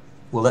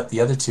we'll let the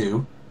other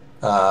two.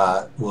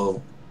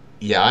 We'll.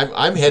 Yeah,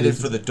 I'm headed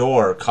for the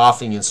door,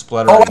 coughing and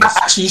spluttering Oh,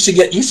 actually, you should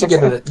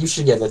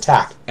get an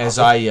attack. as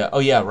I. Oh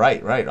yeah,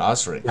 right.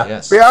 Osric. Yeah.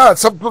 Yes. Yeah,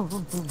 so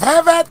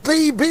have at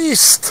thee,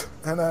 beast,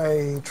 and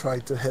I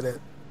tried to hit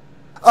it.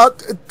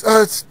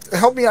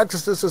 Help me out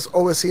because this is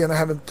OSE and I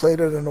haven't played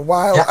it in a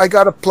while. Yeah. I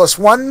got a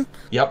 +1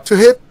 Yep. to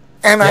hit,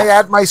 and I Yeah.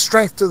 add my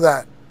strength to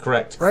that.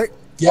 Correct. Right?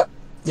 Yep.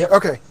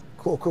 Okay.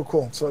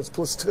 Cool. So it's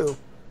 +2.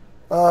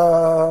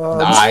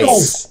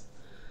 Nice.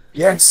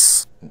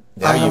 Yes.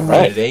 Now you've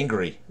Right. made it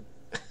angry.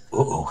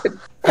 Ooh.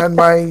 And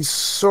my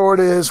sword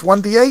is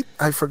 1d8.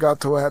 I forgot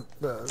to add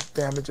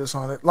damages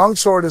on it. Long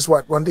sword is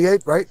what?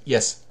 1d8, right?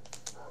 Yes.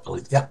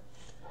 Yeah.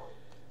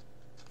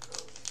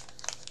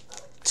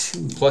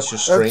 2. Plus your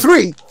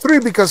strength. 3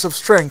 because of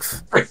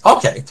strength. 3.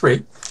 Okay,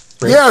 3.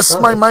 Yes,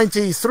 All my right.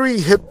 mighty 3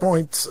 hit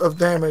points of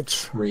damage.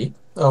 3.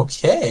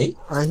 Okay.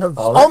 I have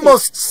All right.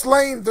 almost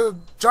slain the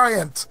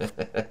giant.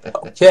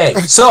 Okay.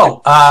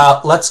 So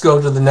let's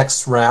go to the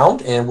next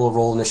round, and we'll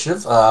roll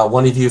initiative.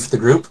 One of you for the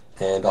group,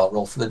 and I'll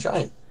roll for the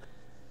giant.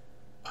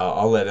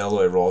 I'll let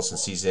Eloy roll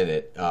since he's in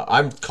it.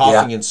 I'm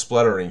coughing and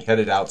spluttering,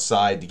 headed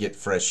outside to get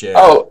fresh air.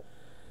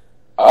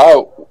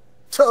 Oh,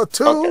 So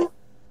 2, Okay.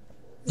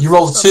 You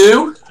rolled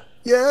 2.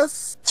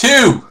 yes.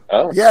 2.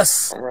 oh.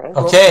 Yes. All right.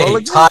 Okay. Roll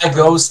again. Tie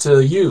goes to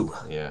you.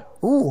 Yeah.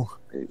 Ooh.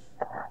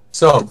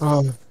 So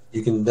Um,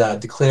 you can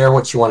declare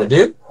what you want to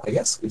do. I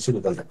guess we should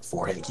have done that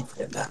beforehand. I keep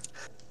forgetting that.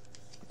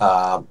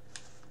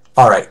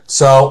 All right.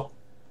 So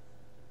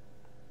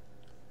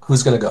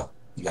who's going to go?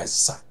 You guys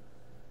decide.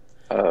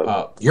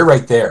 You're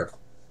right there.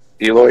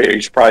 Eloy,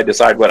 you should probably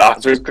decide what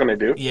Osric's going to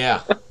do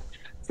Yeah.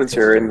 since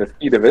you're in the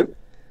heat of it.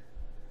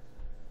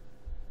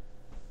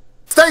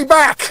 stay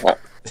back.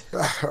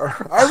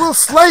 I will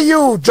slay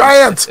you,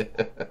 giant.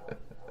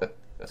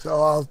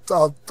 So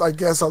I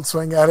guess I'll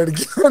swing at it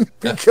again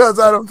because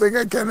I don't think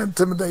I can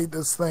intimidate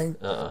this thing.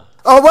 Oh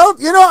well,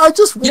 I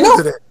just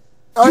wounded it.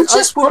 You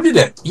just wounded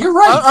it. You're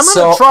right. I'm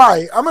gonna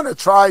try. I'm gonna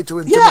try to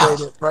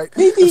intimidate it, right?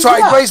 Maybe, And so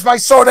yeah. I raise my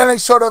sword and I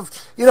sort of,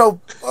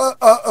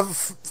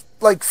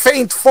 like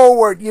feint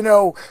forward,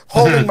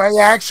 holding my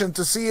action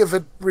to see if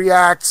it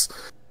reacts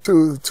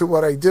to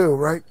what I do,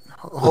 right?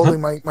 Holding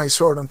my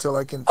sword until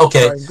I can.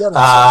 Okay. Try and get it.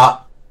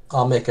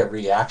 I'll make a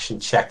reaction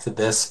check to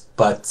this,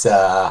 but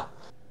I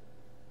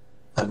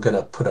I'm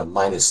gonna put a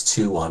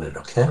 -2 on it.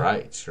 Okay.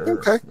 Right. Sure.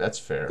 Okay. That's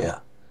fair. Yeah.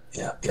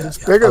 It's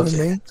bigger okay.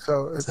 than me,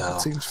 so it So,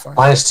 seems fine.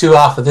 -2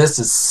 off of this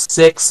is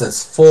 6.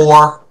 That's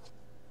 4.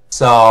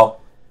 So,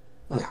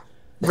 yeah.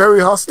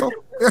 Very hostile.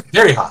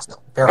 Very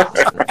hostile. Very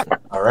hostile.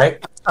 All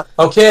right.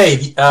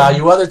 Okay.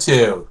 You other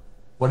two.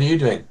 What are you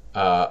doing?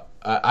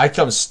 I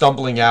come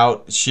stumbling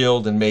out,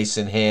 shield and mace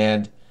in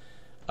hand,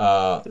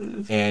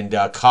 and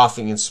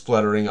coughing and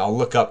spluttering. I'll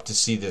look up to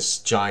see this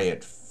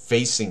giant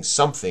facing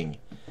something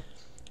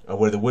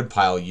where the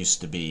woodpile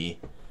used to be.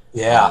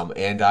 Yeah.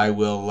 And I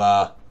will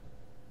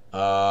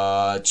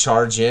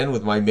charge in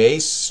with my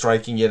mace,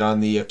 striking it on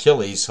the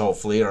Achilles,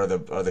 hopefully, or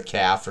the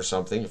calf or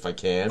something, if I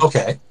can.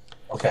 Okay.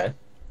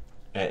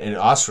 And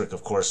Osric,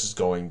 of course, is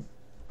going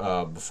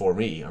before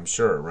me, I'm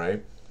sure,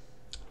 right?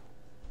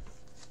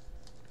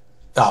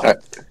 Oh.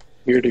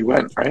 He already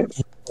went, right?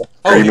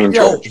 Oh, you mean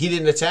George? he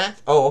didn't attack?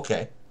 Oh,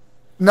 okay.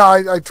 No,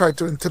 I tried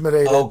to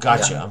intimidate Oh, it.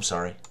 gotcha. Yeah. I'm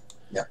sorry.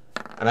 Yeah.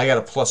 And I got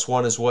a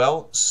 +1 as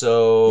well,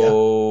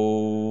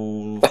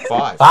 so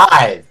 5.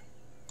 5.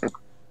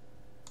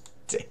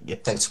 Dang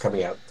it. Thanks for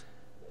coming out.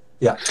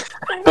 Yeah.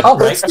 All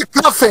right. It's the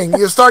coughing.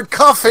 You start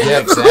coughing. Yeah,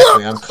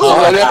 exactly. I'm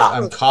coughing, yeah.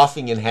 I'm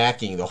coughing and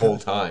hacking the whole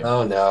time.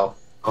 Oh no.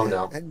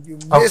 And you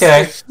miss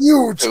Okay. a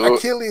huge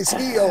Achilles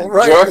heel,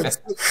 right?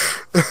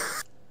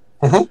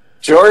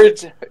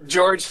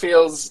 George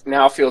feels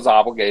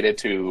obligated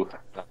to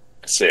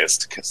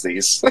assist because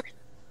these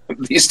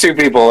two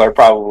people are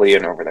probably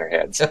in over their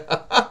heads.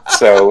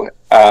 So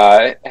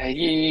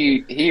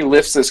he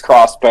lifts his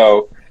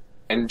crossbow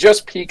and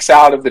just peeks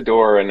out of the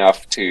door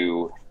enough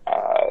to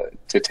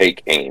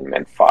take aim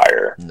and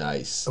fire.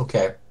 Nice.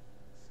 Okay.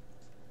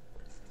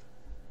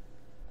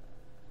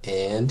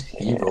 And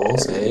he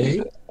rolls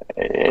a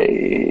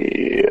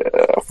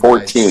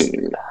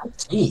 14.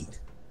 14.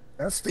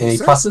 That's Any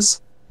decent. pluses?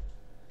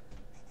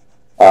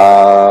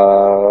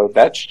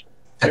 That should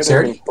have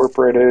Dexterity?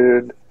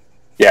 incorporated.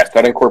 Yes,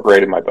 that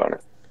incorporated my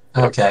bonus.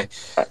 Okay.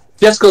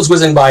 Just goes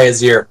whizzing by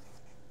his ear.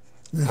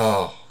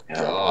 Oh,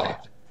 God.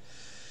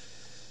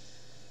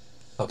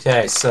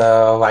 Okay,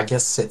 so I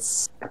guess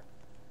it's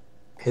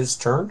his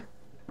turn.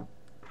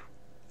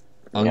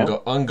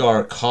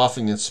 Ungar,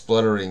 coughing and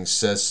spluttering,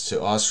 says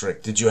to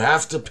Osric, "Did you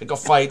have to pick a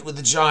fight with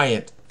the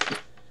giant?"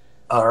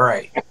 All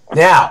right.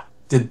 Now,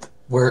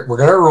 we're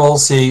gonna roll,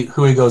 see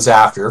who he goes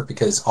after,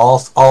 because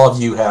all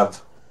of you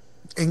have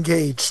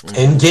Engaged.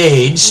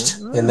 engaged,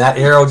 and that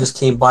arrow just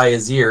came by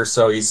his ear,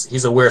 so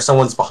he's aware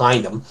someone's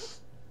behind him.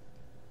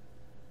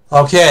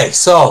 Okay,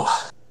 so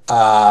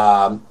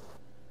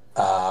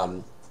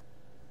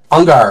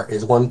Ungar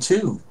is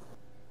 1-2.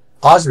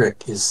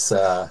 Osric is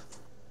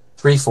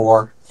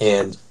 3-4,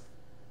 and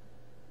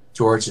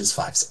George is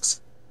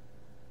 5-6.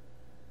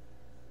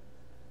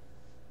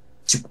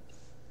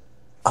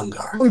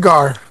 Ungar.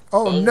 Ungar.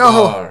 Oh no.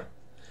 Ungar.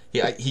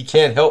 Yeah, he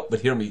can't help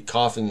but hear me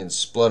coughing and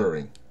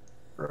spluttering.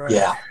 Right.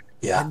 Yeah.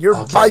 And you're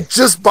Okay.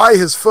 just by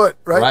his foot,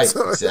 right? Right,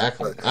 So-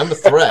 exactly. I'm a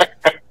threat.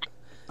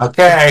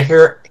 Okay,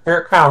 here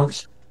it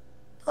comes.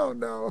 Oh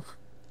no.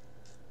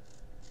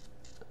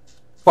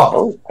 Well,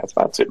 Oh, that's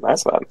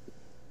not.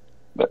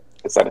 But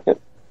is that a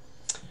hit?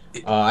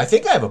 I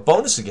think I have a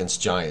bonus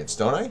against giants,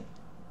 don't I?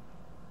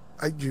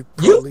 You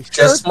You probably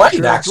just should. might,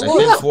 You're a actually. I dwarf.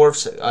 think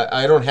dwarfs.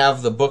 I don't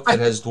have the book that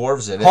has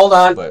dwarves in it. hold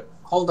on. But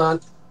Hold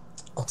on.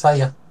 I'll tell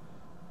you.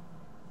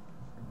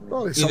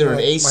 Probably either an something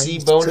like AC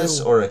 -2. bonus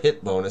or a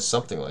hit bonus,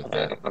 something like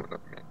that.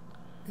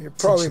 You're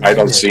probably I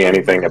don't minus see 2.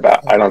 anything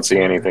about. I don't see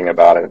anything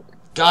about it.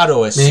 God,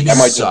 OSC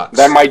Maybe sucks.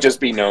 That might just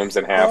be gnomes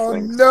and Oh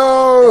halflings.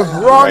 no!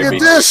 Wrong Might be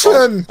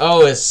edition.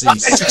 OSC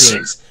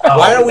stinks.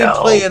 Why don't we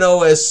no. play an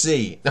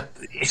OSC?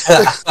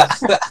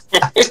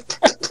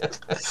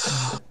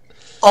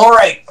 All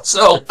right.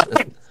 So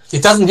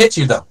it doesn't hit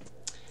you though.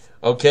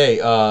 Okay,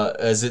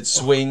 as it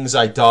swings,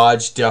 I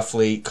dodge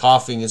deftly,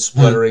 coughing and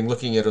spluttering,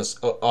 looking at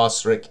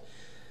Osric.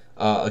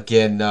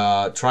 Again,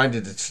 trying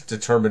to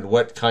determine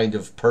what kind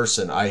of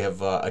person I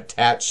have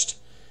attached,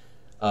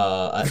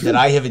 that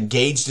I have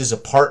engaged as a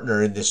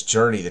partner in this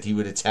journey, that he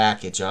would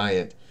attack a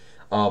giant.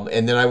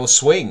 And then I will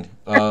swing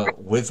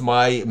with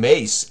my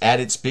mace at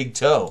its big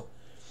toe.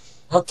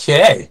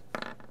 Okay.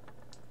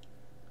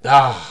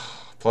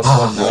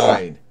 +1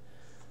 9.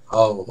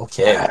 Oh,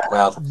 okay.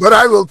 Well, But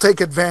I will take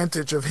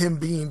advantage of him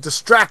being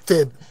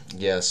distracted.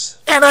 Yes.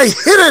 And I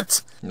hit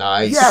it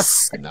Nice.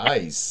 Yes.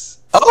 Nice.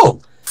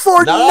 oh,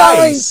 for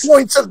Nice. 9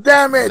 points of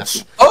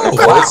damage. oh,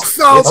 But wow. it's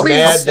It's me.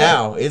 mad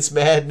now. It's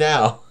mad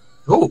now.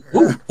 Ooh,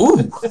 ooh,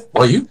 ooh.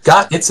 Well, you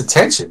got its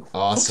attention.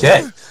 Awesome.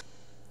 Okay.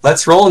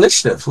 Let's roll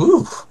initiative.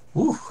 Ooh,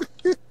 ooh.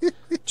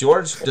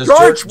 George, does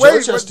George, wait.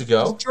 George has to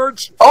go?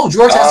 George. Oh,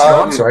 George has to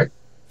go. I'm sorry.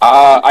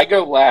 I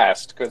go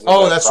last because.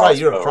 Oh, that's right.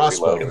 You're a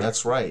crossbow. reloading.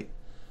 That's right.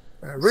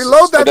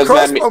 Reload So that does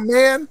that crossbow,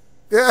 man.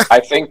 Yeah. I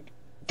think.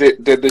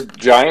 Did the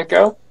giant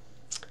go?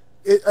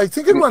 I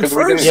think it went Because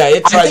we didn't- first. Yeah,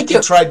 it tried. think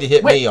It tried to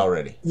hit wait. me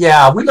already.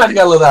 Yeah, we might have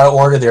got a little out of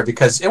order there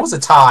because it was a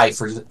tie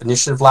for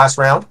initiative last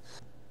round.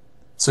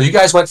 So you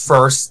guys went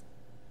first.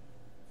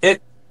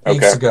 It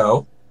needs Okay. to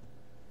go,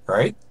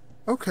 right?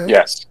 Okay.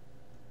 Yes.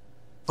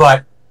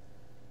 But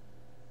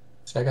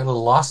So I got a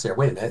little lost there.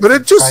 Wait a minute. But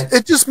it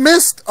just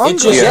missed. It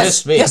just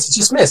missed me. Yes, it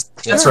just missed.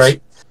 That's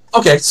right.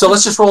 Okay, so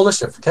let's just roll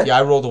initiative. Okay. Yeah,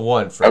 I rolled a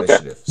 1 for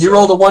initiative. You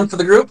rolled a 1 for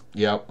the group.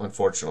 Yep,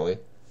 unfortunately.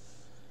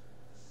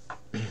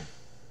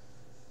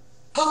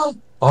 Oh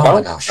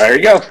my gosh. There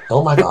you go.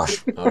 Oh my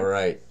gosh. All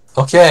right.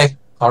 Okay.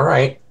 All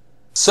right.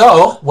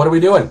 So what are we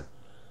doing?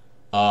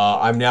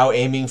 I'm now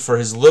aiming for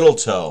his little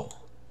toe.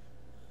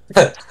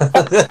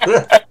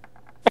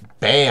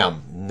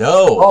 Bam!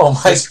 No. Oh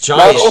my! This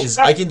giant is.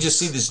 I can just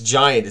see this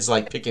giant is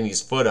like picking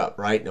his foot up,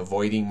 right, and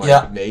avoiding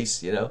my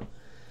mace. You know.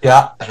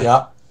 Yeah.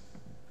 Yeah.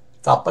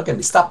 Stop bugging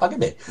me! Stop bugging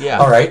me! Yeah.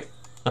 All right.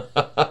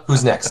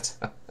 Who's next?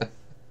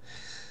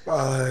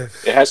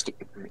 It has to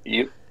be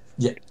you.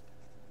 Yeah.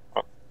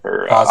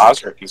 For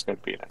Osric, he's going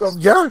to be next.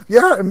 Yeah.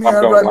 I mean,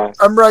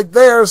 last. I'm right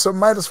there, so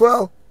might as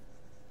well.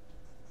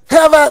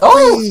 Have at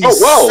me!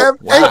 Oh,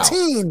 wow.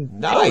 18!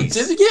 Nice.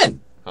 Did it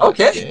again. Oh,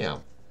 Okay.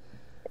 Damn.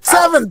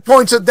 7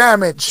 points of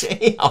damage.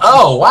 Damn.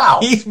 Oh wow.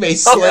 He may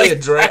slay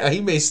He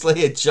may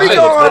slay a giant.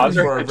 Osric,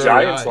 before our the very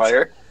giant eyes.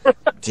 slayer.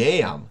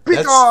 Damn.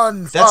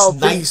 Begone, That's foul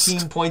 19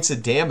 beast. points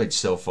of damage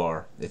so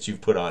far that you've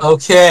put on.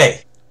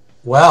 Okay.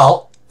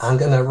 Well, I'm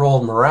gonna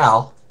roll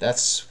morale.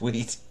 That's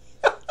sweet.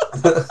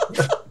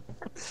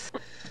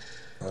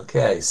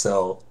 Okay,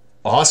 so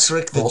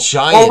Osric the Over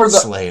Giant the-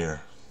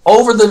 Slayer.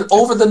 over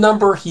the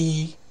number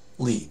he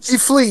leaves. He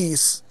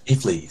flees. He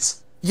flees.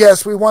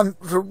 Yes, we want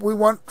to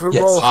Yes.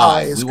 roll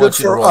high. It's We good want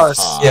you to for roll us.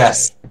 high.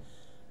 Yes.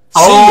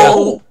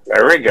 Oh,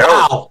 There we go.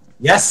 Wow.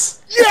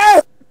 Yes.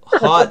 Yeah!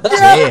 hot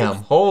damn!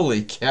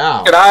 Holy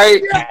cow!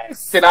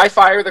 Can I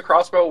fire the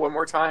crossbow one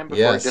more time before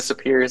Yes. it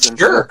disappears? And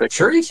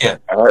Sure you can.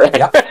 All right.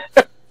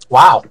 Yep.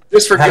 Wow.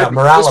 Just for Had a good,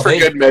 morale just for of 8.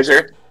 good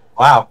measure.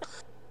 Wow.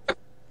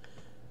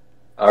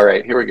 All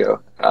right, here we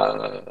go.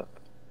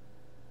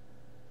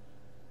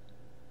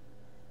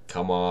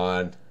 Come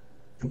on,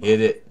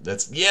 hit it.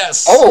 That's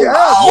yes. Oh, Yeah.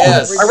 wow.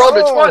 Yes. I rolled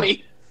a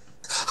 20.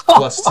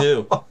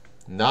 +2.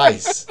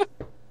 Nice.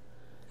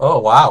 Oh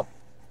wow.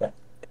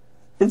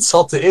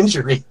 Insult to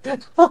injury. Okay.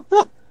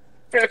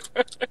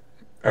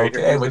 What'd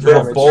you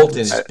Little roll? bolt in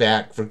his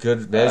back for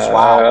good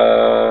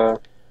measure.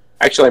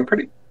 Actually, let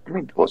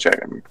me double check.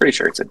 I'm pretty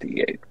sure it's a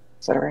D8.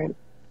 Is that right?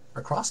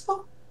 A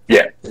crossbow?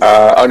 Yeah.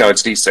 Oh no,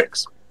 it's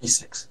D6.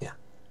 E6. Yeah.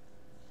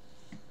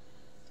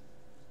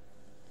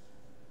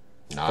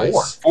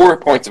 Nice. 4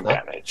 points of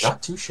damage.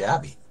 Not too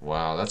shabby.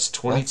 Wow, that's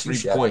 23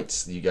 shabby.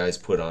 points you guys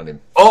put on him.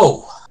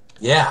 Oh.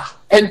 Yeah.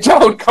 And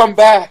don't come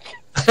back.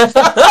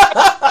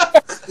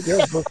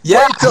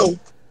 Yeah.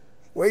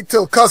 Wait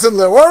till cousin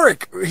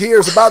Leoric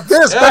hears about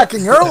this back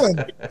in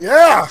Erland.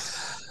 Yeah.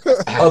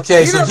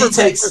 Okay, so never he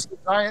takes vanquished the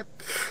giant.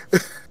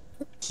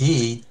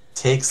 he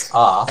takes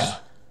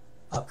off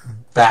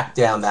back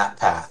down that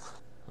path.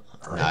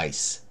 All right.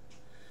 Nice.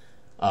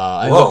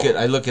 I Whoa.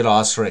 look at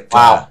Osric.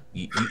 Wow.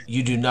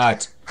 You do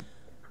not.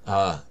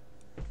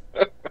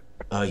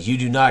 You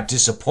do not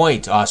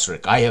disappoint,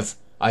 Osric. I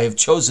have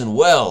chosen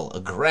well a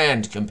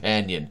grand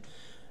companion,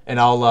 and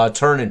I'll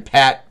turn and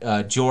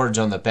pat George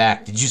on the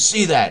back. Did you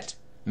see that,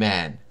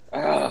 man?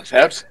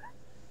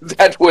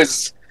 That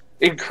was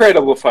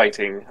incredible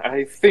fighting.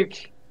 I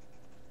think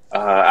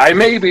I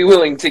may be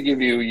willing to give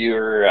you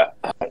your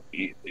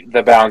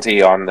the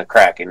bounty on the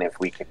Kraken if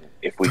we can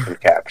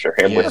capture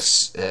him.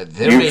 Yes,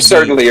 You've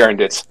certainly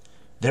earned it.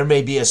 There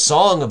may be a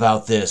song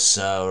about this,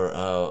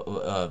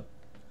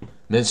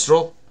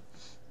 minstrel.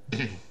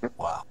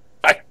 Wow.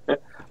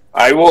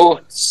 I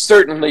will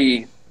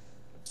certainly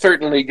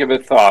give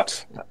it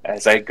thought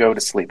as I go to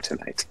sleep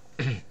tonight.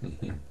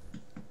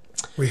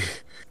 We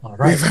All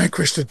right.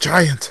 vanquished a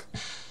giant.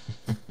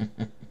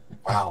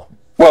 Wow.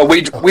 Well,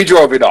 we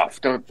drove it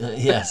off. Don't.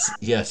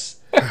 Yes.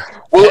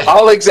 Well,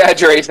 I'll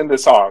exaggerate in the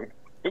song.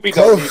 We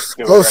don't need to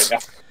do Close. it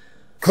right now.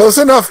 Close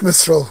enough,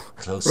 Minstrel.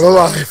 Close We're enough.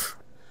 alive.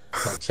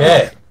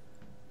 Okay.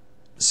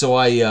 So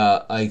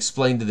I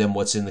explained to them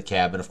what's in the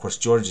cabin. Of course,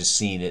 George has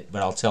seen it,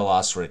 but I'll tell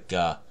Osric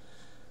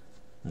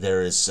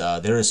there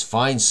is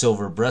fine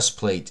silver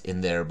breastplate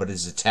in there, but it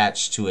is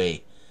attached to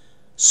a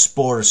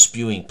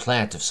spore-spewing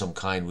plant of some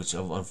kind, which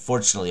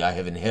unfortunately I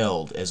have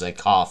inhaled as I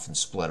cough and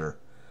splutter.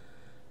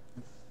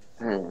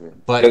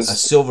 But a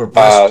silver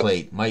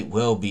breastplate might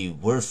well be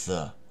worth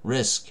the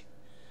risk.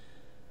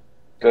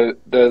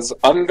 Does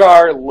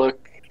Ungar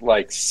look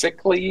like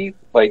sickly?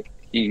 Like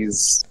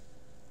he's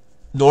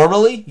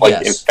Normally, like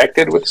yes.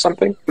 infected with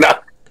something? No,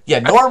 Yeah,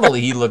 normally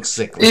he looks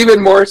sickly.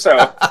 even more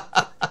so.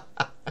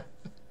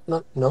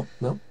 No.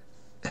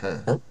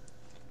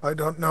 I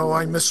don't know.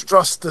 I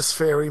mistrust this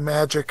fairy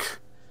magic.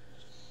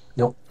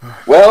 Nope.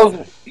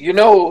 Well, you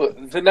know,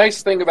 the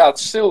nice thing about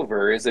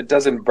silver is it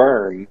doesn't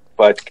burn,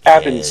 but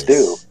cabins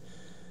do.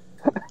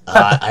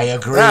 I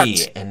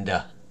agree,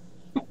 and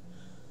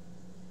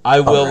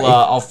I will. All right.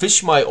 I'll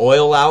fish my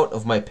oil out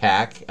of my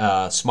pack,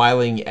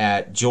 smiling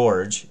at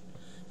George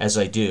as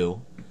I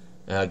do.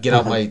 Get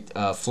out my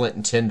flint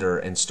and tinder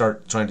and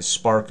start trying to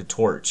spark a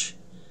torch,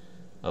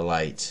 a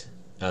light.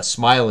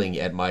 Smiling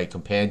at my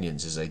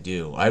companions as I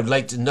do. I would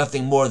like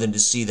nothing more than to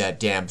see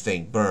that damn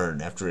thing burn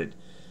after it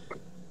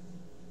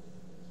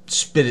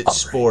spit its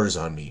spores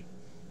on me.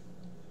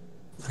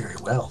 Very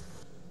well.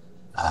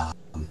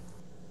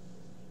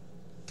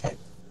 Okay.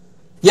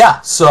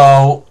 Yeah,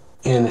 so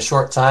in a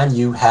short time,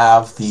 you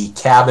have the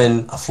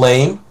cabin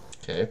aflame.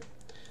 Okay.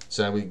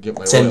 So now we can get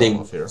my Sending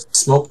oil off here.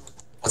 smoke.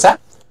 What's that?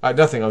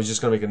 Nothing. I was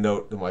just going to make a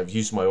note that I've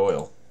used my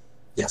oil.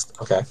 Yes.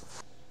 Okay.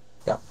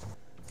 Yeah.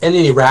 And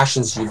any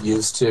rations you've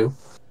used too,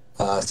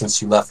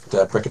 since you left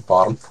Bricket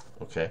Bottom.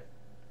 Okay.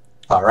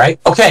 All right.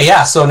 Okay.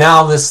 Yeah. So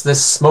now this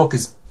smoke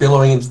is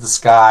billowing into the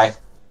sky,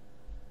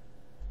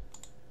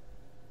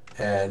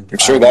 and I'm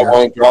sure that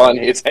won't draw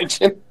any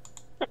attention.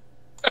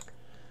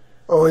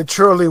 Oh, it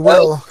surely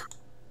will.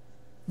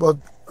 But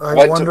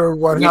I wonder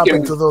what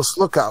happened to those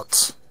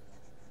lookouts.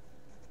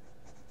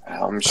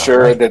 I'm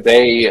sure that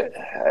they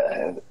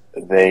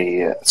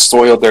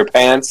soiled their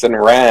pants and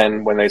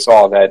ran when they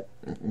saw that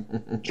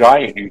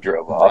giant you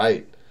drove off.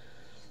 Right.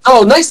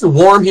 Oh, nice and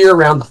warm here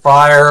around the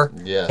fire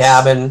Yes.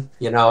 cabin.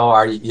 You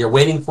know, you're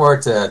waiting for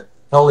it to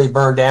totally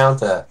burn down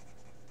to.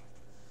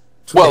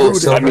 Well,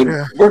 So- I mean,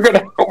 we're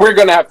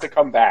gonna have to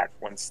come back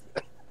once.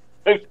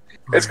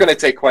 It's going to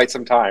take quite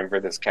some time for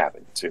this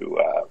cabin to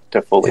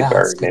fully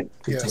burn and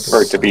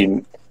for it to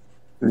be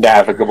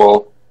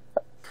navigable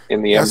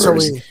in the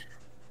embers.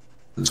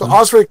 So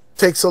Osric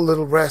takes a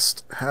little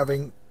rest,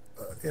 having,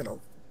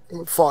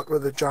 fought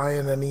with the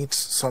giant, and eats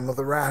some of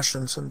the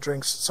rations and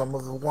drinks some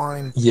of the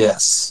wine.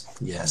 Yes.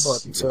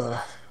 But you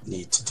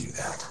need to do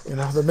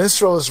that. The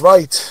minstrel is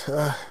right.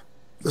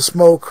 The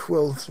smoke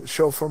will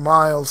show for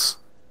miles,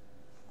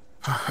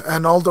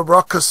 and all the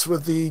ruckus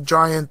with the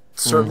giant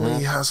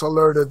certainly has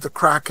alerted the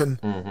Kraken.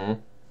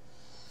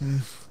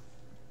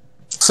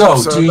 So,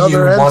 There's do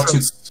another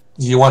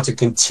you want to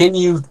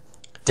continue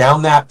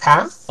down that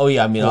path? Oh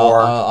yeah, I mean,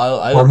 Or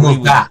I move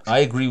agree back. I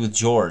agree with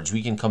George.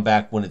 We can come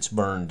back when it's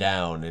burned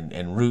down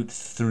and root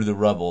through the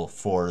rubble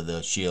for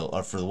the shield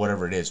or for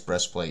whatever it is,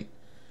 breastplate.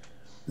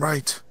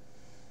 Right.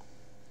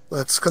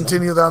 Let's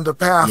continue down the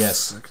path.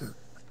 Yes.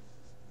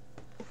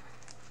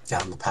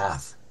 Down the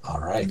path. All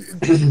right.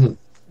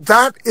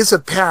 That is a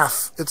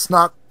path. It's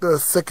not the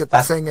thicket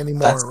thing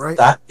anymore, right?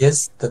 That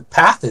is the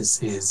path. Is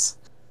this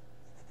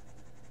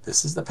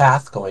is the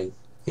path going?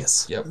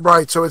 Yes. Yep.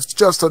 Right. So it's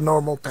just a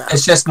normal path.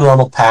 It's just a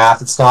normal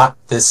path. It's not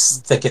this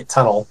thicket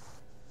tunnel.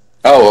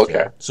 Oh,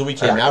 okay. So we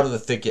came out of the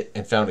thicket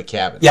and found a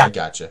cabin. Yeah. I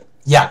gotcha.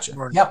 Yeah. Gotcha.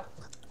 Right. Yep.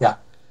 Yeah.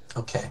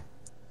 Okay.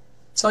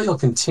 So you'll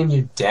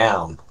continue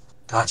down.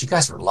 God, you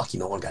guys were lucky.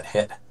 No one got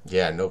hit.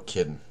 Yeah, no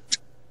kidding.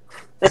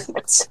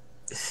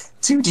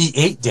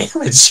 2d8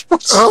 damage.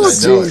 Oh,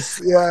 I know jeez.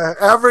 Yeah.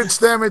 Average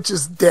damage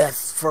is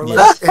death for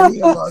like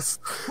any of us.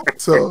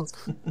 So,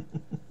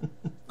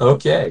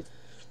 Okay.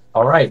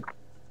 All right.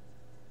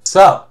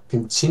 So,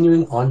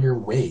 continuing on your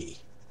way.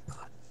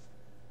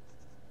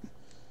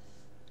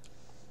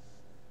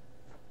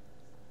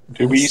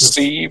 Do we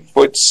see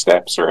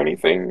footsteps or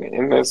anything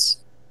in this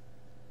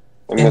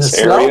In this the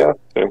snow? area?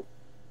 So,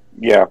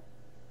 yeah.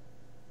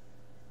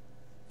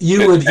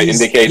 You would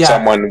indicate yeah.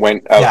 someone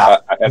went Yeah.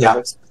 ahead Yeah. of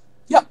us.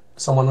 Yep.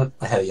 Someone went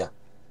ahead of you.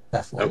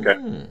 Definitely.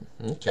 Okay.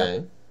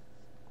 Okay.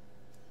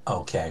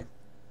 Okay.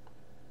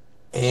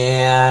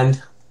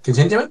 And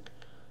continuing?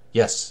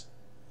 Yes.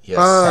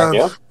 Yes.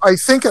 Yeah. I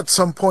think at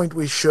some point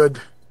we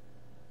should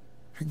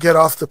get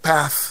off the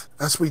path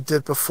as we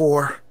did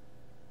before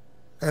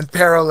and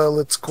parallel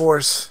its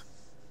course.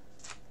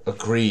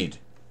 Agreed.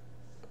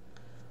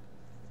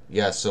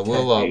 Yeah, so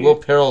we'll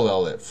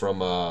parallel it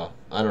from I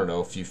don't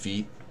know, a few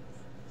feet.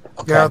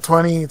 Okay. Yeah,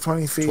 20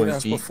 feet 20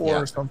 as feet, before yeah.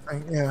 or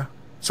something. Yeah.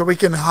 So we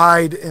can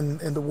hide in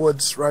the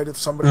woods, right? If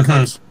somebody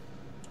comes,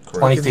 Correct.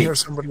 20 we can feet. hear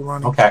somebody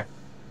running. Okay.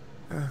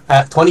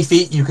 At 20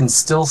 feet, you can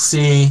still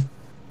see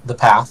the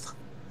path.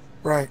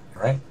 Right.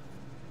 Right?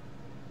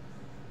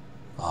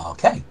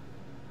 Okay.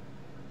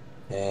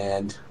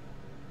 And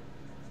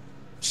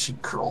she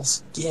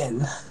curls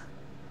again.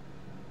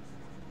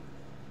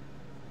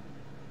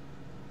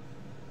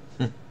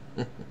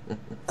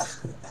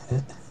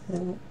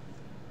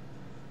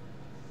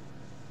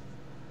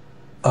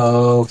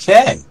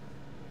 Okay.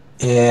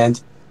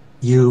 And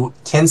you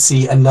can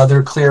see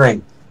another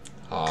clearing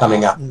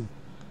coming up.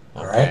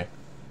 All Okay. right.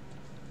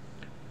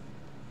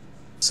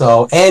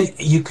 So, and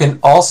you can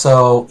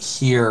also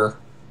hear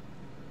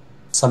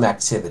some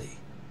activity,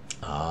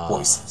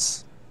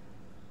 voices.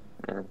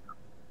 Like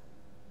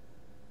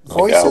a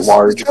Voices,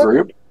 large you said?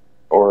 group,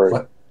 or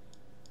What?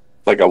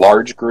 like a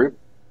large group.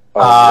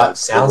 of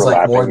Sounds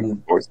like overlapping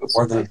voices.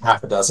 more than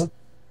half a dozen.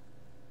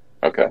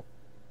 Okay.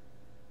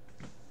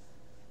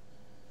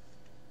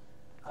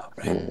 All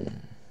right.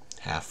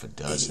 Half a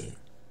dozen.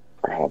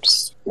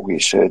 Perhaps we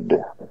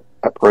should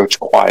approach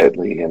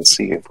quietly and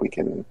see if we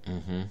can.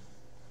 And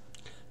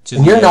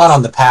you're not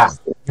on the path.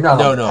 You're not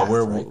No, on the no, path,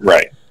 we're right?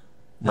 Right.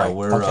 no, Right,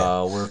 we're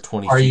okay. we're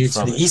 20 Are feet you to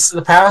from the it. east of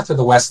the path or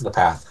the west of the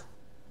path?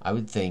 I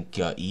would think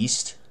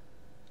east.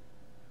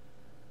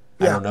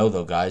 I Yeah. don't know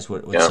though, guys.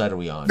 What Yeah. side are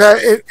we on? Now,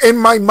 in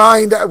my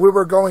mind, we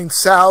were going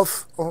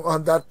south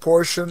on that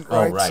portion,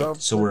 Oh, right? right.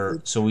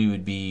 So we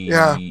would be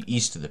Yeah.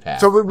 east of the path.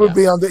 So we would Yeah.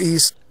 be on the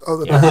east of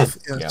the Yeah. path.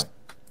 Yes. Yeah.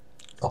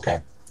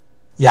 Okay.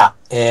 Yeah,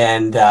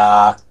 and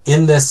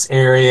in this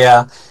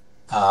area,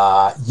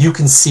 you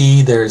can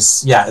see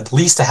there's at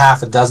least a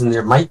half a dozen.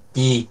 There might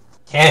be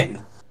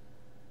 10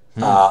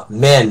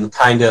 men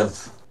kind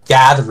of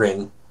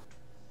gathering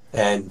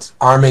and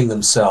arming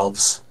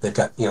themselves. They've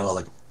got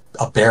like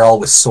a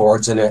barrel with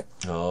swords in it,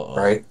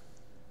 right?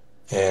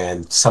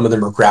 And some of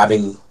them are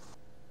grabbing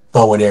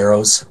bow and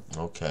arrows.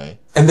 Okay.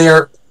 And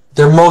they're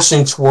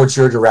motioning towards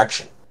your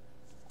direction,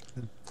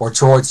 or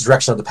towards the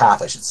direction of the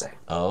path, I should say.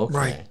 Oh, okay.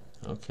 Right.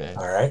 Okay.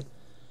 All right.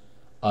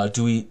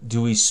 Do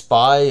we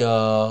spy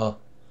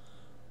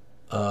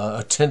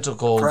a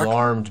tentacled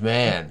armed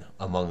man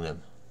among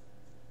them?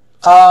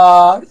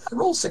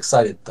 Roll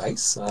 6-sided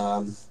dice.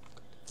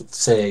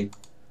 Say,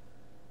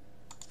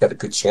 got a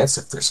good chance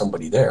if there's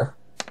somebody there,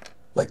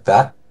 like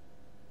that.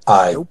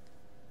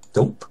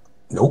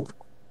 Nope.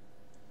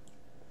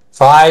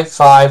 5,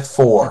 5,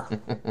 4.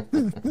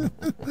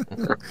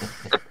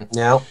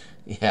 No.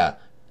 Yeah.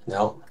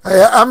 No.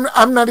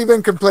 I'm not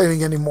even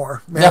complaining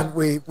anymore, man.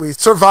 Yeah. We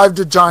survived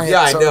a giant.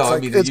 Yeah, I so know. it's I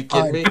like, mean, are you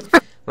kidding me?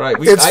 Right.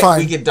 It's fine.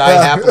 We could die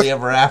happily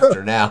ever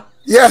after now.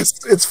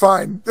 Yes, it's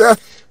fine. Yeah.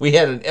 We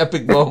had an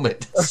epic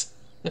moment.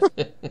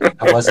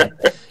 I wasn't.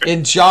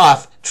 In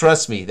Joff,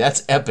 trust me,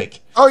 that's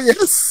epic. Oh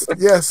yes. Oh.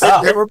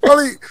 Yeah, we're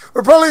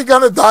probably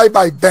gonna die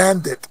by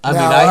bandit. I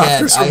mean, now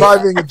after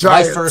surviving a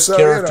giant. My first so,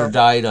 character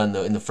died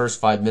in the first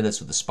 5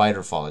 minutes with a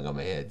spider falling on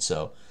my head.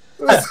 So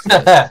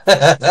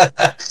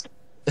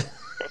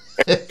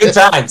Good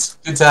times.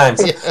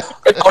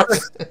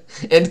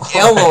 and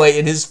Eloy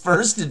in his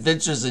first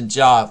adventures in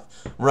Joff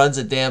runs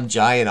a damn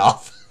giant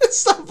off.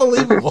 It's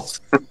unbelievable.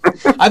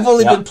 I've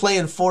only been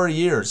playing 4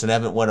 years and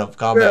haven't won a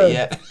combat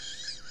yet.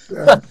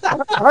 Yeah.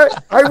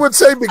 I would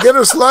say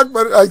beginner's luck,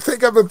 but I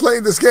think I've been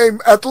playing this game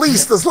at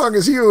least as long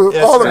as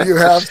all of you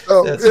have.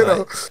 So That's you right.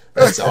 know,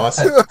 That's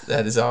awesome.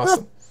 That is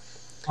awesome.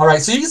 All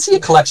right, so you can see a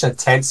collection of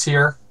tents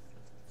here,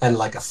 and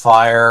like a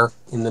fire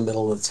in the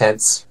middle of the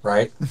tents,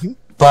 right? Mm-hmm.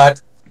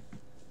 But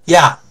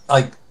yeah,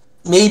 like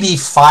maybe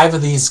 5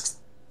 of these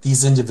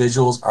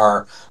individuals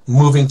are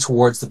moving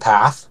towards the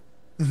path.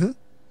 Mm-hmm.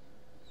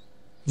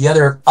 The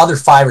other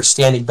 5 are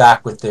standing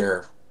back with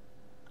their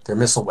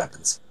missile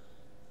weapons.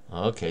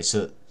 Okay,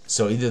 so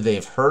either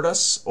they've heard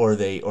us or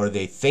they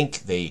think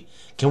they.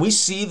 Can we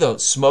see the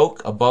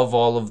smoke above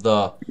all of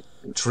the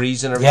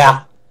trees and everything?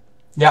 Yeah.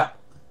 Yep.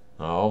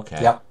 Oh,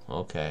 okay. Yep.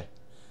 Okay.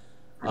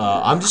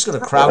 I'm just gonna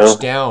crouch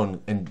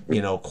down and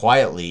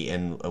quietly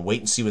and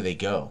wait and see where they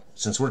go.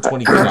 Since we're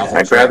 20 feet off.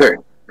 I'd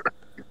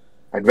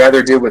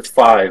rather deal with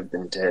 5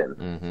 than 10.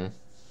 Mm-hmm.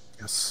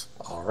 yes.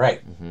 All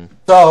right. Mm-hmm.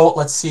 So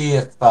let's see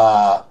if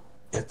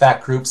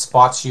that group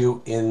spots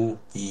you in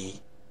the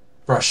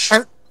brush.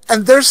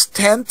 And there's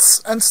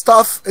tents and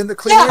stuff in the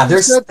clearing. Yeah,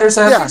 there's a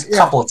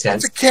couple of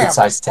tents. It's a camp.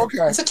 Good-sized tent.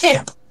 Okay. It's a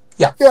camp.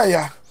 Yeah.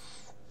 Yeah.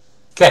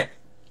 Okay.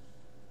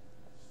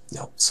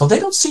 No, so they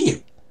don't see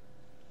you,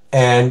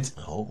 and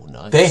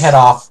nice. they head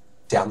off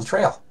down the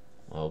trail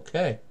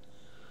Okay.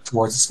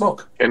 towards the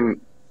smoke.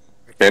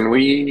 Can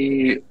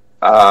we,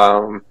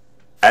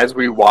 as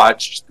we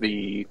watched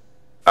the,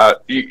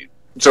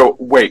 so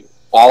wait,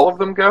 all of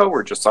them go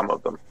or just some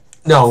of them?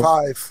 No,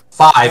 5.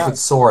 5 with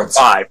swords.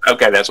 5.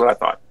 Okay, that's what I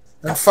thought.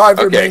 And 5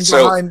 Okay, remain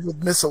so- behind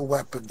with missile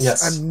weapons.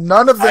 Yes. And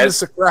none of them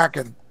is a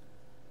Kraken,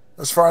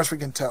 as far as we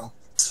can tell.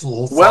 As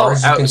far Well,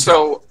 as you can tell.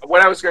 so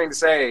what I was going to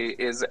say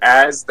is,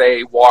 as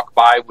they walk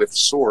by with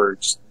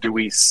swords, do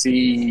we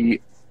see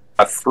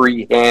a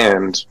free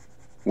hand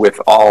with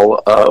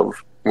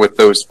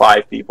those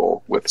 5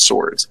 people with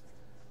swords?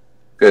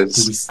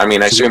 Because I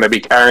assume they'd be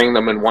carrying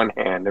them in one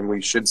hand, and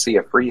we should see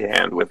a free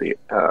hand with the.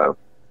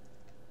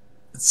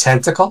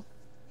 Tentacle?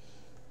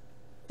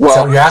 Well, Is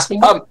that what you're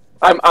asking?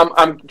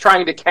 I'm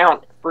trying to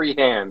count free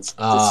hands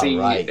to see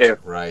right, if.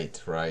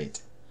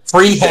 right.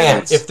 Free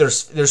hands. If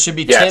there should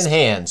be Yes. 10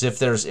 hands. If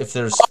there's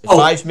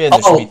 5 men,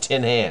 there should be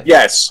 10 hands.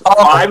 Yes, Oh,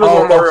 5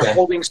 of them are okay.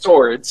 holding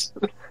swords.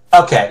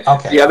 Okay.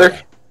 The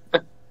other.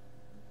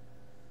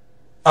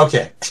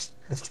 Okay.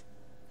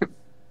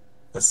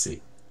 Let's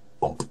see.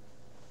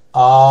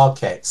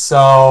 Okay,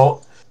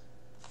 so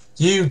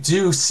you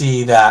do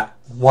see that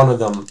one of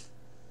them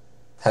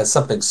has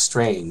something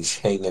strange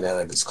hanging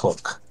out of his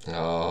cloak.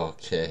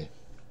 Okay.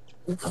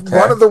 Okay.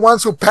 One of the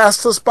ones who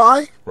passed us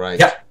by? Right.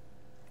 Yep.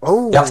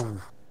 Oh.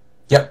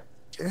 Yep.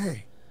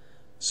 Okay.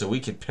 So we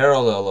could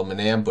parallel them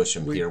and ambush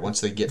them here once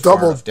they get Double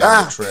far enough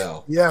down back. the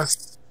trail.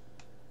 Yes.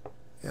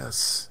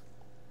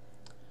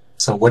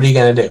 So what are you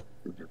gonna do?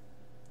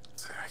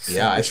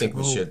 Yeah, I think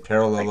we move. should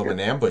parallel them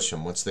and ambush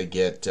them once they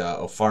get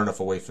far enough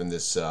away from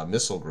this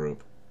missile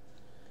group.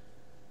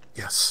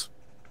 Yes.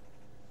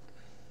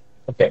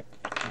 Okay.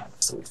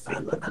 So we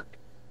found the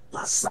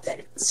last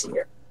stats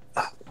here.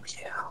 Oh,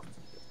 yeah.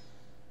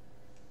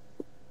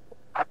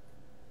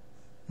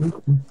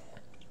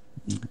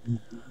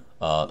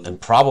 And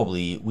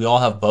probably we all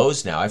have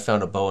bows now. I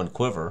found a bow and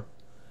quiver,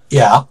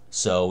 Yeah.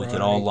 so we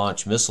can all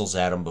launch missiles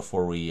at them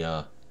before we.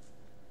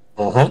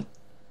 Mm-hmm.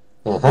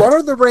 What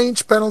are the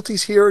range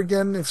penalties here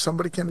again, if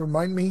somebody can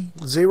remind me?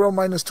 0,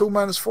 -2,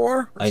 -4,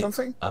 or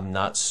something? I'm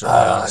not certain.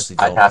 I honestly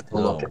I don't have to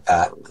know. look at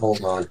that.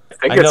 Hold on. I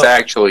think I it's know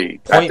actually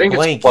point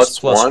blank is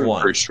plus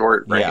one. for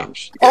short Yeah.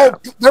 range. Yeah.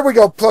 Oh, there we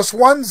go.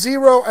 +1,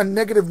 0, and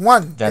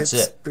 -1. That's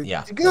It's it. pretty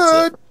Yeah,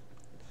 good.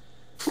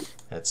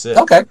 That's it.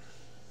 Okay.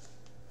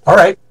 All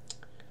right.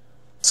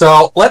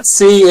 So let's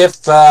see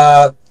if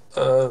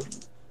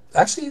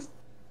actually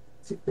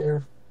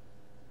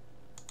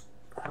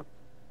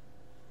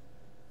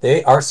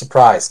they are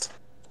surprised.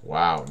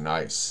 Wow,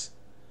 nice.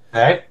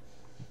 Okay.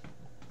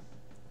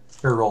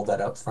 Sure rolled that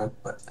up front,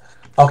 but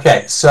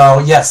okay. So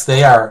yes,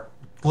 they are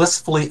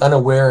blissfully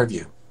unaware of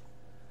you.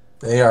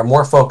 They are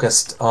more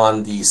focused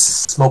on the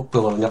smoke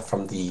billowing up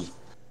from the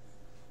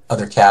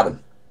other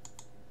cabin.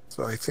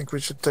 So I think we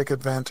should take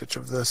advantage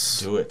of this.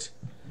 Do it.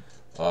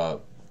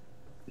 How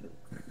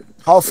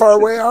far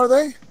away are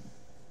they?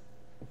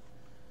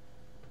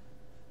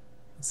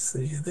 Let's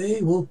see.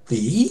 They will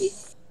be.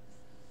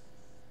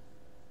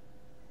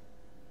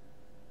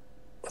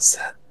 What's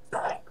that?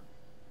 9.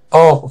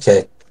 Oh,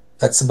 okay.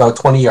 That's about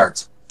 20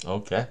 yards.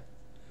 Okay.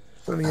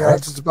 20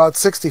 yards is about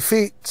 60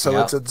 feet, so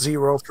Yeah. it's at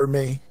 0 for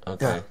me.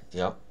 Okay.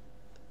 Yep.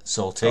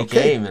 So take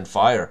Okay. aim and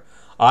fire.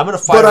 I'm gonna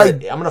fire. But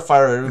I'm gonna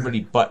fire at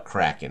everybody but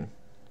Kraken.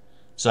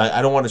 So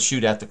I don't want to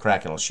shoot at the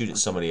Kraken. I'll shoot at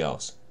somebody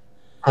else.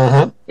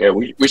 Mm-hmm. Yeah,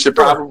 we should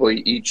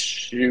probably each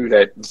shoot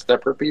at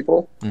separate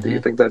people. Do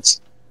you think that's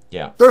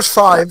Yeah. There's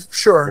 5,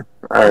 sure.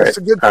 all right? It's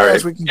a good all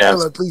chance right, we can yes.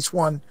 kill at least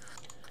one.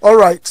 All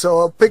right, so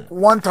I'll pick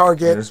one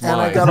target, There's and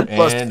mine. I got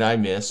a And I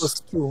miss.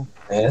 +2.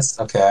 Yes.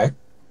 Okay.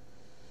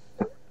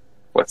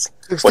 What's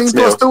 16 new?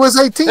 plus 2 is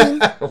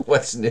 18.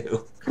 What's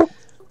new?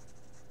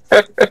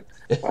 All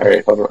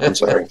right, hold on. I'm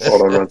sorry.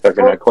 Hold on 1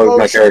 second. I closed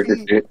my character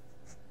sheet.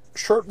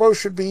 Short bow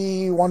should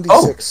be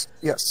 1d6.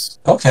 Yes.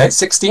 Okay.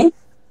 16.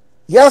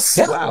 Yes.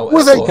 Yeah. Wow,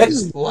 Was Eloy 18.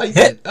 is lighting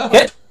Hit. it up.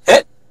 Hit.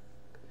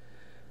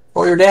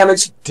 Roll your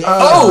damage.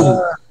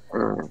 Oh!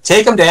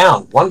 Take him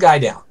down. One guy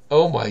down.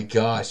 Oh my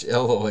gosh,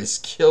 Eloy's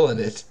killing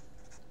it.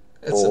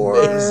 That's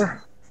Four. amazing.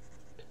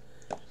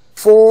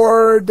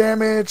 4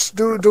 damage.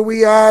 Do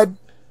we add?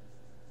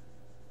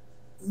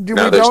 We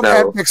No, there's don't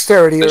no- add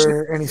dexterity there's-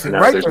 or anything, No,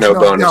 right? there's no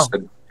bonus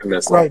to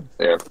this Right.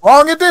 one. Yeah.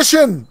 Wrong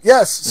addition.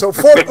 Yes. So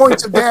 4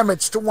 points of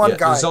damage to one Yeah,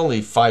 guy. there's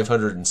only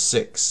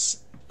 506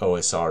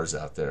 OSRs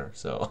out there,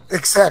 so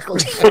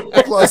Exactly.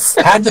 Plus,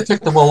 Had to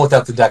pick the one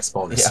without the dex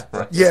bonus. yeah,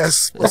 right.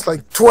 yes, it's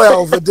like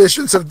 12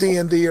 editions of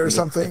D&D or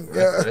something.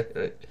 Yeah.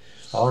 Right.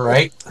 All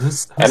right.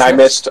 Who's And I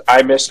next?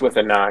 missed with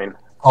a 9.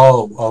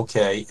 Oh,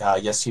 okay.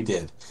 Yes, you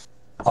did.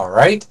 All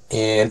right.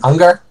 And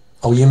Ungar?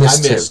 Oh, you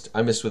missed too.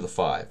 I missed with a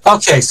 5.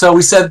 Okay, so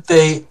we said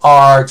they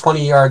are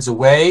 20 yards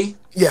away.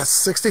 Yes,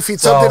 60 feet.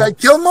 So- So did I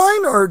kill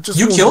mine or just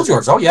You wounded? killed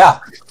yours. Oh, yeah.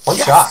 One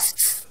Yes. shot.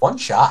 One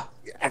shot.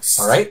 Yes.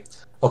 All right.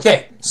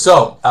 Okay,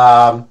 so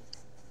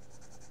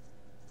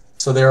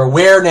so they're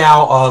aware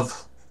now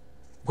of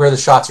where the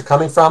shots are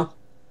coming from,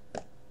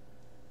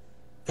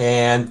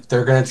 and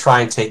they're going to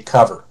try and take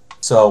cover.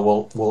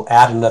 So we'll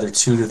add another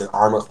 2 to the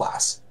armor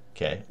class.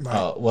 Okay.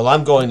 Right. Well,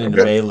 I'm going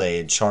into Okay. melee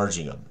and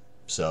charging them.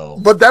 So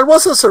But that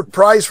was a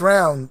surprise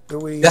round. Do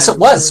we? Yes, it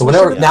was. So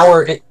whenever now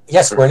we're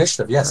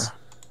initiative. Yes.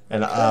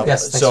 and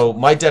Yes, thanks. so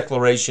my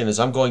declaration is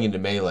I'm going into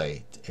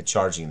melee and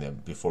charging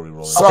them before we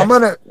roll. So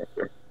in.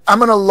 I'm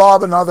gonna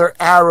lob another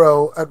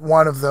arrow at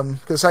one of them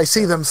because I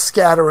see them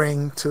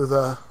scattering to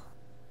the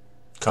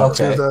Cover.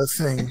 Okay.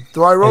 thing.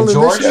 Do I roll And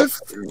George?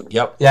 initiative?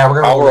 Yep. Yeah,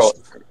 we're I'll going roll. to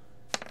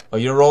Oh,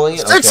 you're rolling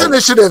it. 6 Okay.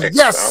 initiative. Six.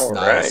 Yes. Oh.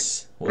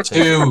 Nice. We'll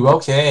take 2.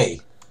 Okay.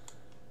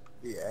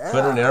 Yeah.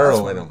 Put an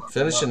arrow in them.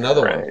 Finish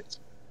another one.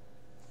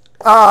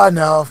 Right.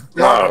 No.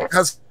 No.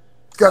 Has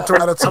got to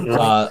add at some point.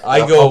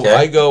 I go. Okay.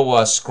 I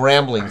go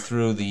scrambling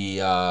through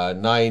the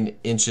 9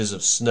 inches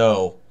of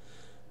snow,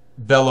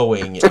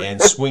 bellowing and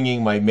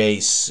swinging my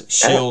mace,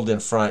 shield in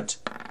front,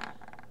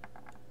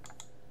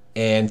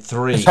 and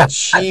 3.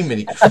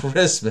 Jiminy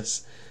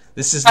Christmas!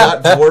 This is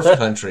not dwarf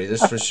country.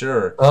 This for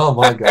sure. Oh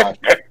my God.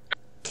 God.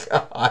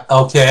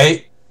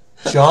 Okay,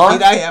 I John.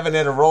 mean, I haven't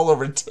had a roll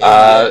over 10.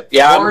 yet.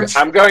 Yeah, George?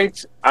 I'm going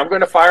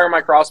to fire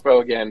my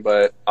crossbow again,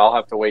 but I'll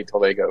have to wait till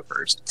they go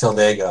first. Till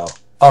they go.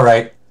 All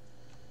right.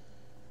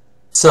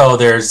 So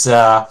there's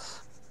 4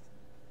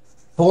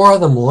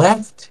 of them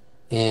left,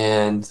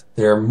 and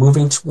they're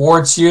moving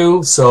towards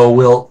you. So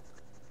we'll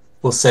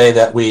say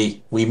that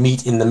we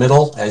meet in the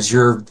middle as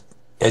you're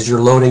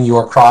loading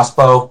your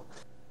crossbow.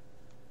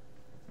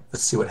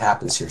 Let's see what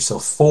happens here. So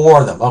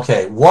 4 of them.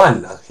 Okay,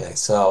 1. Okay,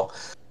 so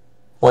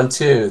 1,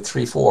 2,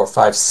 3, 4,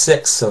 5,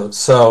 6.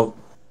 So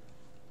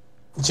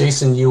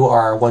Jason, you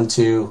are 1,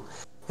 2,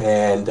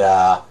 and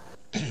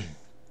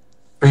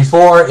 3,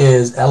 4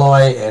 is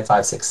Eloy, and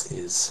 5, 6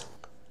 is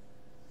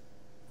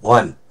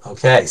 1.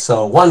 Okay,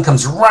 so 1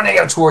 comes running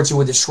out towards you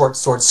with his short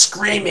sword,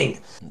 screaming.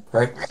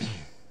 Right,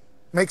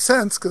 Makes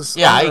sense because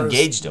Yeah, I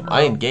engaged him.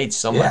 I engaged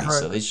somebody, Yeah.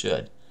 so they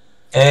should.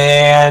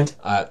 and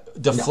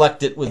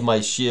Deflect it with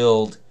my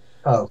shield.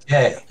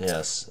 okay,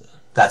 Yes.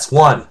 that's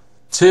 1.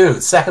 2.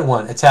 The second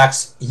one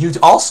attacks you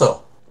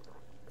also.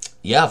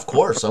 Yeah, of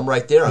course. I'm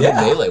right there. I'm in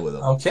melee with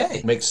him.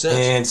 Okay. Makes sense.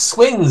 And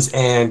swings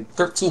and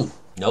 13.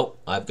 Nope,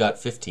 I've got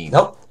 15.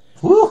 Nope.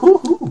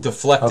 Woo-hoo-hoo.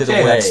 Deflected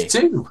Okay, away. that's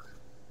 2.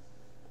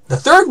 The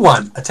third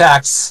one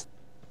attacks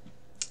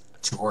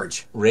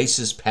George.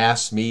 Races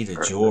past me to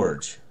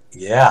George.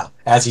 Yeah,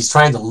 as he's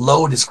trying to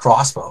load his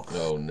crossbow.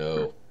 Oh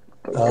no.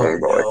 Oh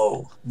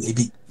no.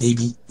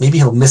 Maybe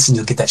he'll miss and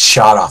you'll get that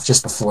shot off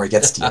just before he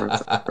gets to you.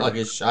 Like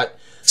a shot.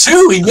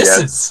 2, he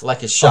misses.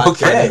 Like a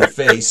shotgun in the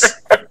face.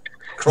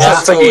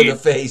 Crossbow in the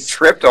face.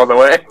 Tripped on the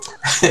way.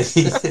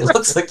 It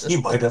looks like he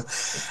might have.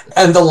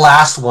 And the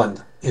last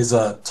one is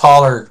a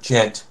taller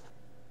gent.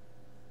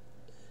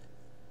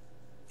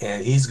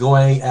 And he's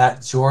going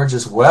at George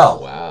as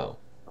well. Wow.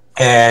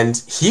 And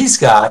he's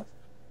got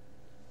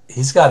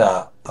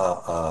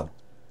a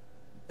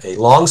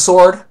long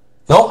sword.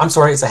 No, I'm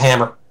sorry, it's a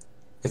hammer.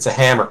 It's a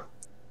hammer.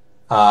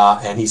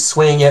 And he's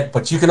swinging it,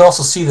 but you can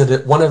also see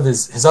that one of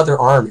his other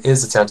arm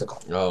is a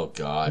tentacle. Oh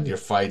God, you're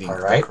fighting All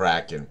right. the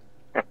Kraken.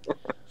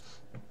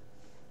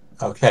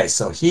 Okay,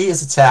 so he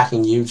is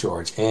attacking you,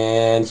 George,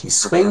 and he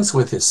swings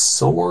with his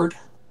sword.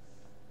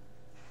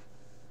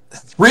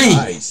 3.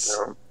 Nice.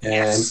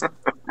 And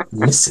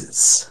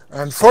misses.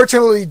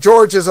 Unfortunately,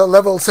 George is a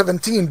level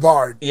 17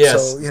 bard.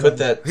 Yes, so, you put know,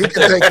 that- he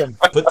can take him.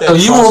 Put that. So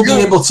you will crossbow-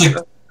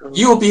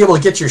 be able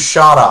to get your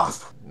shot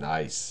off.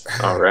 Nice.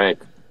 All right.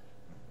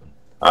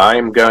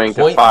 I'm going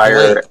to Point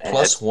fire blank at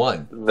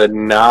 +1.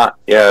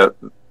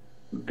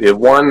 the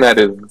one that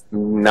is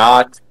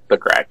not the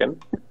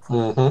Kraken.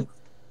 Mm-hmm.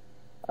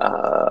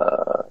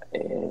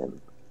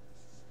 And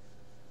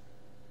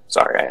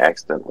sorry, I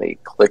accidentally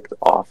clicked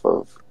off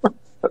of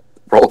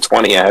roll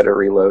 20. I had to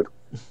reload.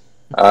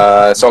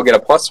 So I'll get a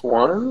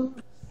 +1.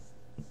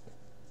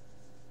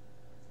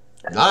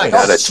 I Nice.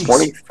 got a jeez.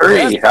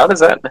 23. How does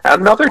that?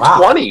 Another Wow.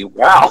 20.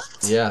 Wow.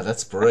 Yeah,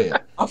 that's brilliant.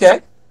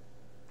 Okay.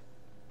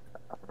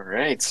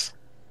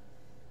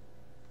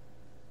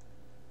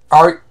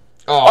 All right.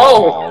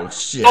 Oh,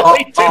 shit.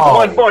 Only did Oh.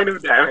 1 point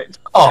of damage.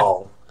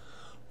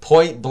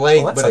 Point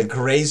blank, Well, that's but it a-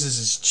 grazes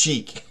his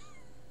cheek.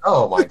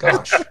 Oh my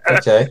gosh.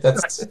 Okay,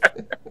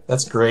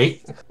 that's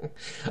great.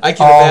 I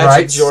can All imagine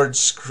right. George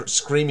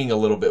screaming a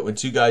little bit when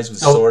 2 guys with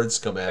So- swords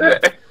come at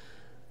him.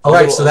 All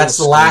right, little- so a that's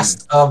the little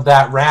last of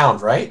that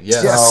round, right?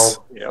 Yes. Yes.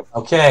 So, Yep.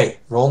 okay,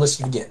 roll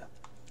initiative again.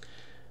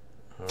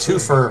 2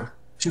 for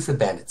the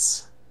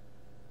bandits.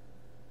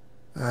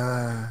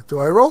 Do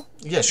I roll?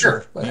 Yeah,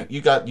 Sure. sure.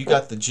 You got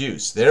the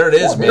juice. There it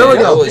is, man. there we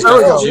go, Eloy's there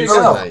we got go, the juice there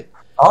we go. tonight.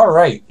 All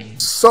right.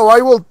 So I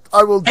will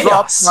drop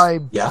Chaos. my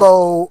Yeah.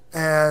 bow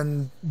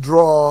and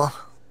draw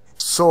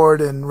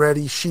sword and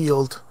ready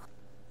shield.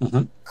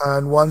 Mhm.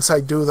 And once I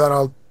do that,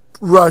 I'll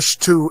rush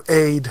to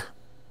aid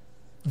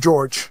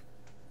George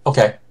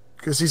Okay.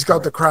 because he's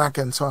got the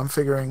Kraken. So I'm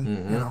figuring,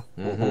 Mm-hmm. you know,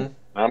 Mm-hmm.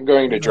 I'm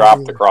going to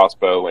drop the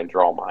crossbow and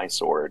draw my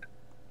sword.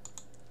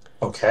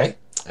 Okay.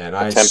 And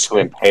I Attempt to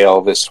impale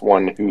this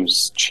one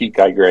whose cheek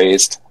I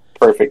grazed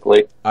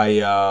perfectly.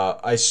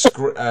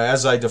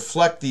 as I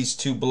deflect these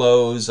 2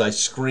 blows, I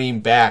scream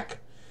back,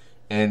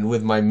 and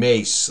with my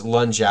mace,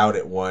 lunge out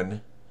at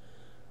one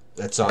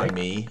that's on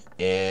me,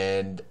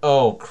 and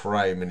oh,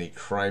 criminy.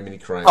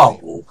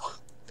 Oh.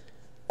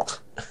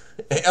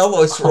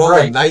 Eloy's All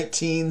rolling right.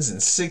 19s and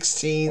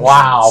 16s.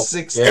 Wow. And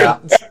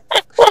 16s.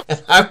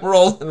 And I'm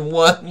rolling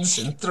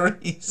 1s and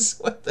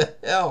 3s. What the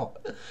hell?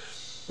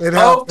 it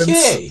happens.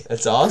 Okay.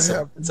 That's awesome.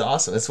 Yeah. That's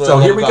awesome. That's what So I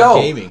love here we about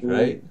go. gaming,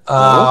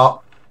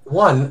 right?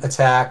 1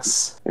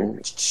 attacks.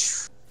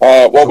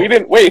 Well, we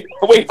didn't. Wait.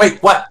 Wait,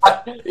 what?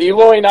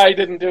 Eloy and I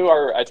didn't do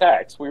our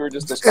attacks. We were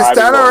just describing. Is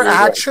that what our we were doing.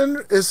 action?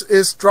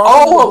 Is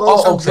dropping the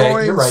blows and okay.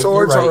 drawing You're right.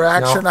 swords you're right.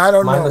 our action? No, I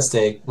don't my know.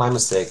 mistake. My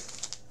mistake.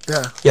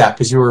 Yeah. Yeah,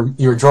 because you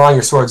were drawing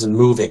your swords and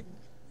moving,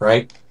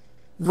 right?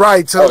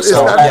 Right. So Oh, is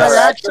so that yes. my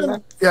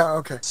action? Yeah.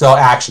 Okay. So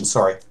action.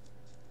 Sorry.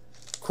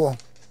 Cool.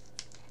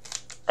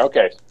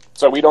 Okay,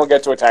 so we don't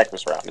get to attack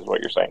this round, is what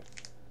you're saying.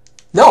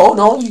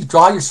 No. You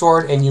draw your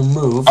sword and you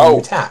move and Oh. you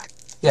attack.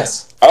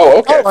 Yes. Oh,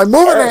 okay. Oh, I'm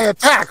moving All right. and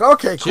attack.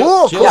 Okay.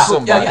 Kill Cool. Yeah.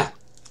 somebody. Yeah.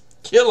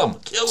 Kill him.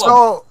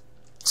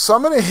 So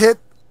I'm gonna hit.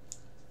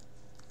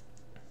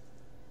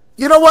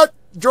 You know what,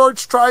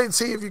 George? Try and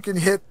see if you can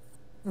hit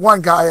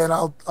one guy, and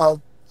I'll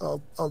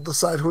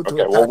decide who to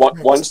Okay, attack. well,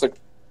 next. once the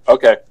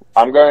okay,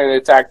 I'm going to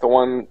attack the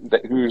one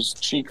whose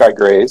cheek I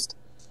grazed.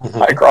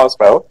 My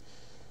crossbow.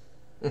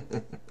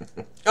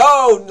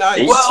 Oh, nice.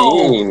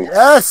 18.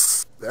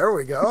 Yes, there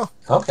we go.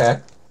 Okay.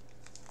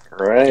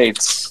 Right.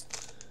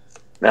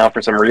 Now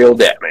for some real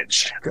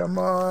damage. Come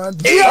on.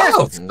 Yeah.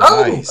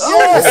 Nice.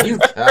 Oh, you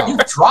Cow.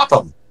 drop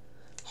them.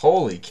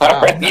 Holy All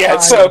cow. right, yeah.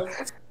 So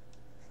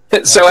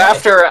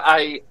after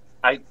I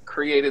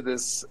created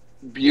this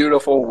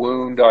beautiful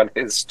wound on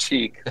his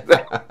cheek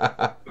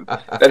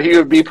that he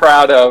would be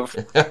proud of,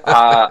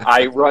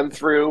 I run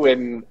through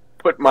and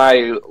put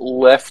my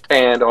left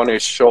hand on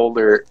his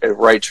shoulder,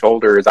 right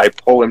shoulder, as I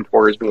pull him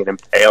towards me and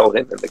impale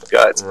him in the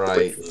guts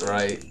Right. with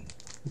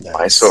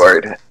my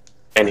sword.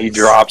 And he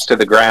drops to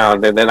the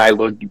ground, and then I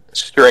look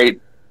straight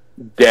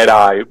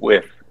dead-eye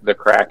with the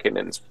Kraken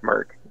and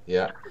smirk.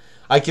 Yeah.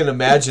 I can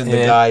imagine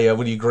the guy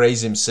when you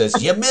graze him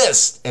says, "You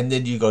missed," and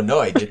then you go,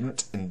 "No, I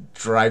didn't," and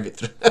drive it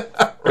through.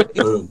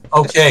 Boom.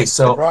 Okay,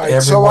 so Right,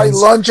 so I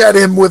everyone's lunge at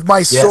him with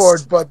my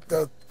sword, but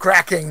the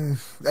Kraken,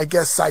 I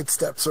guess,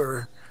 sidesteps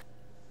or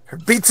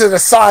beats it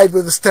aside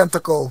with his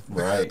tentacle.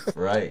 Right,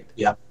 right.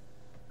 Yep.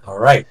 All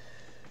right.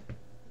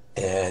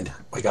 And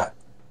we got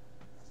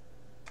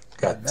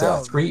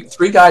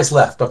three guys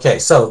left. Okay,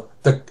 so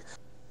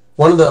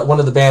one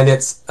of the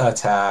bandits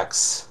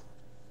attacks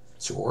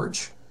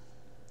George.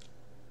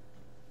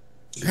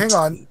 Hang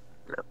on.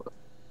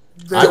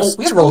 We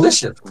had to roll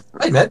initiative.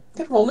 Hey, man, we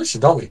had to roll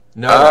initiative, don't we?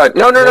 No,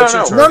 No.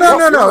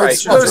 No.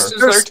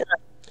 Right.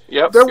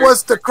 Yep. There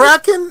was the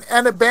Kraken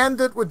and a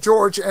bandit with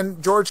George,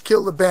 and George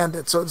killed the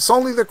bandit. So it's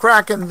only the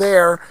Kraken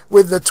there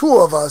with the two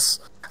of us,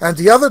 and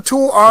the other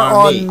two are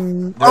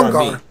on They're on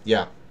Ungar. me.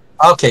 Yeah.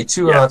 Okay,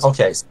 two. Yes.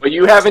 Okay, But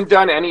you haven't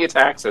done any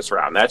attacks this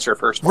round. That's your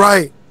first one.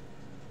 Right.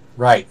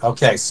 right.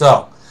 Okay,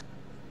 so,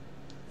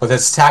 but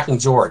it's attacking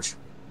George,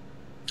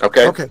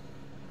 Okay. Okay.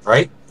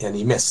 right? And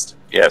he missed.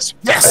 Yes.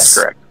 Yes. That's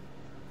correct.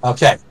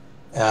 Okay,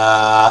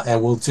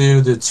 and we'll do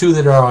the two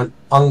that are on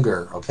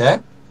Ungar. Okay.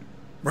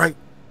 Right.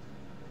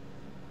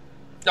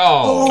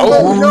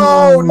 Oh.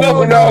 No.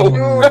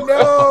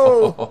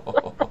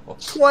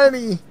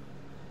 20.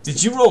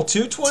 Did you roll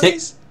 2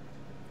 20s?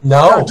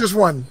 No, No, just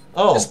one.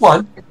 Oh. just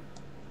one.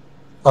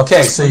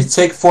 Okay, so you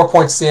take 4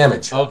 points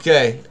damage.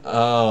 Okay.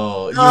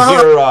 Oh,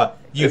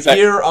 you Is that-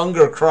 hear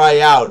Unger cry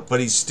out, but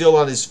he's still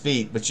on his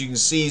feet. But you can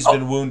see he's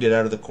been wounded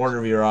out of the corner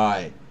of your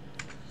eye.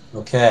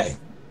 Okay.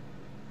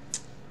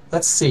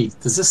 Let's see.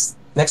 Does this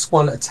next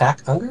one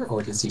attack Unger,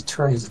 or does he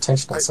turn his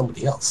attention on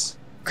somebody else?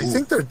 I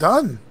think they're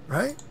done,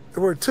 right?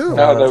 There were two.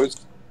 No, there was.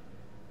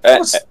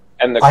 And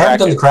the I haven't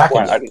done the Kraken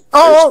What? yet. There's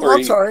I'm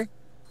three. sorry.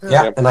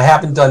 Yeah, Yep. and I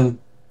haven't done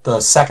the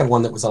second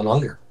one that was on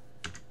Unger.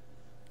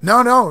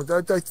 No. No,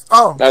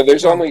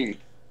 there's only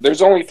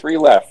 3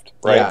 left,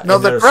 right? Yeah. No,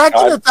 And the there's-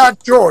 Kraken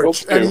attacked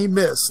George, Two. and he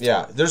missed.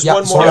 Yeah. There's Yeah,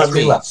 one so more there's on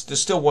 3 me. left.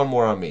 There's still one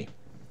more on me.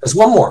 There's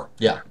one more.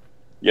 Yeah.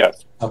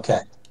 Yes. Okay.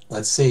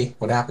 Let's see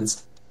what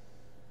happens.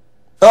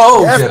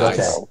 Oh, Yes. good. Nice.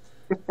 Okay.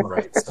 All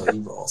right. So he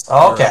rolls.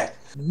 Okay.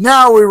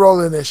 Now we roll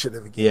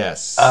initiative again.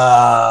 Yes.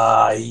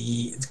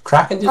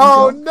 Kraken didn't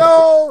Oh, go?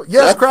 no.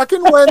 Yes,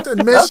 Kraken went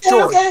and missed Okay,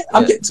 George. okay.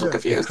 I'm Yeah. getting so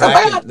confused.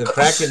 The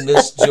Kraken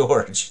missed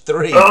George.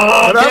 3.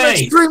 But I'm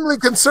Okay. extremely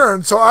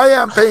concerned, so I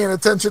am paying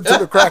attention to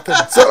the Kraken.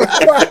 So,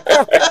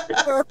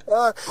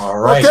 All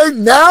right. okay,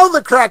 now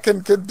the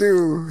Kraken can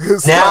do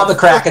his Now stuff. the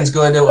Kraken's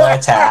going to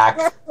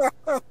attack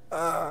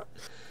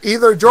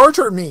Either George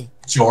or me.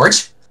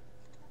 George.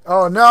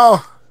 Oh,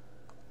 no.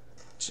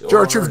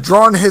 George, you've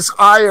drawn his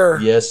ire.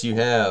 Yes, you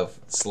have.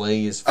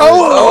 Slaying his face.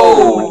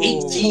 Oh,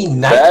 18,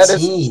 That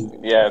 19. is,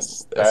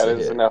 yes, That's that a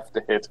is hit. enough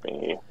to hit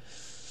me.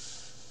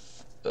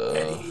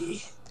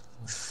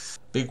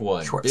 Big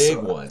one. Short Big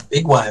sword. one.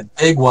 Big one.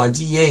 Big one.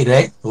 D8,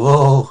 eh?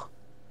 Whoa.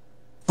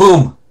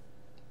 Boom.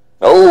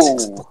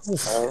 Oh,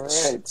 all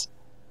right.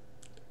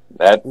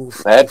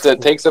 That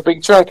takes a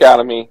big chunk out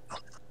of me.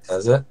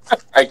 Does it?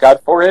 I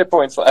got 4 hit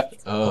points left.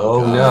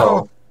 Oh, God.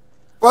 no.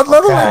 What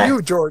level Okay. are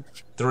you, George?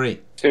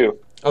 3. 2.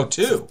 Oh,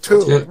 2.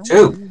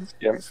 Two.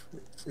 Yep.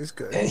 He's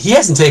good. And he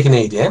hasn't taken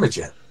any damage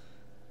yet.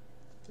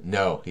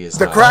 No, he is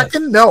The not.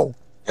 Kraken? No.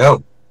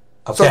 No.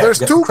 Okay. So there's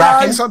got 2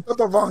 Kraken. guys on top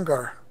of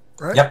Vanguard,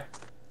 right? Yep.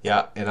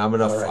 Yeah, and All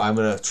right. I'm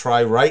gonna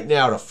try right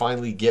now to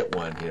finally get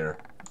one here.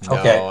 No,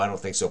 Okay. I don't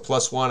think so.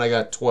 +1, I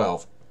got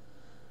 12.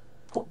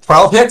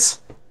 12 hits.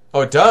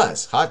 Oh, it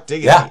does. Hot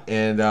diggity. Yeah.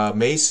 And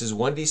mace is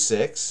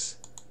 1d6.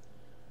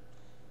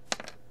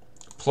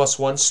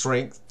 +1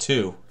 strength,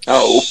 2.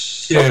 Oh.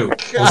 2. God,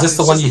 Was this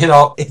the it's one just- you hit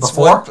all It's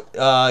before?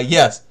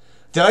 Yes.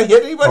 Did I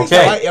hit anybody? Okay.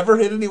 Did I ever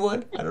hit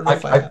anyone? I don't know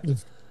if I have.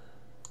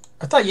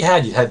 I thought you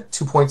had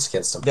 2 points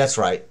against him. That's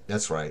right.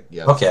 That's right.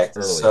 Yeah. Okay,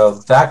 Early. so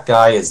that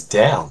guy is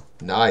down.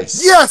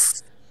 Nice.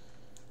 Yes!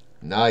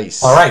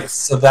 Nice. All right,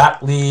 so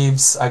that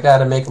leaves. I got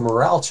to make a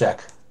morale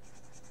check.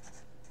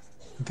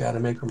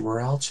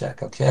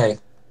 Okay,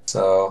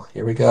 so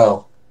here we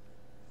go.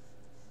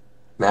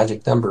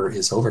 Magic number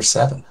is over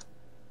 7.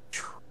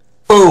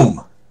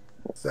 Boom!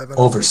 7.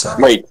 Over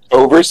 7. Wait,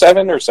 over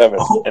 7 or 7?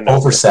 And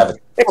Over 7.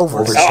 Over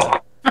Over 7.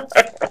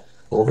 7.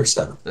 Over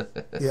 7.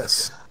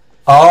 Yes.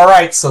 All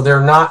right, so they're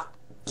not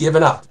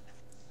giving up.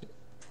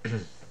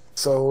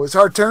 So it's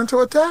our turn to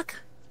attack?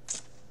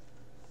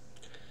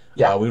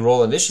 Yeah. We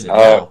roll initiative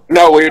now.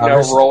 No, we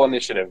Initiative. roll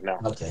initiative now.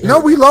 Okay. No,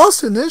 we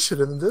lost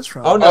initiative in this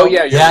round. Oh, no. Oh,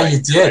 yeah, you're Yeah, right. you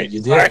You're did. right.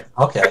 You did. All right.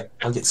 Okay,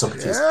 I'm getting so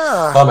confused.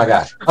 Yeah. Oh my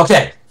gosh.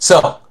 Okay,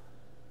 so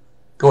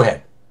go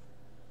ahead.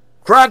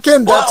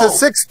 Kraken, that's Whoa. a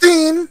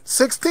 16.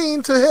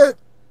 16 to hit.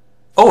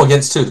 Oh,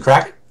 against 2, the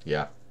Kraken.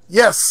 Yeah.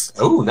 Yes.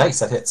 Oh, nice.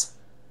 That hits.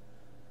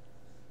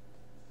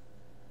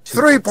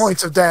 3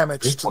 points of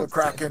damage 3 to the points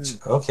Kraken. damage.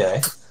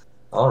 Okay.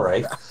 All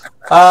right.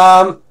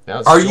 Now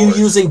it's Are you George.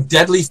 using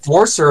deadly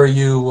force, or are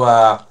you?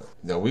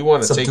 No, we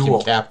want to take him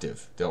Subdual.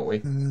 captive, don't we?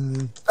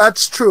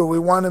 That's true. We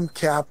want him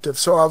captive,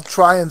 so I'll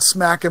try and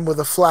smack him with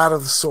the flat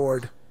of the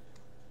sword.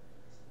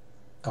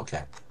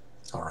 Okay.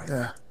 All right.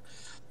 Yeah.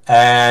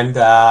 And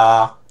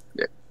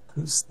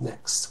Who's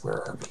next?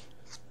 Where are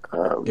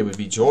we? It would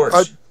be George.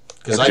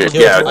 Because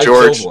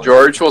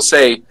George will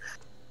say,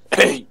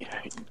 hey,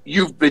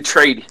 "You've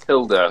betrayed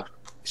Hilda.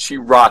 She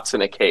rots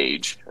in a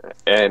cage,"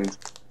 and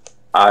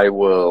I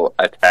will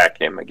attack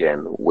him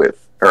again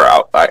with,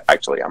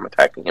 I'm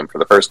attacking him for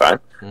the first time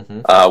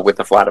with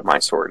the flat of my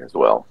sword as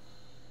well.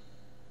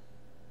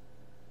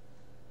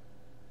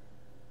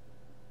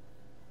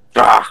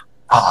 Ah.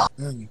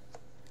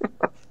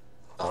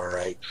 All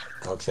right.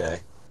 Okay.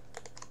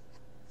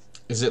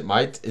 Is it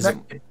my?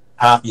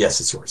 Yes,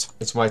 it's yours.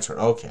 It's my turn.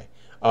 Okay.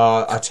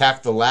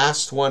 Attack the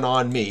last one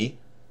on me.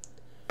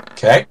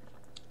 Okay.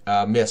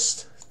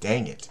 Missed.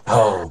 Dang it.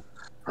 Oh.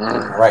 All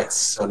right.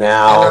 So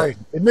now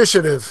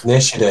initiative.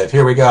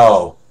 Here we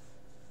go.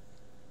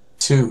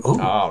 2.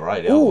 Ooh. All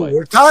right. Ooh,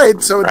 we're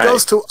tied, so it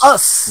goes to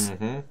us.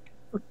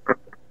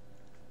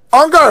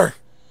 Ungar.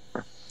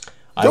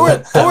 Do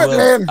it,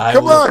 man.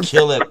 Come on.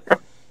 Kill it.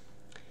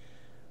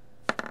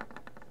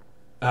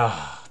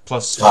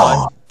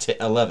 +1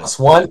 to 11.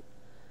 +1.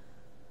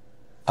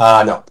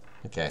 No.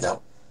 Okay.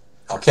 No.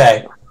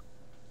 Okay.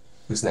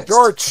 Who's next?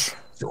 George.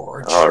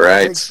 All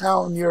right. Take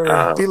down your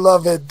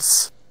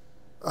beloved's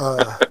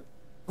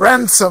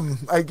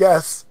ransom, I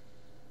guess.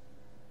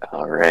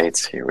 All right.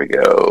 Here we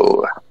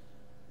go.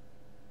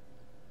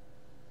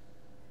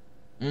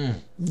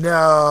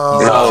 No.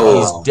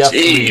 He's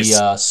definitely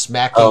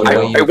smacking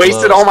away. I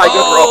wasted all my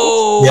good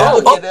rolls.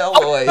 Look at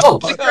Eloy.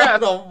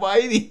 God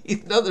almighty.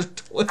 Another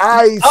 20.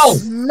 I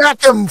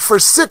smack him for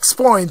 6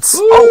 points.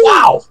 Oh,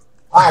 wow.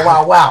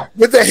 Wow.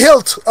 With the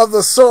hilt of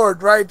the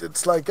sword, right?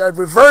 It's like I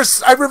reverse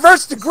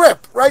the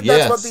grip, right?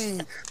 Yes.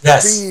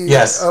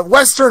 That's what the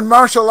Western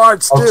martial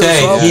arts do.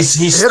 Okay,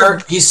 So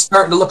he's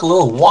starting to look a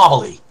little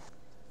wobbly.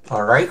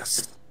 All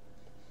right.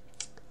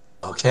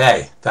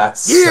 Okay,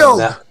 that's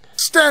yield.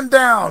 Stand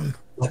down.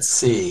 Let's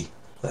see.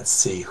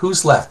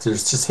 Who's left?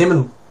 There's just him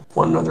and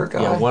one other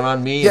guy. Yeah, one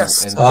on me.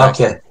 Yes. And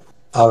okay.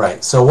 All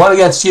right. So 1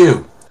 against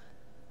you.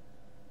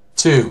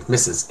 2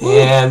 misses,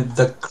 and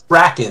the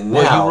Kraken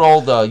now.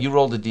 Well, you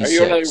rolled a d6.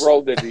 You only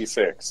rolled a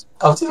d6.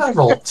 Oh, did I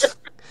roll?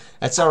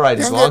 That's all right.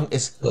 As long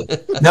as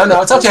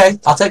No, it's okay.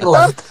 I'll take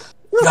 11.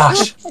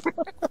 Gosh.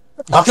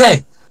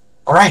 Okay.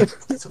 All right.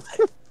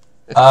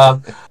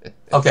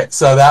 Okay.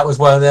 So that was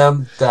one of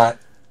them. That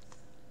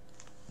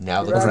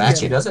now the Kraken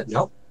Kraken does it.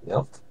 Nope.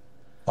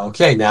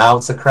 Okay. Now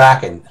it's the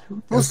Kraken.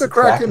 Who's the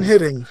Kraken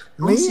hitting?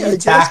 Who's Me, he I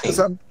guess, attacking? because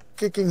I'm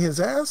kicking his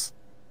ass.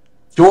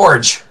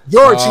 George. He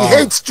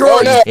hates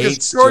George. He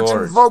hates George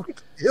George.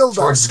 invoked Hilda.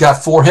 George has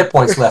got 4 hit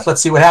points left.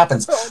 Let's see what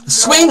happens.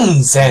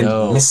 Swings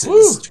and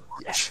misses.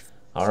 George.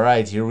 All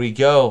right, here we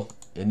go.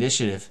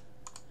 Initiative.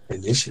 I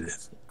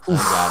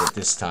got it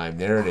this time.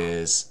 There it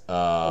is.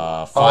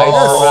 5 for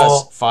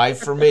us. 5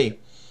 for me.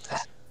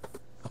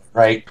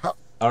 Right.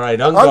 All right,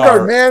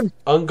 Ungar, man.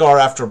 Ungar,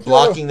 after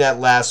blocking that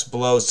last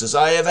blow, says,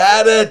 "I have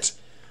had it.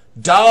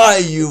 Die,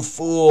 you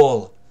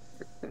fool."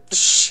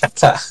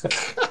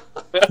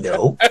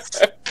 No.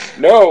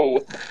 No.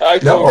 I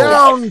don't.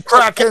 Down,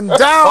 Kraken,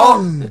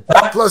 down.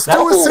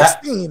 +2 is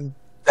 16.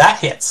 That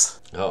hits.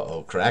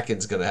 Uh-oh,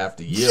 Kraken's going to have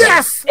to yield.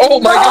 Yes! Oh,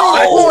 my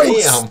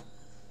God.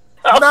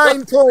 Damn.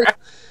 9 points.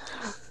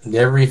 He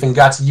never even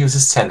got to use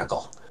his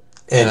tentacle.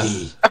 And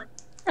he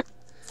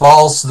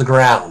falls to the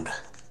ground.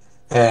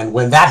 And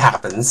when that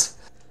happens,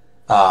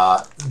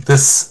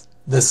 this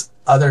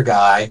other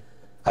guy,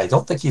 I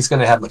don't think he's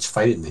going to have much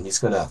fight in him. He's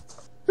going to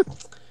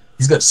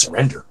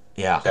surrender.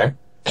 Yeah. Okay.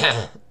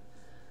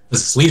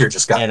 This leader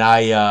just got And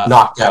I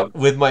knocked out.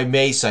 with my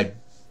mace, I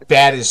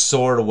bat his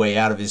sword away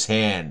out of his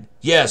hand.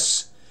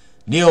 Yes,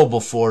 kneel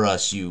before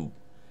us, you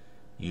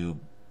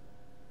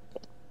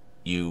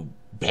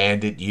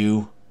bandit,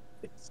 you.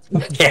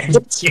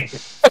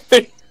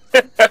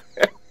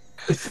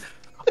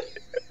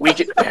 We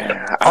can,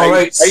 All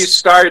right.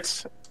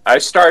 I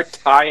start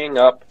tying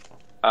up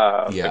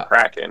the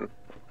Kraken.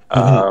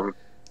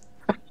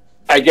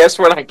 I guess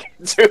when I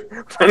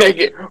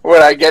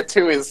get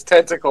to his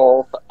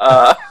tentacle,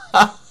 I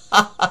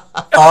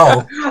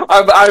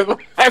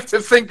have to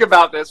think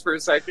about this for a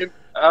second.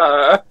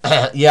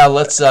 Yeah,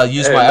 let's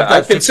use my.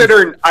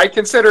 I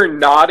consider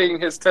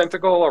knotting his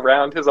tentacle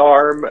around his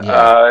arm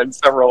and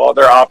several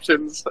other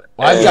options.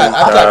 Well, I've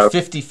got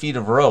 50 feet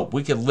of rope.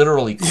 We could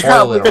literally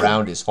coil it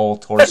around his whole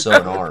torso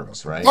and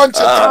arms, right? Bunch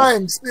of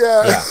times,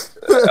 yeah.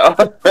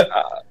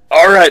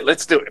 All right,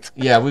 let's do it.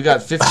 Yeah, we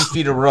got 50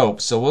 feet of rope,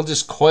 so we'll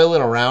just coil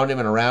it around him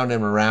and around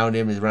him and around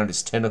him and around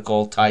his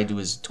tentacle tied to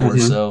his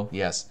torso.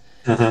 Yes.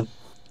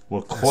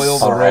 We'll coil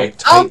the rope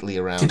tightly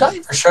around him. Did I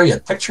ever show you a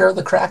picture of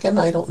the Kraken?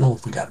 I don't know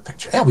if we got a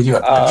picture. Yeah, we do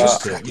have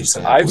pictures.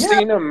 I've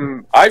seen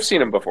him. I've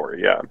seen him before.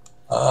 Yeah.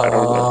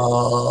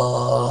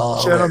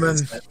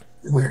 Gentlemen.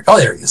 Weird. Oh,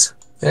 there he is.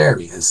 There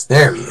he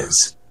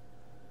is.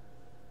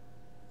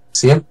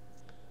 See him?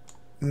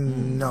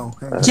 No.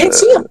 You can't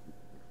see him.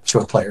 Show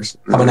the players.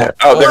 How about now?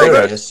 Oh,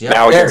 there he is. Yep.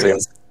 Now we There can he see him.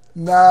 is.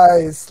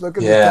 Nice. Look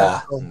at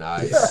Yeah. that.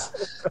 Nice.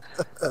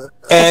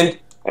 And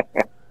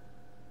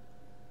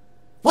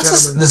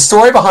what's the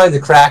story behind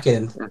the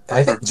Kraken?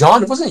 I think,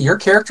 John, wasn't it your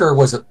character or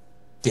was it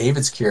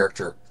David's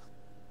character?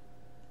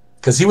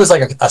 because he was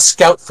like a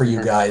scout for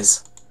you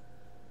guys.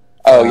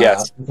 Oh,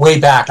 yes. Way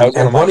back, That was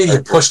and one one of of my you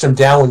characters. pushed him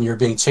down when you were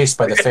being chased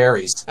by the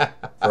fairies,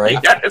 right?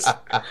 Yes.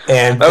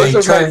 And That they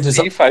was a turned his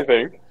thief, I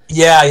think.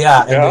 yeah,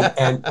 Yeah.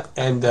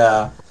 and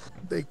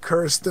They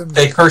cursed him.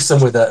 they cursed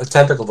him with a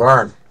tentacled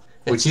arm,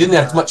 which he didn't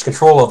have much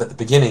control of at the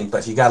beginning,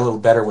 but he got a little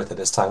better with it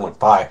as time went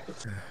by.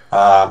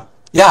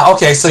 Yeah,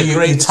 okay, so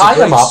you tie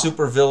him up.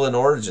 Super villain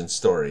origin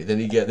story. Then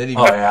he yeah.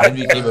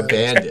 became a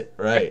bandit,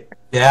 right?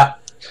 Yeah,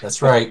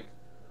 that's right.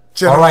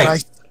 Gentlemen, All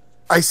right.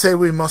 I say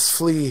we must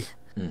flee.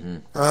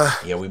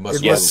 Yeah, we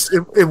must.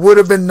 It would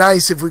have been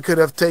nice if we could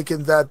have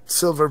taken that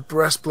silver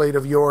breastplate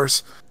of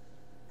yours,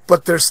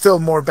 but there's still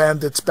more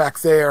bandits back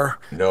there,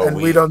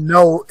 we don't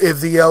know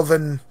if the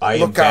elven I am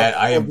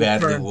lookout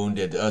badly return.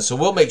 wounded. So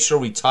we'll make sure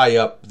we tie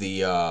up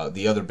the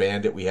other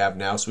bandit we have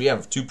now. So we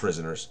have 2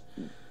 prisoners.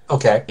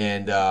 Okay.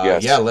 And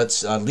Yes. yeah,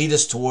 let's lead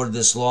us toward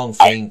this Long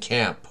Fang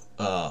camp,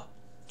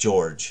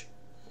 George.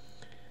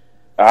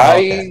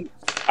 Okay.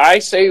 I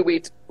say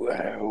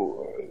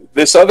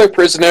this other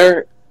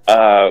prisoner,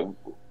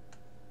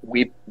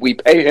 we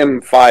pay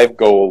him 5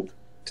 gold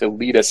to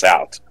lead us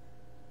out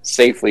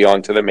safely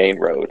onto the main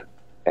road,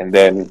 and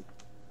then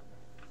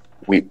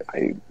we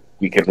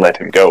can let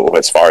him go.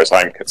 As far as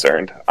I'm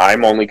concerned,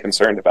 I'm only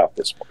concerned about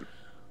this one.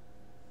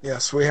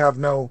 Yes, we have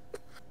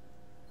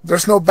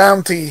there's no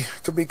bounty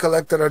to be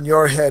collected on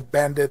your head,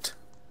 bandit.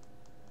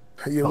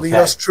 You lead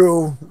Okay. us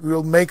through,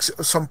 we'll make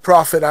some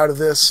profit out of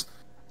this,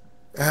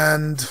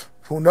 and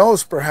who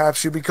knows,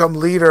 perhaps you become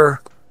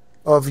leader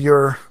of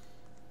your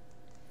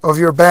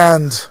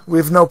band.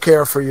 We've no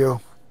care for you.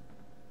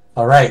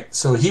 All right,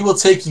 so he will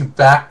take you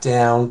back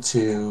down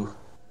to.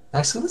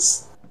 Actually,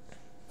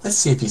 let's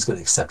see if he's going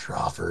to accept your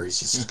offer. He's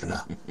just going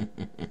to.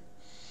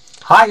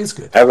 High is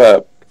good. I have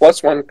a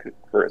 +1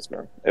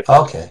 charisma.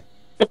 Okay.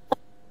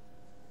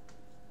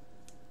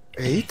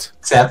 8?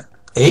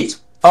 8?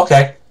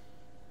 Okay.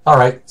 All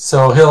right.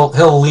 So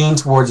he'll lean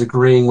towards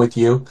agreeing with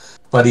you,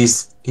 but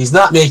he's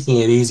not making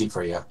it easy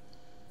for you.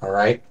 All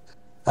right.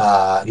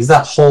 He's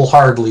not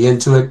wholeheartedly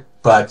into it,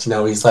 but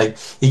he's like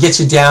he gets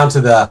you down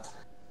to the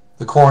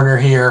corner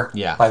here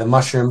by the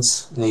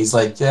mushrooms, and he's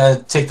like, yeah,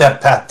 take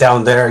that path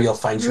down there. You'll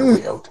find your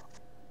way out.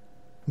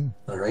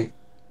 All right.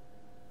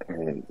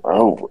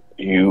 Oh,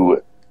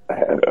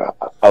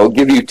 I'll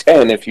give you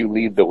 10 if you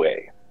lead the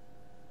way.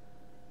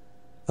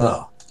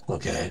 Oh,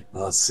 okay.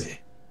 Well, let's see.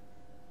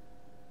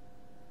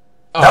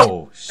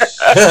 Oh,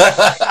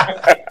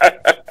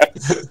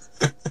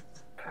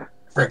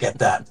 Forget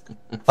that.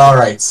 All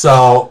right,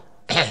 so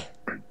there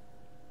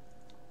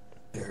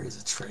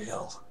is a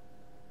trail.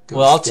 Goes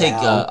well, I'll take.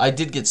 down. I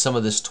did get some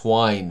of this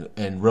twine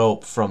and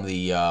rope from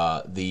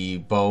the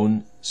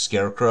bone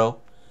scarecrow,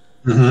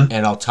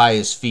 and I'll tie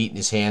his feet and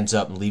his hands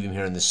up and leave him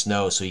here in the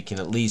snow so he can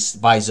at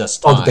least buys us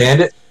time. Oh, the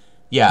bandit.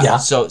 Yeah. Yeah.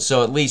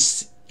 So at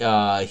least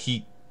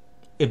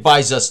it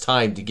buys us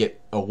time to get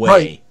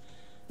away.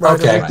 Right,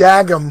 Okay. and we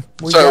gag him.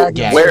 We So, gag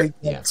him where- so he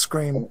can't yeah.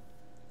 scream.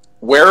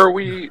 Where are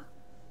we?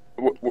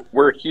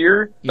 We're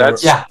here.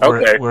 That's Yeah.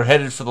 okay. We're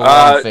headed for the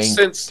Long Fang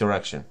since-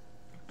 direction.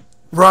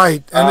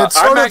 Right, and it's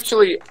I'm sort of...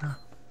 actually.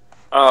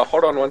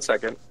 Hold on one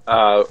second.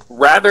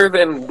 Rather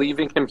than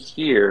leaving him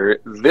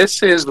here,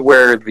 this is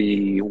where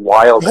the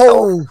wild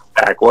elf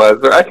attack was,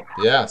 right?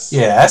 Yes.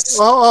 Yes.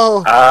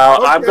 Oh,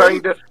 I'm okay.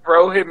 going to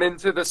throw him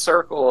into the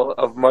circle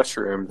of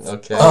mushrooms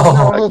Okay.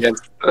 Oh,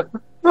 against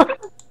and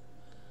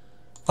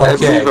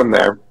okay. leave him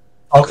there.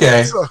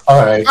 Okay. So,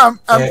 All right. I'm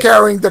Yeah.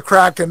 carrying the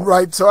Kraken,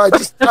 right? So I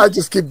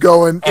just keep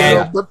going,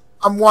 And- but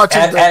I'm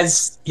watching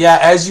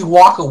As you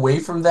walk away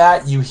from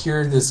that, you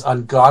hear this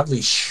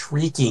ungodly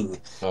shrieking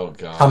Oh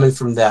God. coming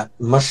from that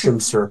mushroom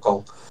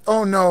circle,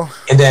 Oh no!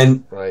 and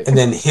then Right.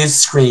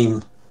 his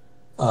scream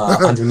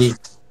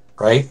underneath,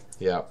 right?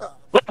 Yeah.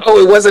 Oh,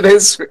 it wasn't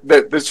his.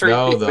 The shriek,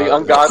 No, the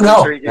ungodly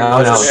No, shrieking. no,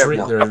 wasn't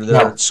no. him.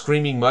 They're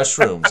screaming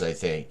mushrooms, I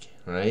think.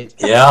 Right?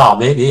 Yeah,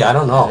 maybe I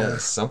don't know, Yeah,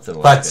 something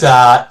like but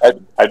that.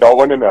 I don't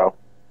want to know.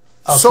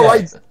 okay. So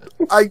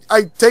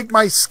I take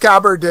my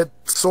scabbarded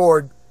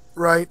sword,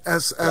 right,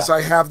 as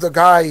I have the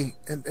guy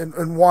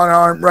in one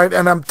arm, right,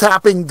 and I'm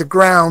tapping the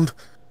ground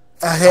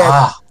ahead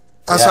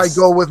as yes. I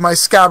go with my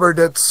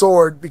scabbarded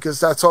sword because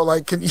that's all I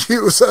can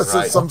use as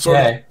Right. some sort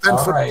of Okay.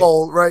 10-foot All right.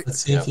 pole, right?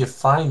 Let's see if Yeah. you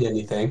find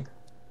anything.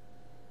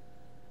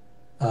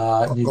 You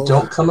Uh-oh.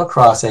 don't come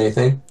across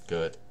anything.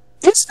 Good.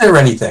 Is there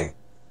anything?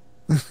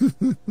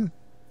 Who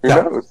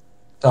No. knows?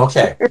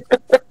 Okay.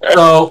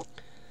 So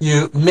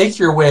you make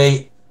your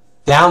way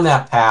down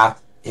that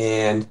path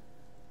and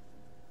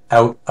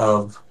out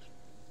of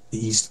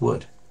the East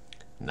Wood.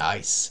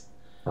 Nice.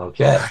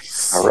 Okay.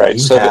 Nice. All right. You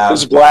So have-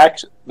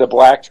 the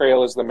black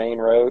trail is the main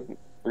road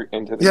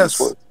into the Yes. East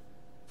Woods.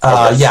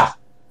 Okay. Yeah.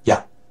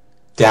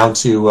 Down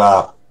to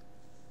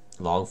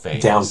Long Fang.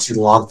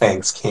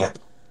 Longfang's camp.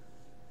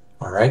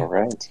 All right. All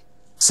right.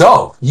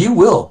 So you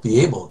will be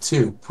able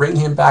to bring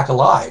him back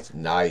alive,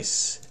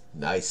 Nice.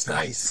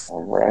 Nice.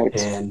 All right.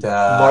 and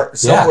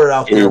Somewhere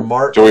out there,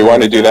 Mark. Do we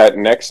want to do that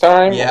next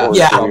time? Yeah. or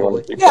Yeah. do we want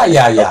to keep Yeah, going?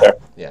 yeah. Okay.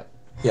 Yeah.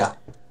 Yeah.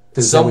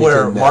 'Cause then we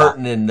Somewhere,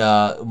 can,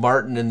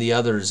 Martin and the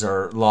others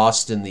are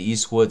lost in the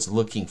East Woods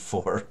looking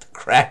for the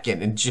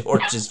Kraken, and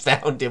George has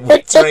found him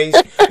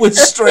with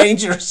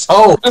strangers.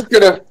 Oh,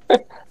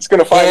 It's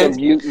gonna find And- a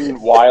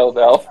mutant wild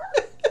elf.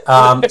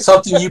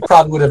 something you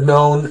probably would have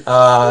known,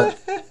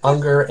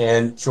 Unger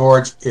and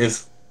George,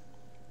 is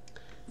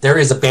there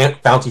is a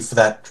bounty for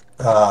that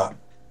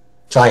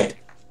giant.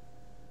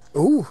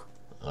 Ooh.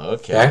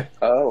 Okay. Okay.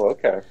 Oh,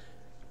 okay.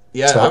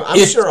 Yeah, So I'm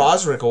if- sure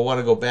Osric will want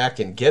to go back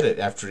and get it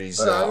after he's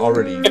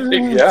already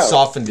Yeah.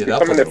 softened it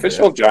up a Become an little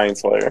official bit. giant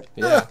slayer.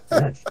 Yeah.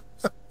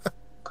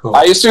 Cool.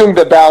 I assume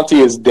the bounty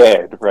is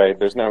dead, right?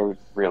 There's no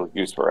real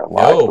use for a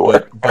live No,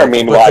 dwarf. but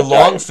live the giant.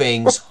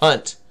 Longfangs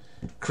hunt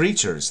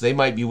creatures. They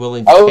might be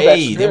willing to Oh, pay. that's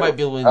They true. might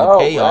be willing to Oh,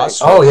 pay right.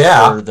 Osric Oh,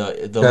 yeah. for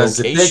the Because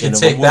if they location can of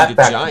a take that wounded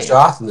back giant. to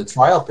Joth in the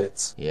trial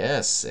pits.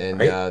 Yes, and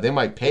Right. they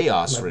might pay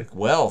Osric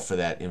well for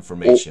that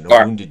information.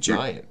 Or- A wounded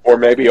giant. Or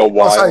maybe a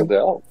Plus, wild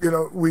elf.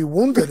 we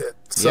wounded it,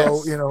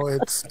 so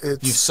Yes.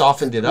 it's You've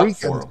softened it up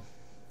weakened. for him.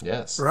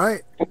 Yes.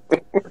 right.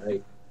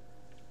 Right.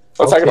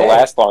 So it's not going Okay. to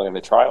last long in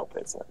the trial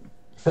pits.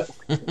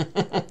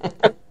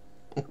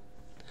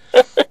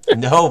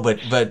 No,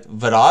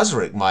 but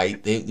Osric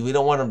might. We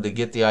don't want him to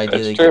get the idea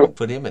That's they true. can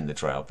put him in the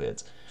trial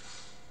pits.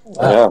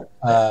 Yeah.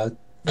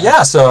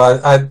 Yeah, so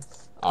I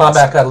Awesome.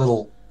 back got a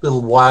little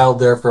wild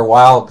there for a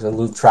while because I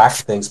lose track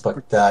of things,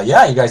 but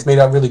yeah, you guys made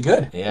out really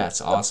good. Yeah,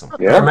 it's awesome.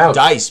 Come Yeah. out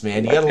Dice,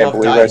 man. You I gotta can't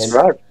love believe I dice.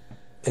 survived.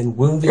 and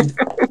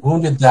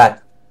wounded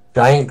that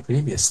giant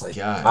previously.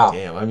 God Wow.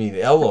 damn. I mean,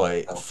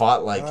 Eloy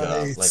fought like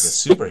Nice.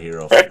 a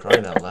superhero for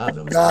crying out loud.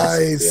 That was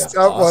Nice.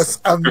 awesome. That was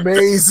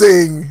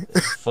amazing.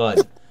 Fun.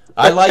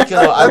 I like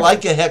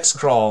a hex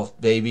crawl,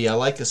 baby. I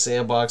like a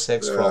sandbox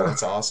hex crawl.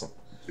 That's awesome.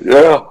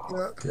 Yeah.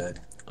 Good.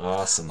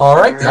 Awesome. All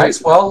right,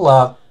 guys.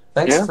 Well,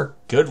 thanks Yeah. for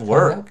Good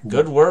work.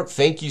 Good work.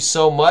 Thank you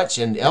so much.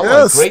 And Eloy,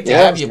 Yes. great to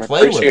Yes, have you I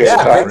play with appreciate us. it.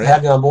 yeah, great to Rick.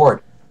 have you on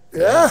board.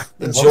 Yeah.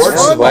 And That George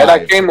was fun. Glad I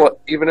survived. came,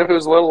 even if it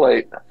was a little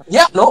late.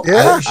 Yeah, no,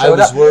 Yeah. I showed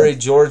was up. worried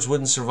George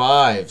wouldn't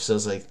survive, so I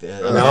was like,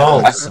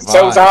 No.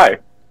 So was I.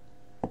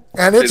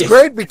 And it's Just-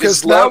 great because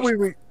just now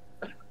love-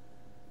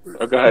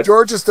 Oh, go ahead.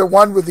 George is the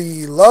one with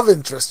the love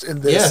interest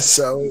in this. Yes.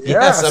 So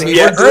Yes, I mean,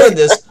 Yeah. we're doing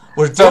this.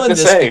 We're tough doing to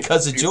this say.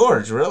 because of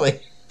George, really.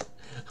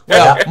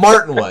 Well, Yeah.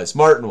 Martin was.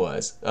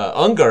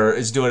 Ungar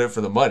is doing it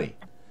for the money.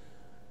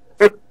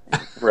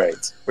 Right.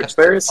 Which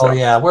there is Oh some.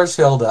 yeah, where's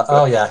Hilda?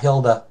 Oh yeah,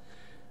 Hilda.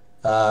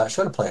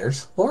 Show the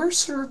players.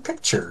 Where's her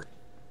picture?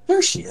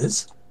 There she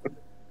is.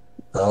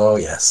 Oh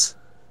yes.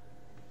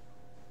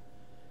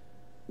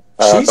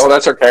 She's-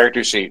 That's our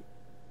character sheet.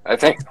 I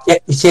think. Yeah,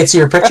 you can't see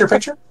her picture.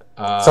 It's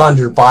Uh,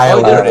 under bio.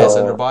 oh, there it is, Uh,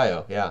 under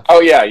bio, yeah. Oh,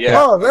 yeah,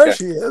 yeah. Oh, there Okay.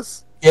 she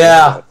is.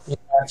 Yeah,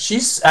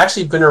 she's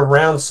actually been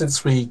around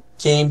since we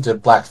came to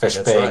Blackfish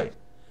That's Bay right.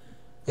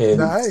 in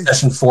Nice.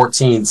 session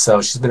 14.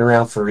 So she's been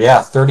around for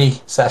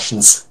 30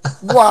 sessions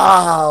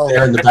Wow.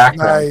 there in the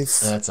background. Nice.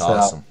 That's So,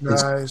 awesome.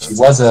 Nice. She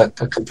was a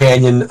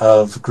companion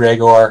of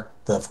Gregor,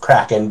 the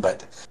Kraken,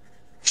 but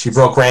she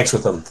broke ranks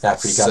with him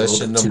after he got a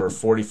Session little bit number too.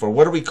 44.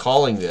 What are we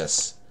calling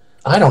this?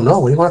 I don't know.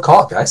 What do you want to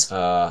call it, guys?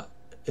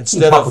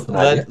 Instead come up of with an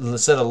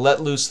idea. let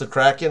loose the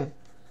Kraken,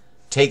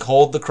 take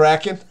hold the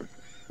Kraken.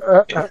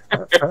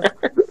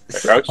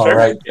 Crouch All there.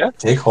 right. Yeah.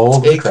 Take hold.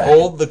 of the Take Kraken.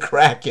 hold the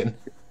Kraken.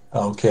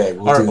 Okay,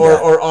 we'll Or do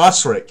that.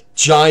 Osric,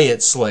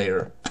 Giant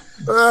Slayer.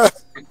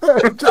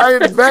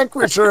 Giant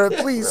vanquisher,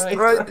 at least, Right.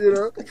 right? We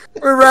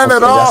ran Okay, it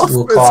that's off. what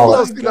we'll It's call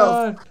close it.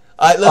 enough.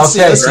 Let's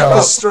Okay, get so-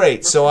 this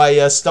straight. So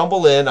I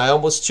stumble in. I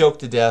almost choked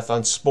to death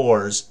on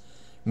spores.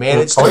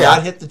 Managed Oh, to yeah.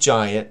 not hit the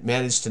giant.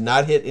 Managed to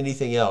not hit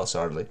anything else,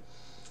 hardly.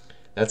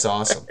 That's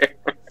awesome.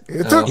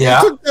 It took, Yeah.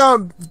 it took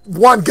down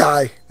one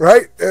guy,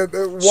 right?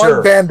 One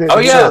Sure. bandit. Oh,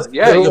 yeah. Sure.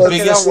 Yeah, the you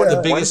biggest, took down the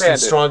one biggest and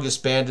bandit.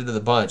 strongest bandit of the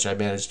bunch. I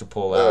managed to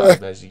pull out. I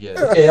managed to get it.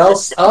 Okay,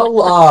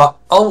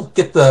 I'll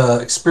get the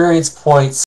experience points